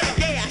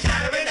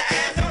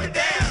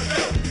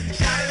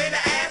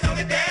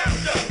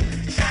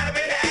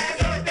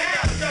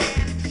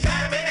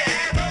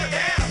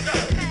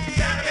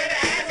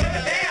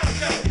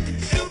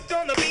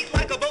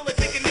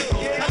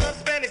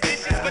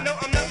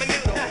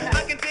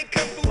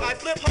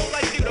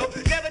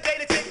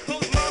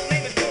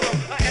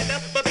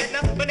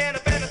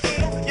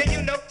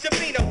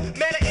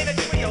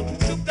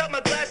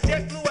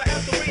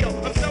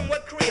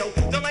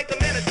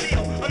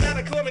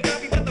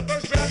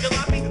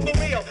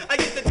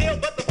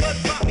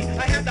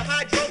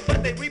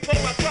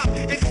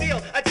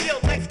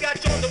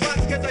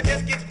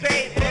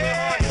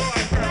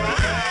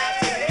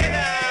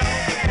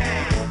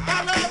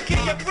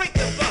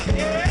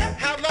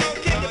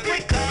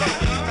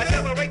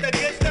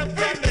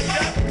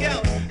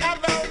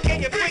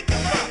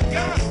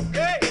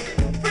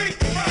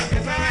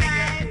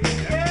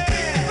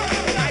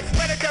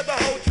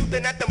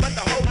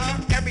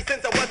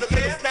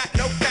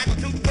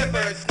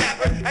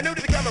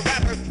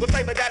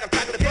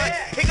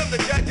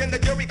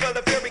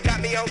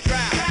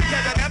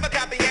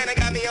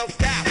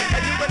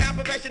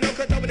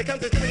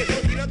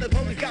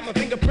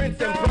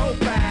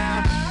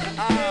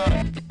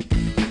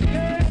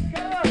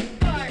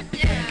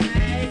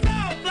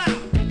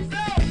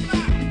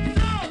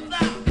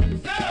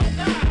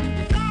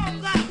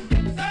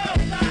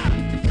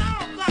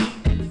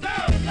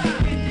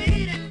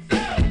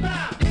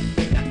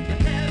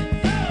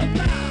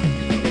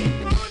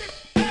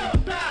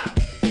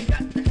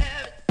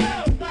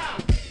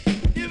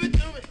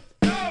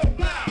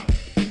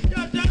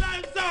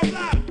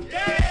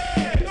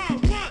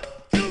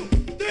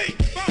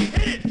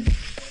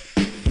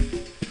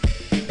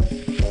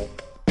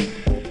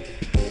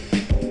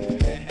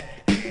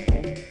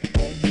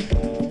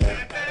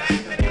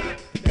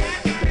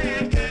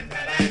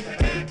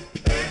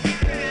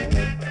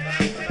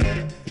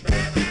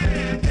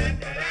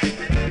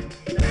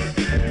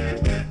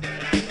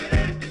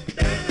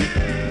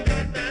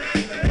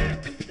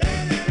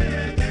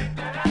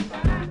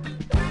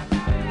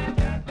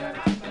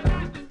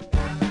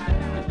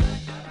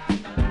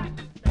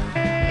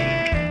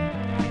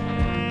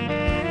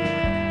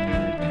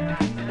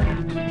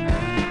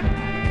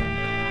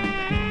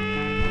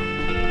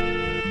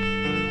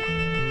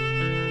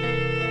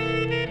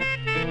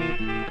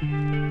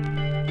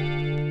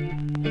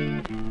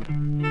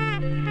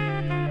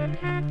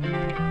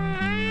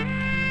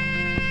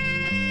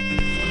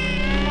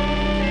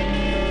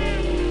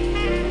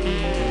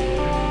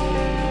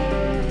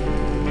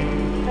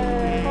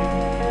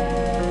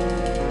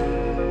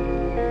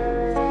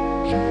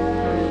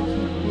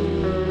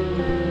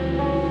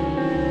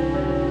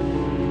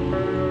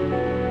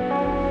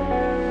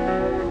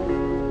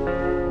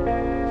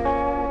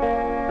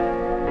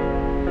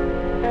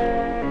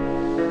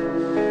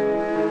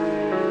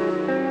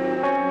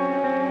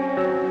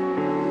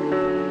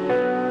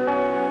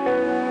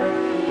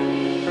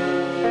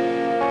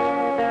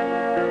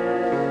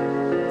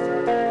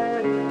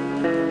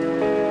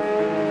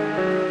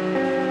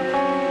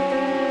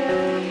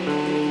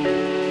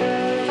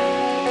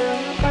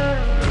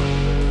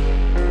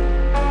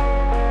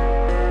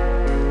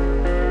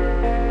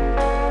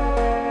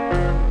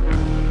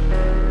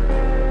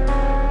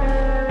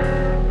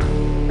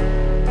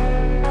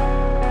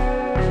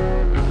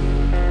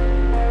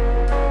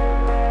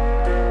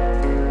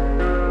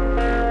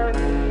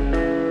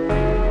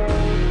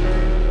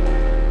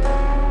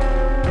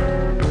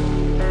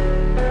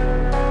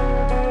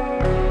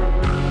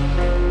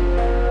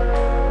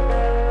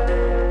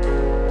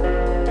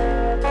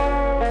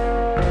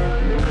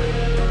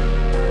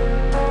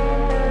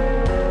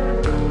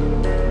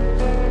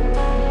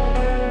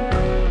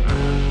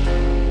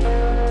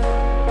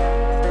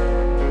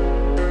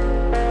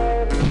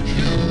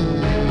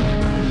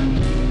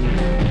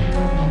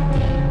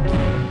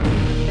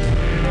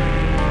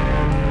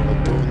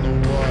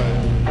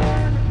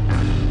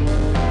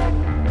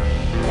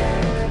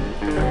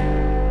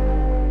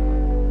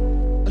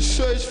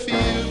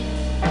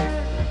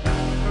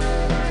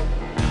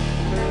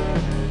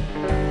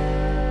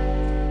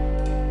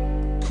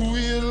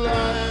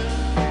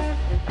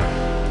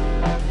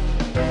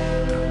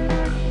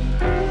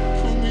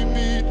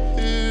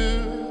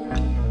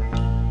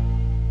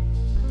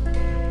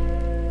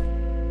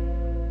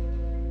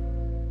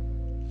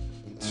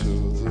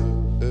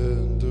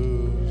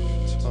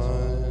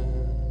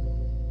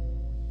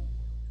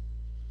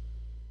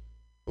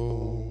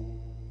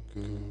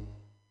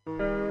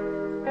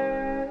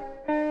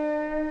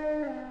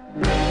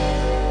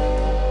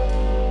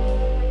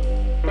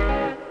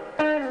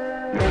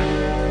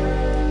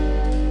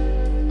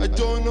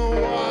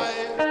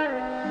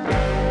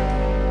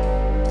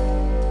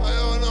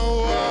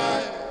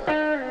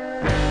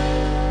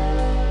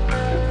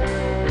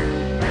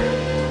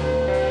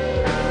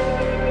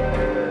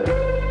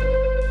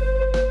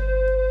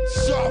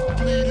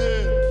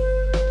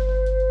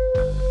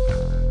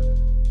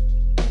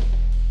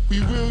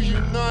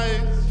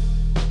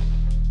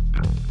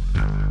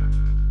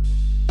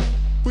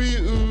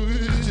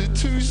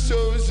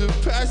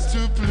 past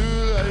the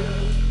blue light,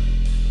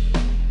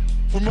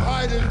 from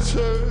hiding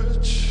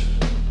touch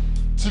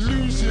to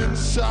losing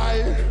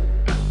sight,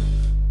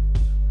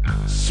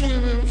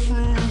 swimming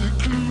through the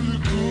blue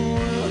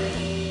lagoon,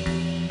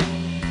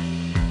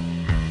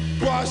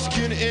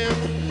 basking in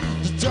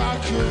the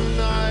dark of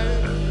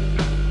night,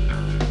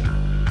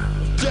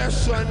 of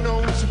depths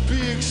unknown to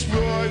be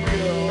explored,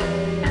 girl.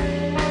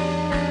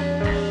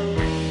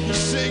 We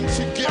sing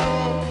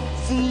together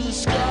through the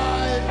sky.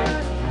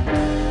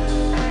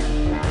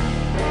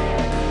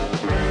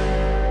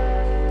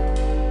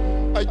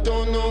 I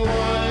don't know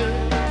why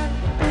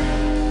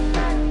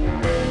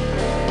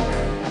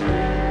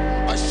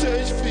I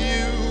search for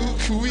you.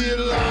 Could we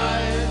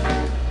align?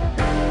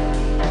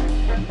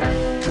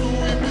 Could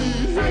we be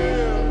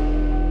here?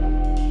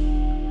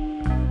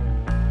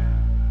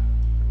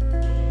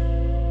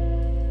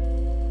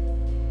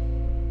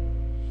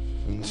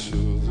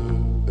 Until the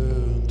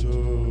end of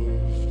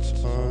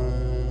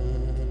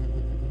time,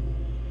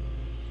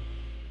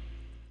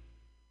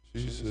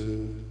 she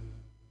said,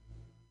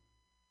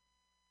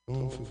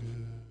 don't forget,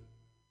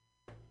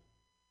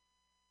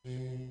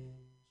 things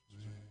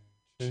may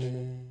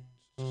change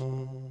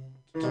sometime.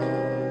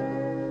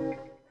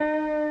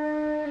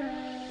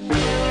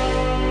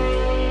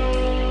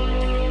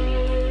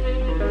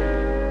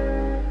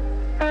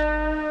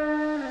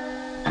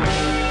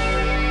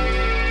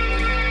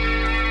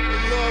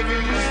 Love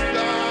is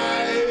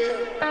life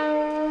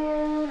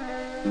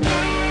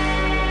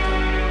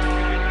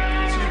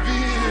to be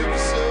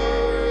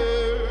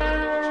observed.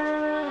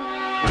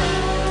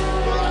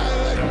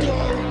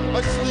 I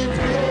sleep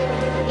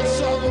alone with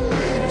summer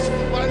leaves,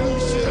 my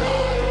lucid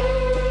eye.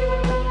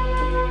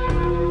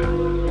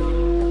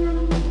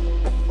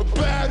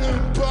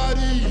 Abandoned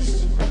bodies,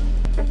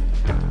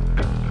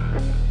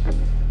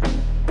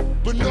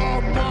 but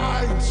not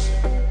minds.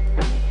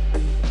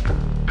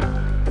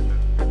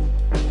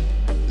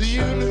 The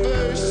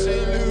universe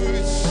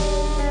eludes,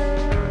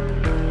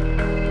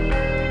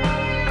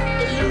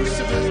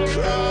 elusive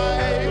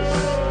cries.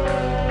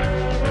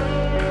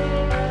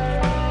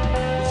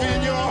 Within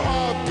your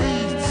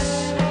heartbeats,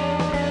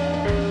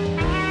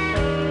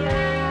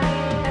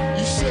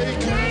 you say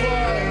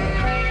goodbye.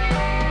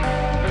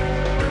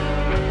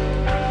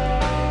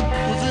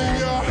 Within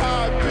your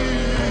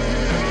heartbeats,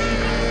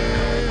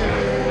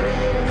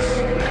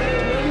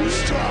 you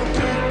strong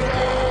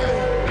goodbye.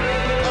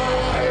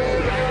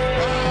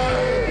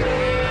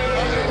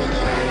 I don't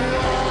know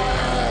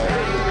why.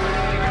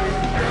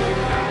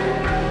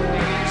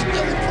 Is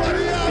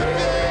anybody out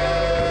there?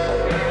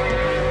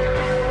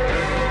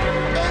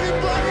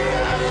 Anybody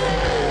out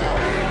there?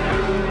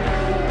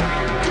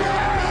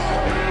 Girl,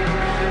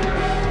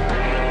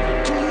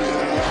 do you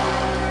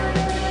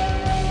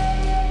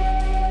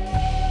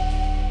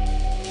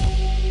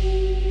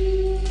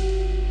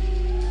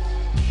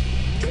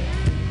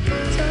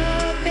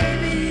Talk,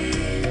 baby.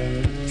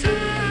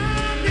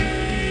 Talk,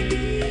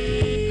 baby.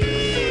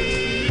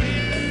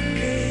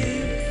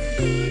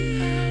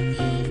 Came out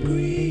of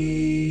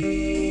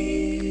grief.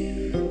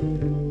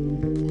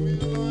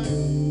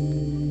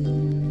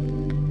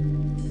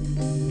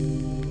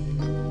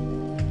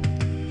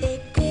 A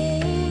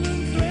golden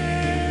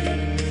thread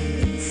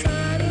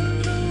inside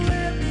of the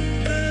web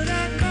that I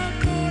got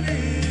caught in.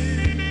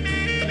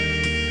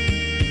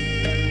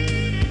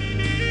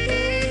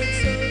 Oh,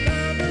 it's a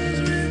lover's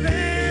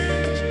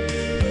revenge,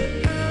 but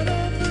out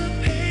of the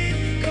pain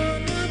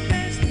come the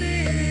best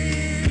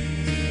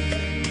things.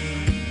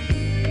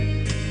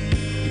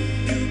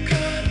 You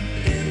cut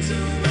into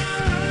my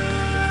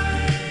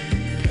life.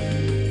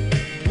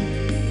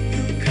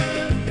 You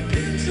cut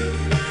into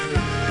my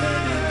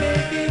life.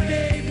 Baby,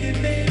 baby,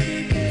 baby,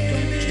 baby,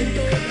 don't you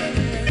cut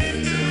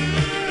into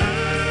my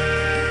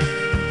life.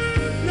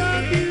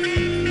 Love you,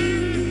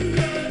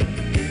 cut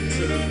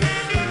into my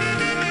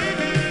life.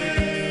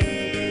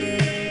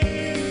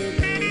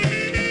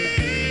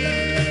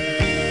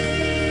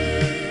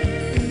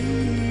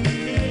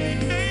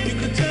 You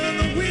could turn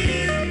the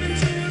wind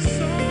into a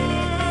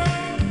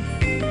song.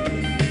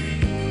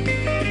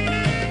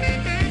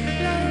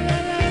 La la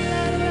la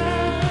la la,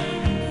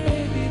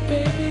 baby,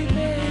 baby,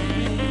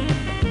 baby.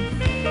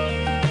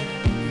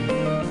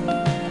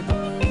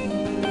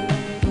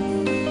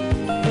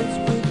 It's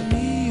with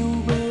me you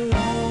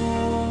belong.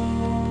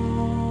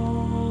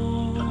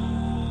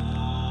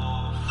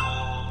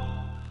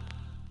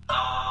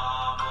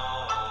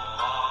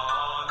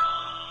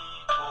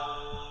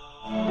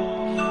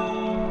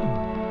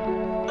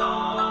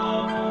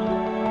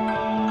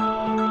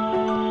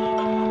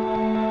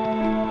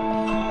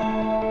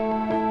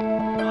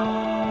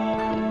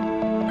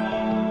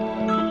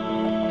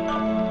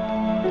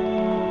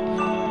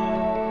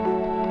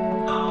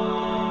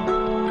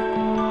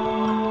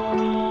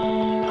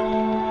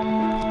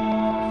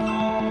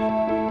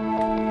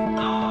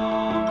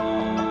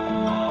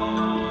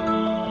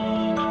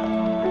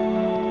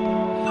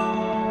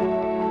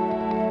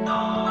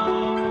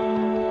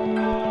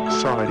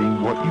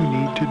 Deciding what you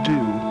need to do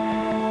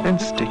and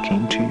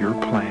sticking to your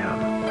plan.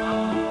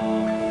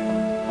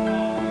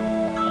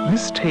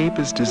 This tape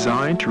is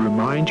designed to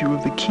remind you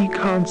of the key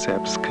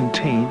concepts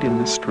contained in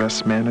the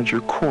Stress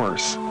Manager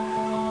course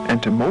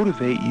and to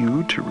motivate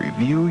you to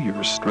review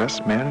your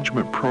stress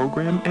management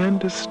program and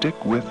to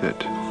stick with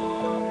it.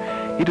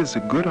 It is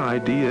a good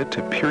idea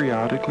to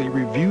periodically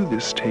review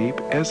this tape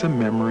as a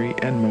memory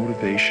and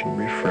motivation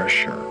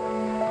refresher.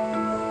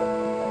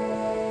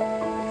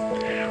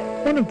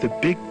 One of the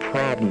big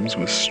problems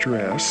with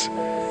stress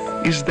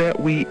is that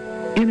we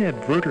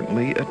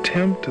inadvertently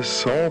attempt to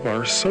solve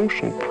our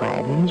social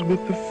problems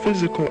with the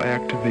physical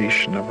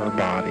activation of our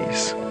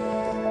bodies.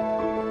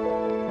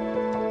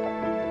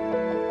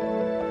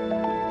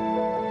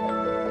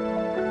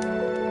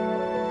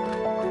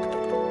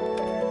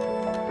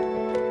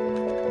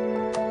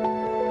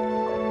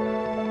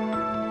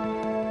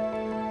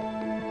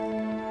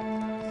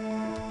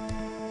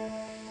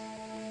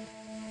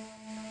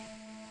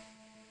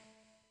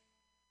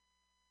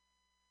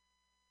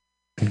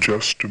 In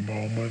just a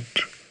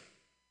moment,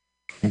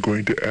 I'm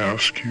going to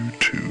ask you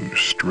to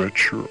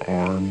stretch your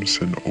arms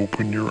and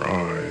open your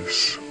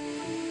eyes.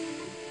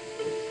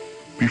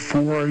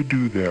 Before I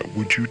do that,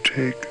 would you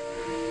take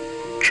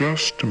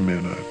just a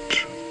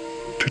minute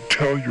to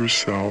tell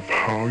yourself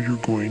how you're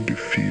going to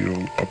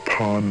feel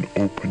upon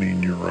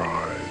opening your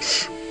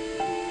eyes?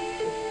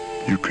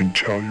 You can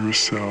tell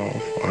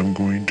yourself, I'm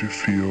going to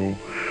feel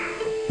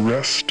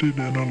rested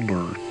and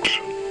alert,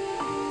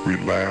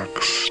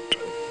 relaxed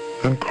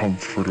and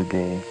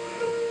comfortable,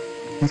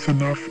 with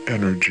enough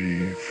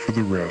energy for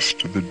the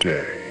rest of the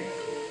day.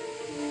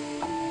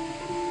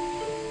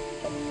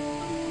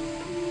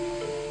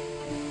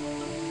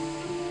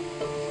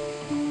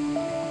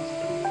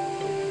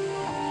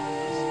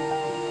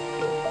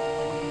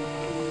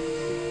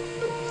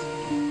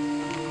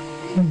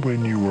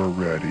 When you are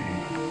ready,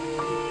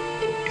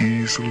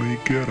 easily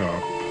get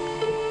up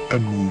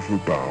and move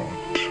about.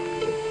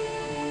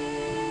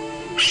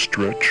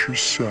 Stretch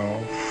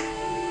yourself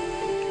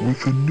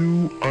with a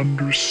new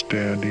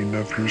understanding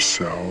of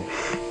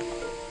yourself.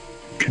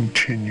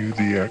 Continue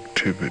the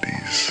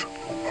activities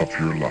of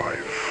your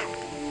life.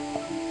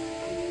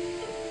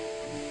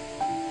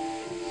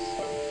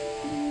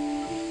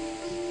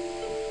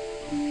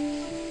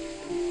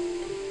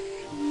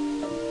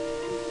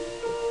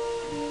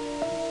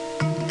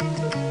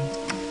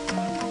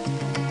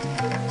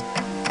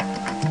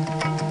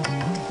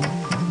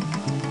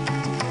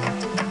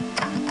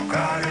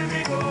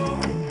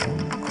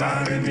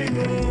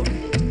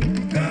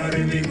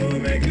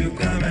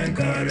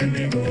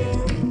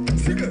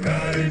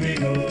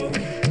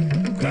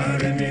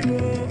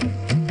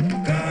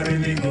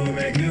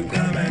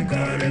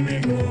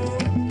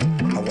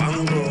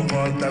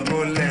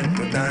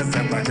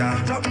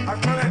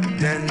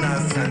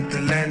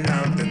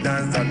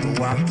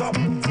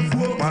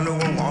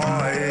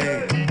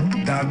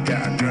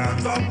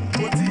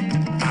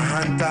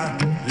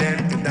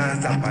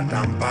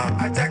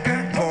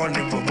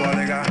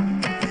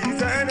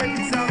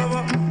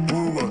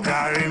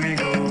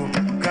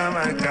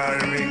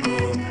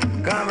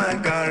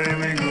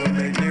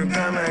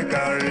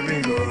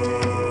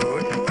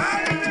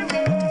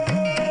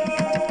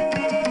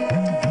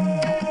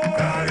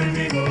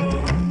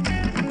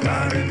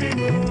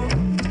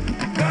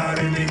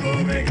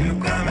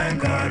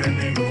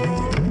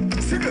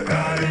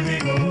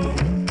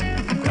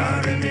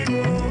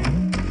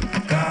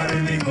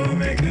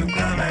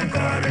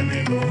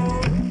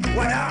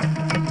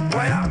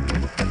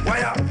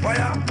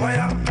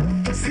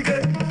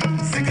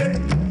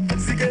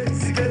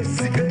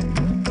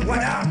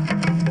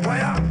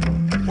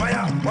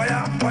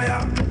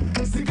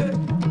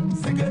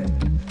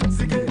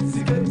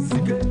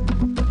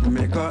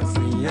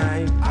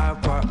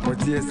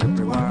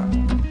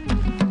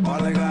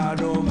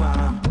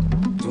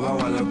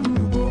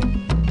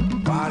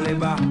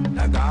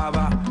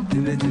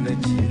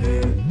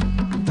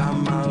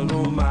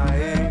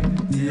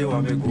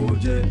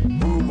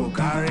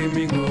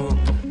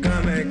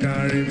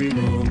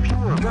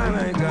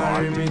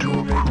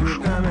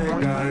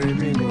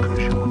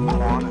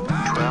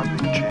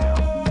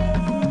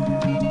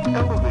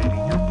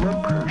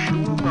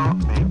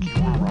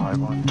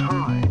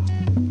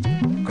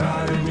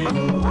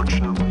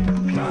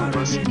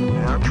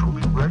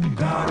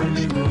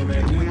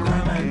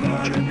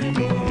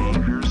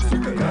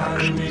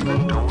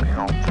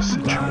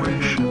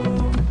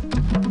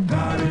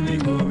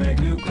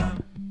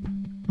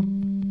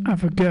 I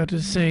forgot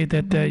to say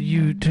that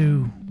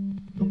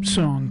U2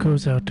 song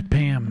goes out to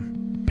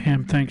Pam.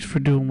 Pam, thanks for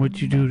doing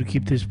what you do to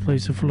keep this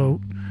place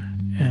afloat.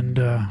 And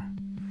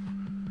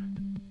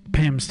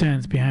Pam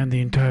stands behind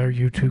the entire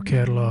U2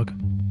 catalog.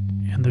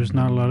 And there's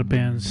not a lot of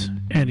bands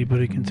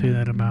anybody can say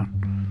that about.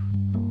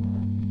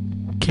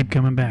 Keep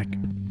coming back.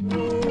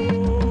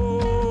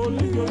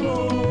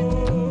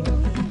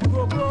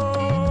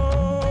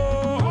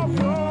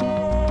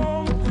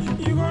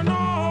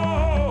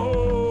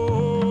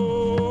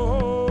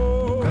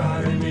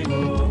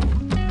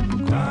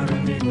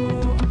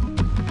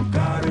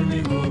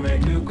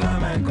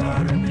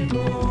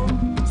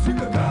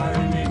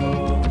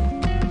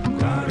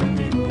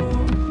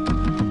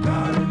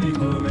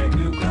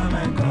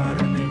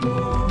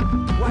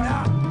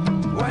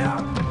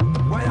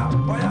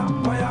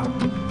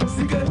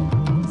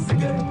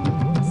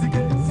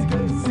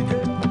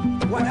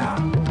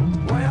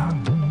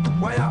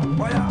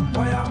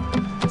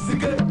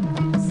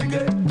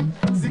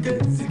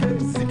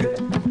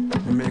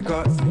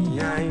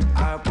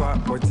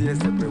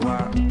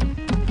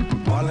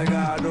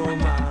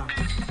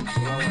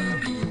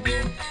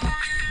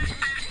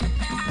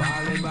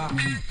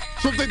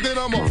 Some think that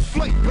I'm a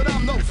flake, but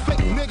I'm no fake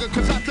nigga,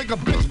 cause I take a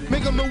bitch,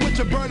 make him know which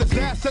and burn his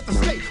ass at the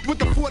stake. With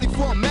the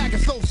 44 mag,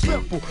 it's so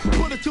simple.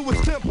 Put it to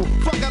his temple.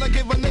 Fuck, gotta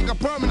give a nigga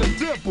permanent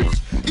dimples.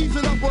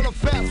 Easing up on a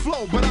fast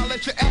flow, but I'll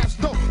let your ass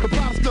know. The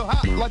powder's still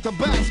hot like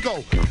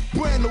Tabasco.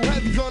 Brand new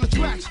heavies on the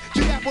tracks.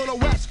 G-App on the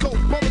West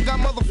Coast. Brother got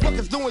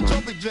motherfuckers doing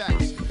jumping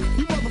jacks.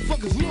 You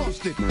motherfuckers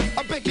lost it.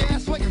 I bake your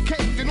ass like a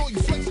cake, and all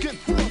you flakes get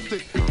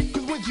frosted.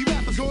 Cause when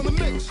G-Rap is on the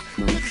mix,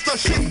 niggas start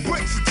shitting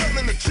bricks and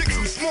turning the chicks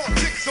with small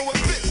dicks, so it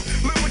fits.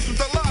 Lyrics with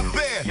the live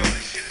band.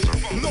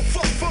 No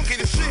fuck funky,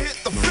 the shit hit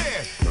the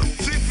fan.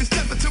 See if you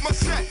step into my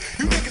set,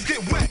 you niggas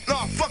get wet.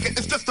 Nah, fuck it,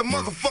 it's just a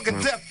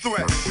motherfucking death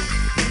threat.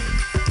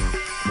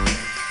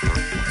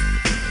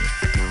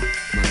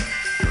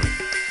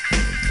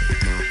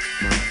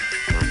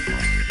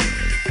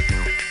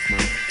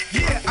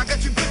 Yeah, I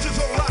got you bitches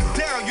on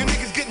lockdown. You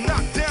niggas get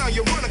knocked down.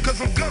 You're running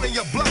cause I'm gunning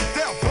your blocked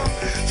out, punk.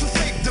 So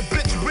save the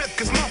bitch rip,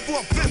 cause my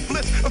 4/5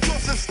 list. I'm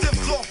tossing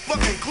stiffs off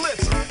fucking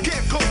clips.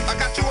 Can't cope, I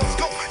got you on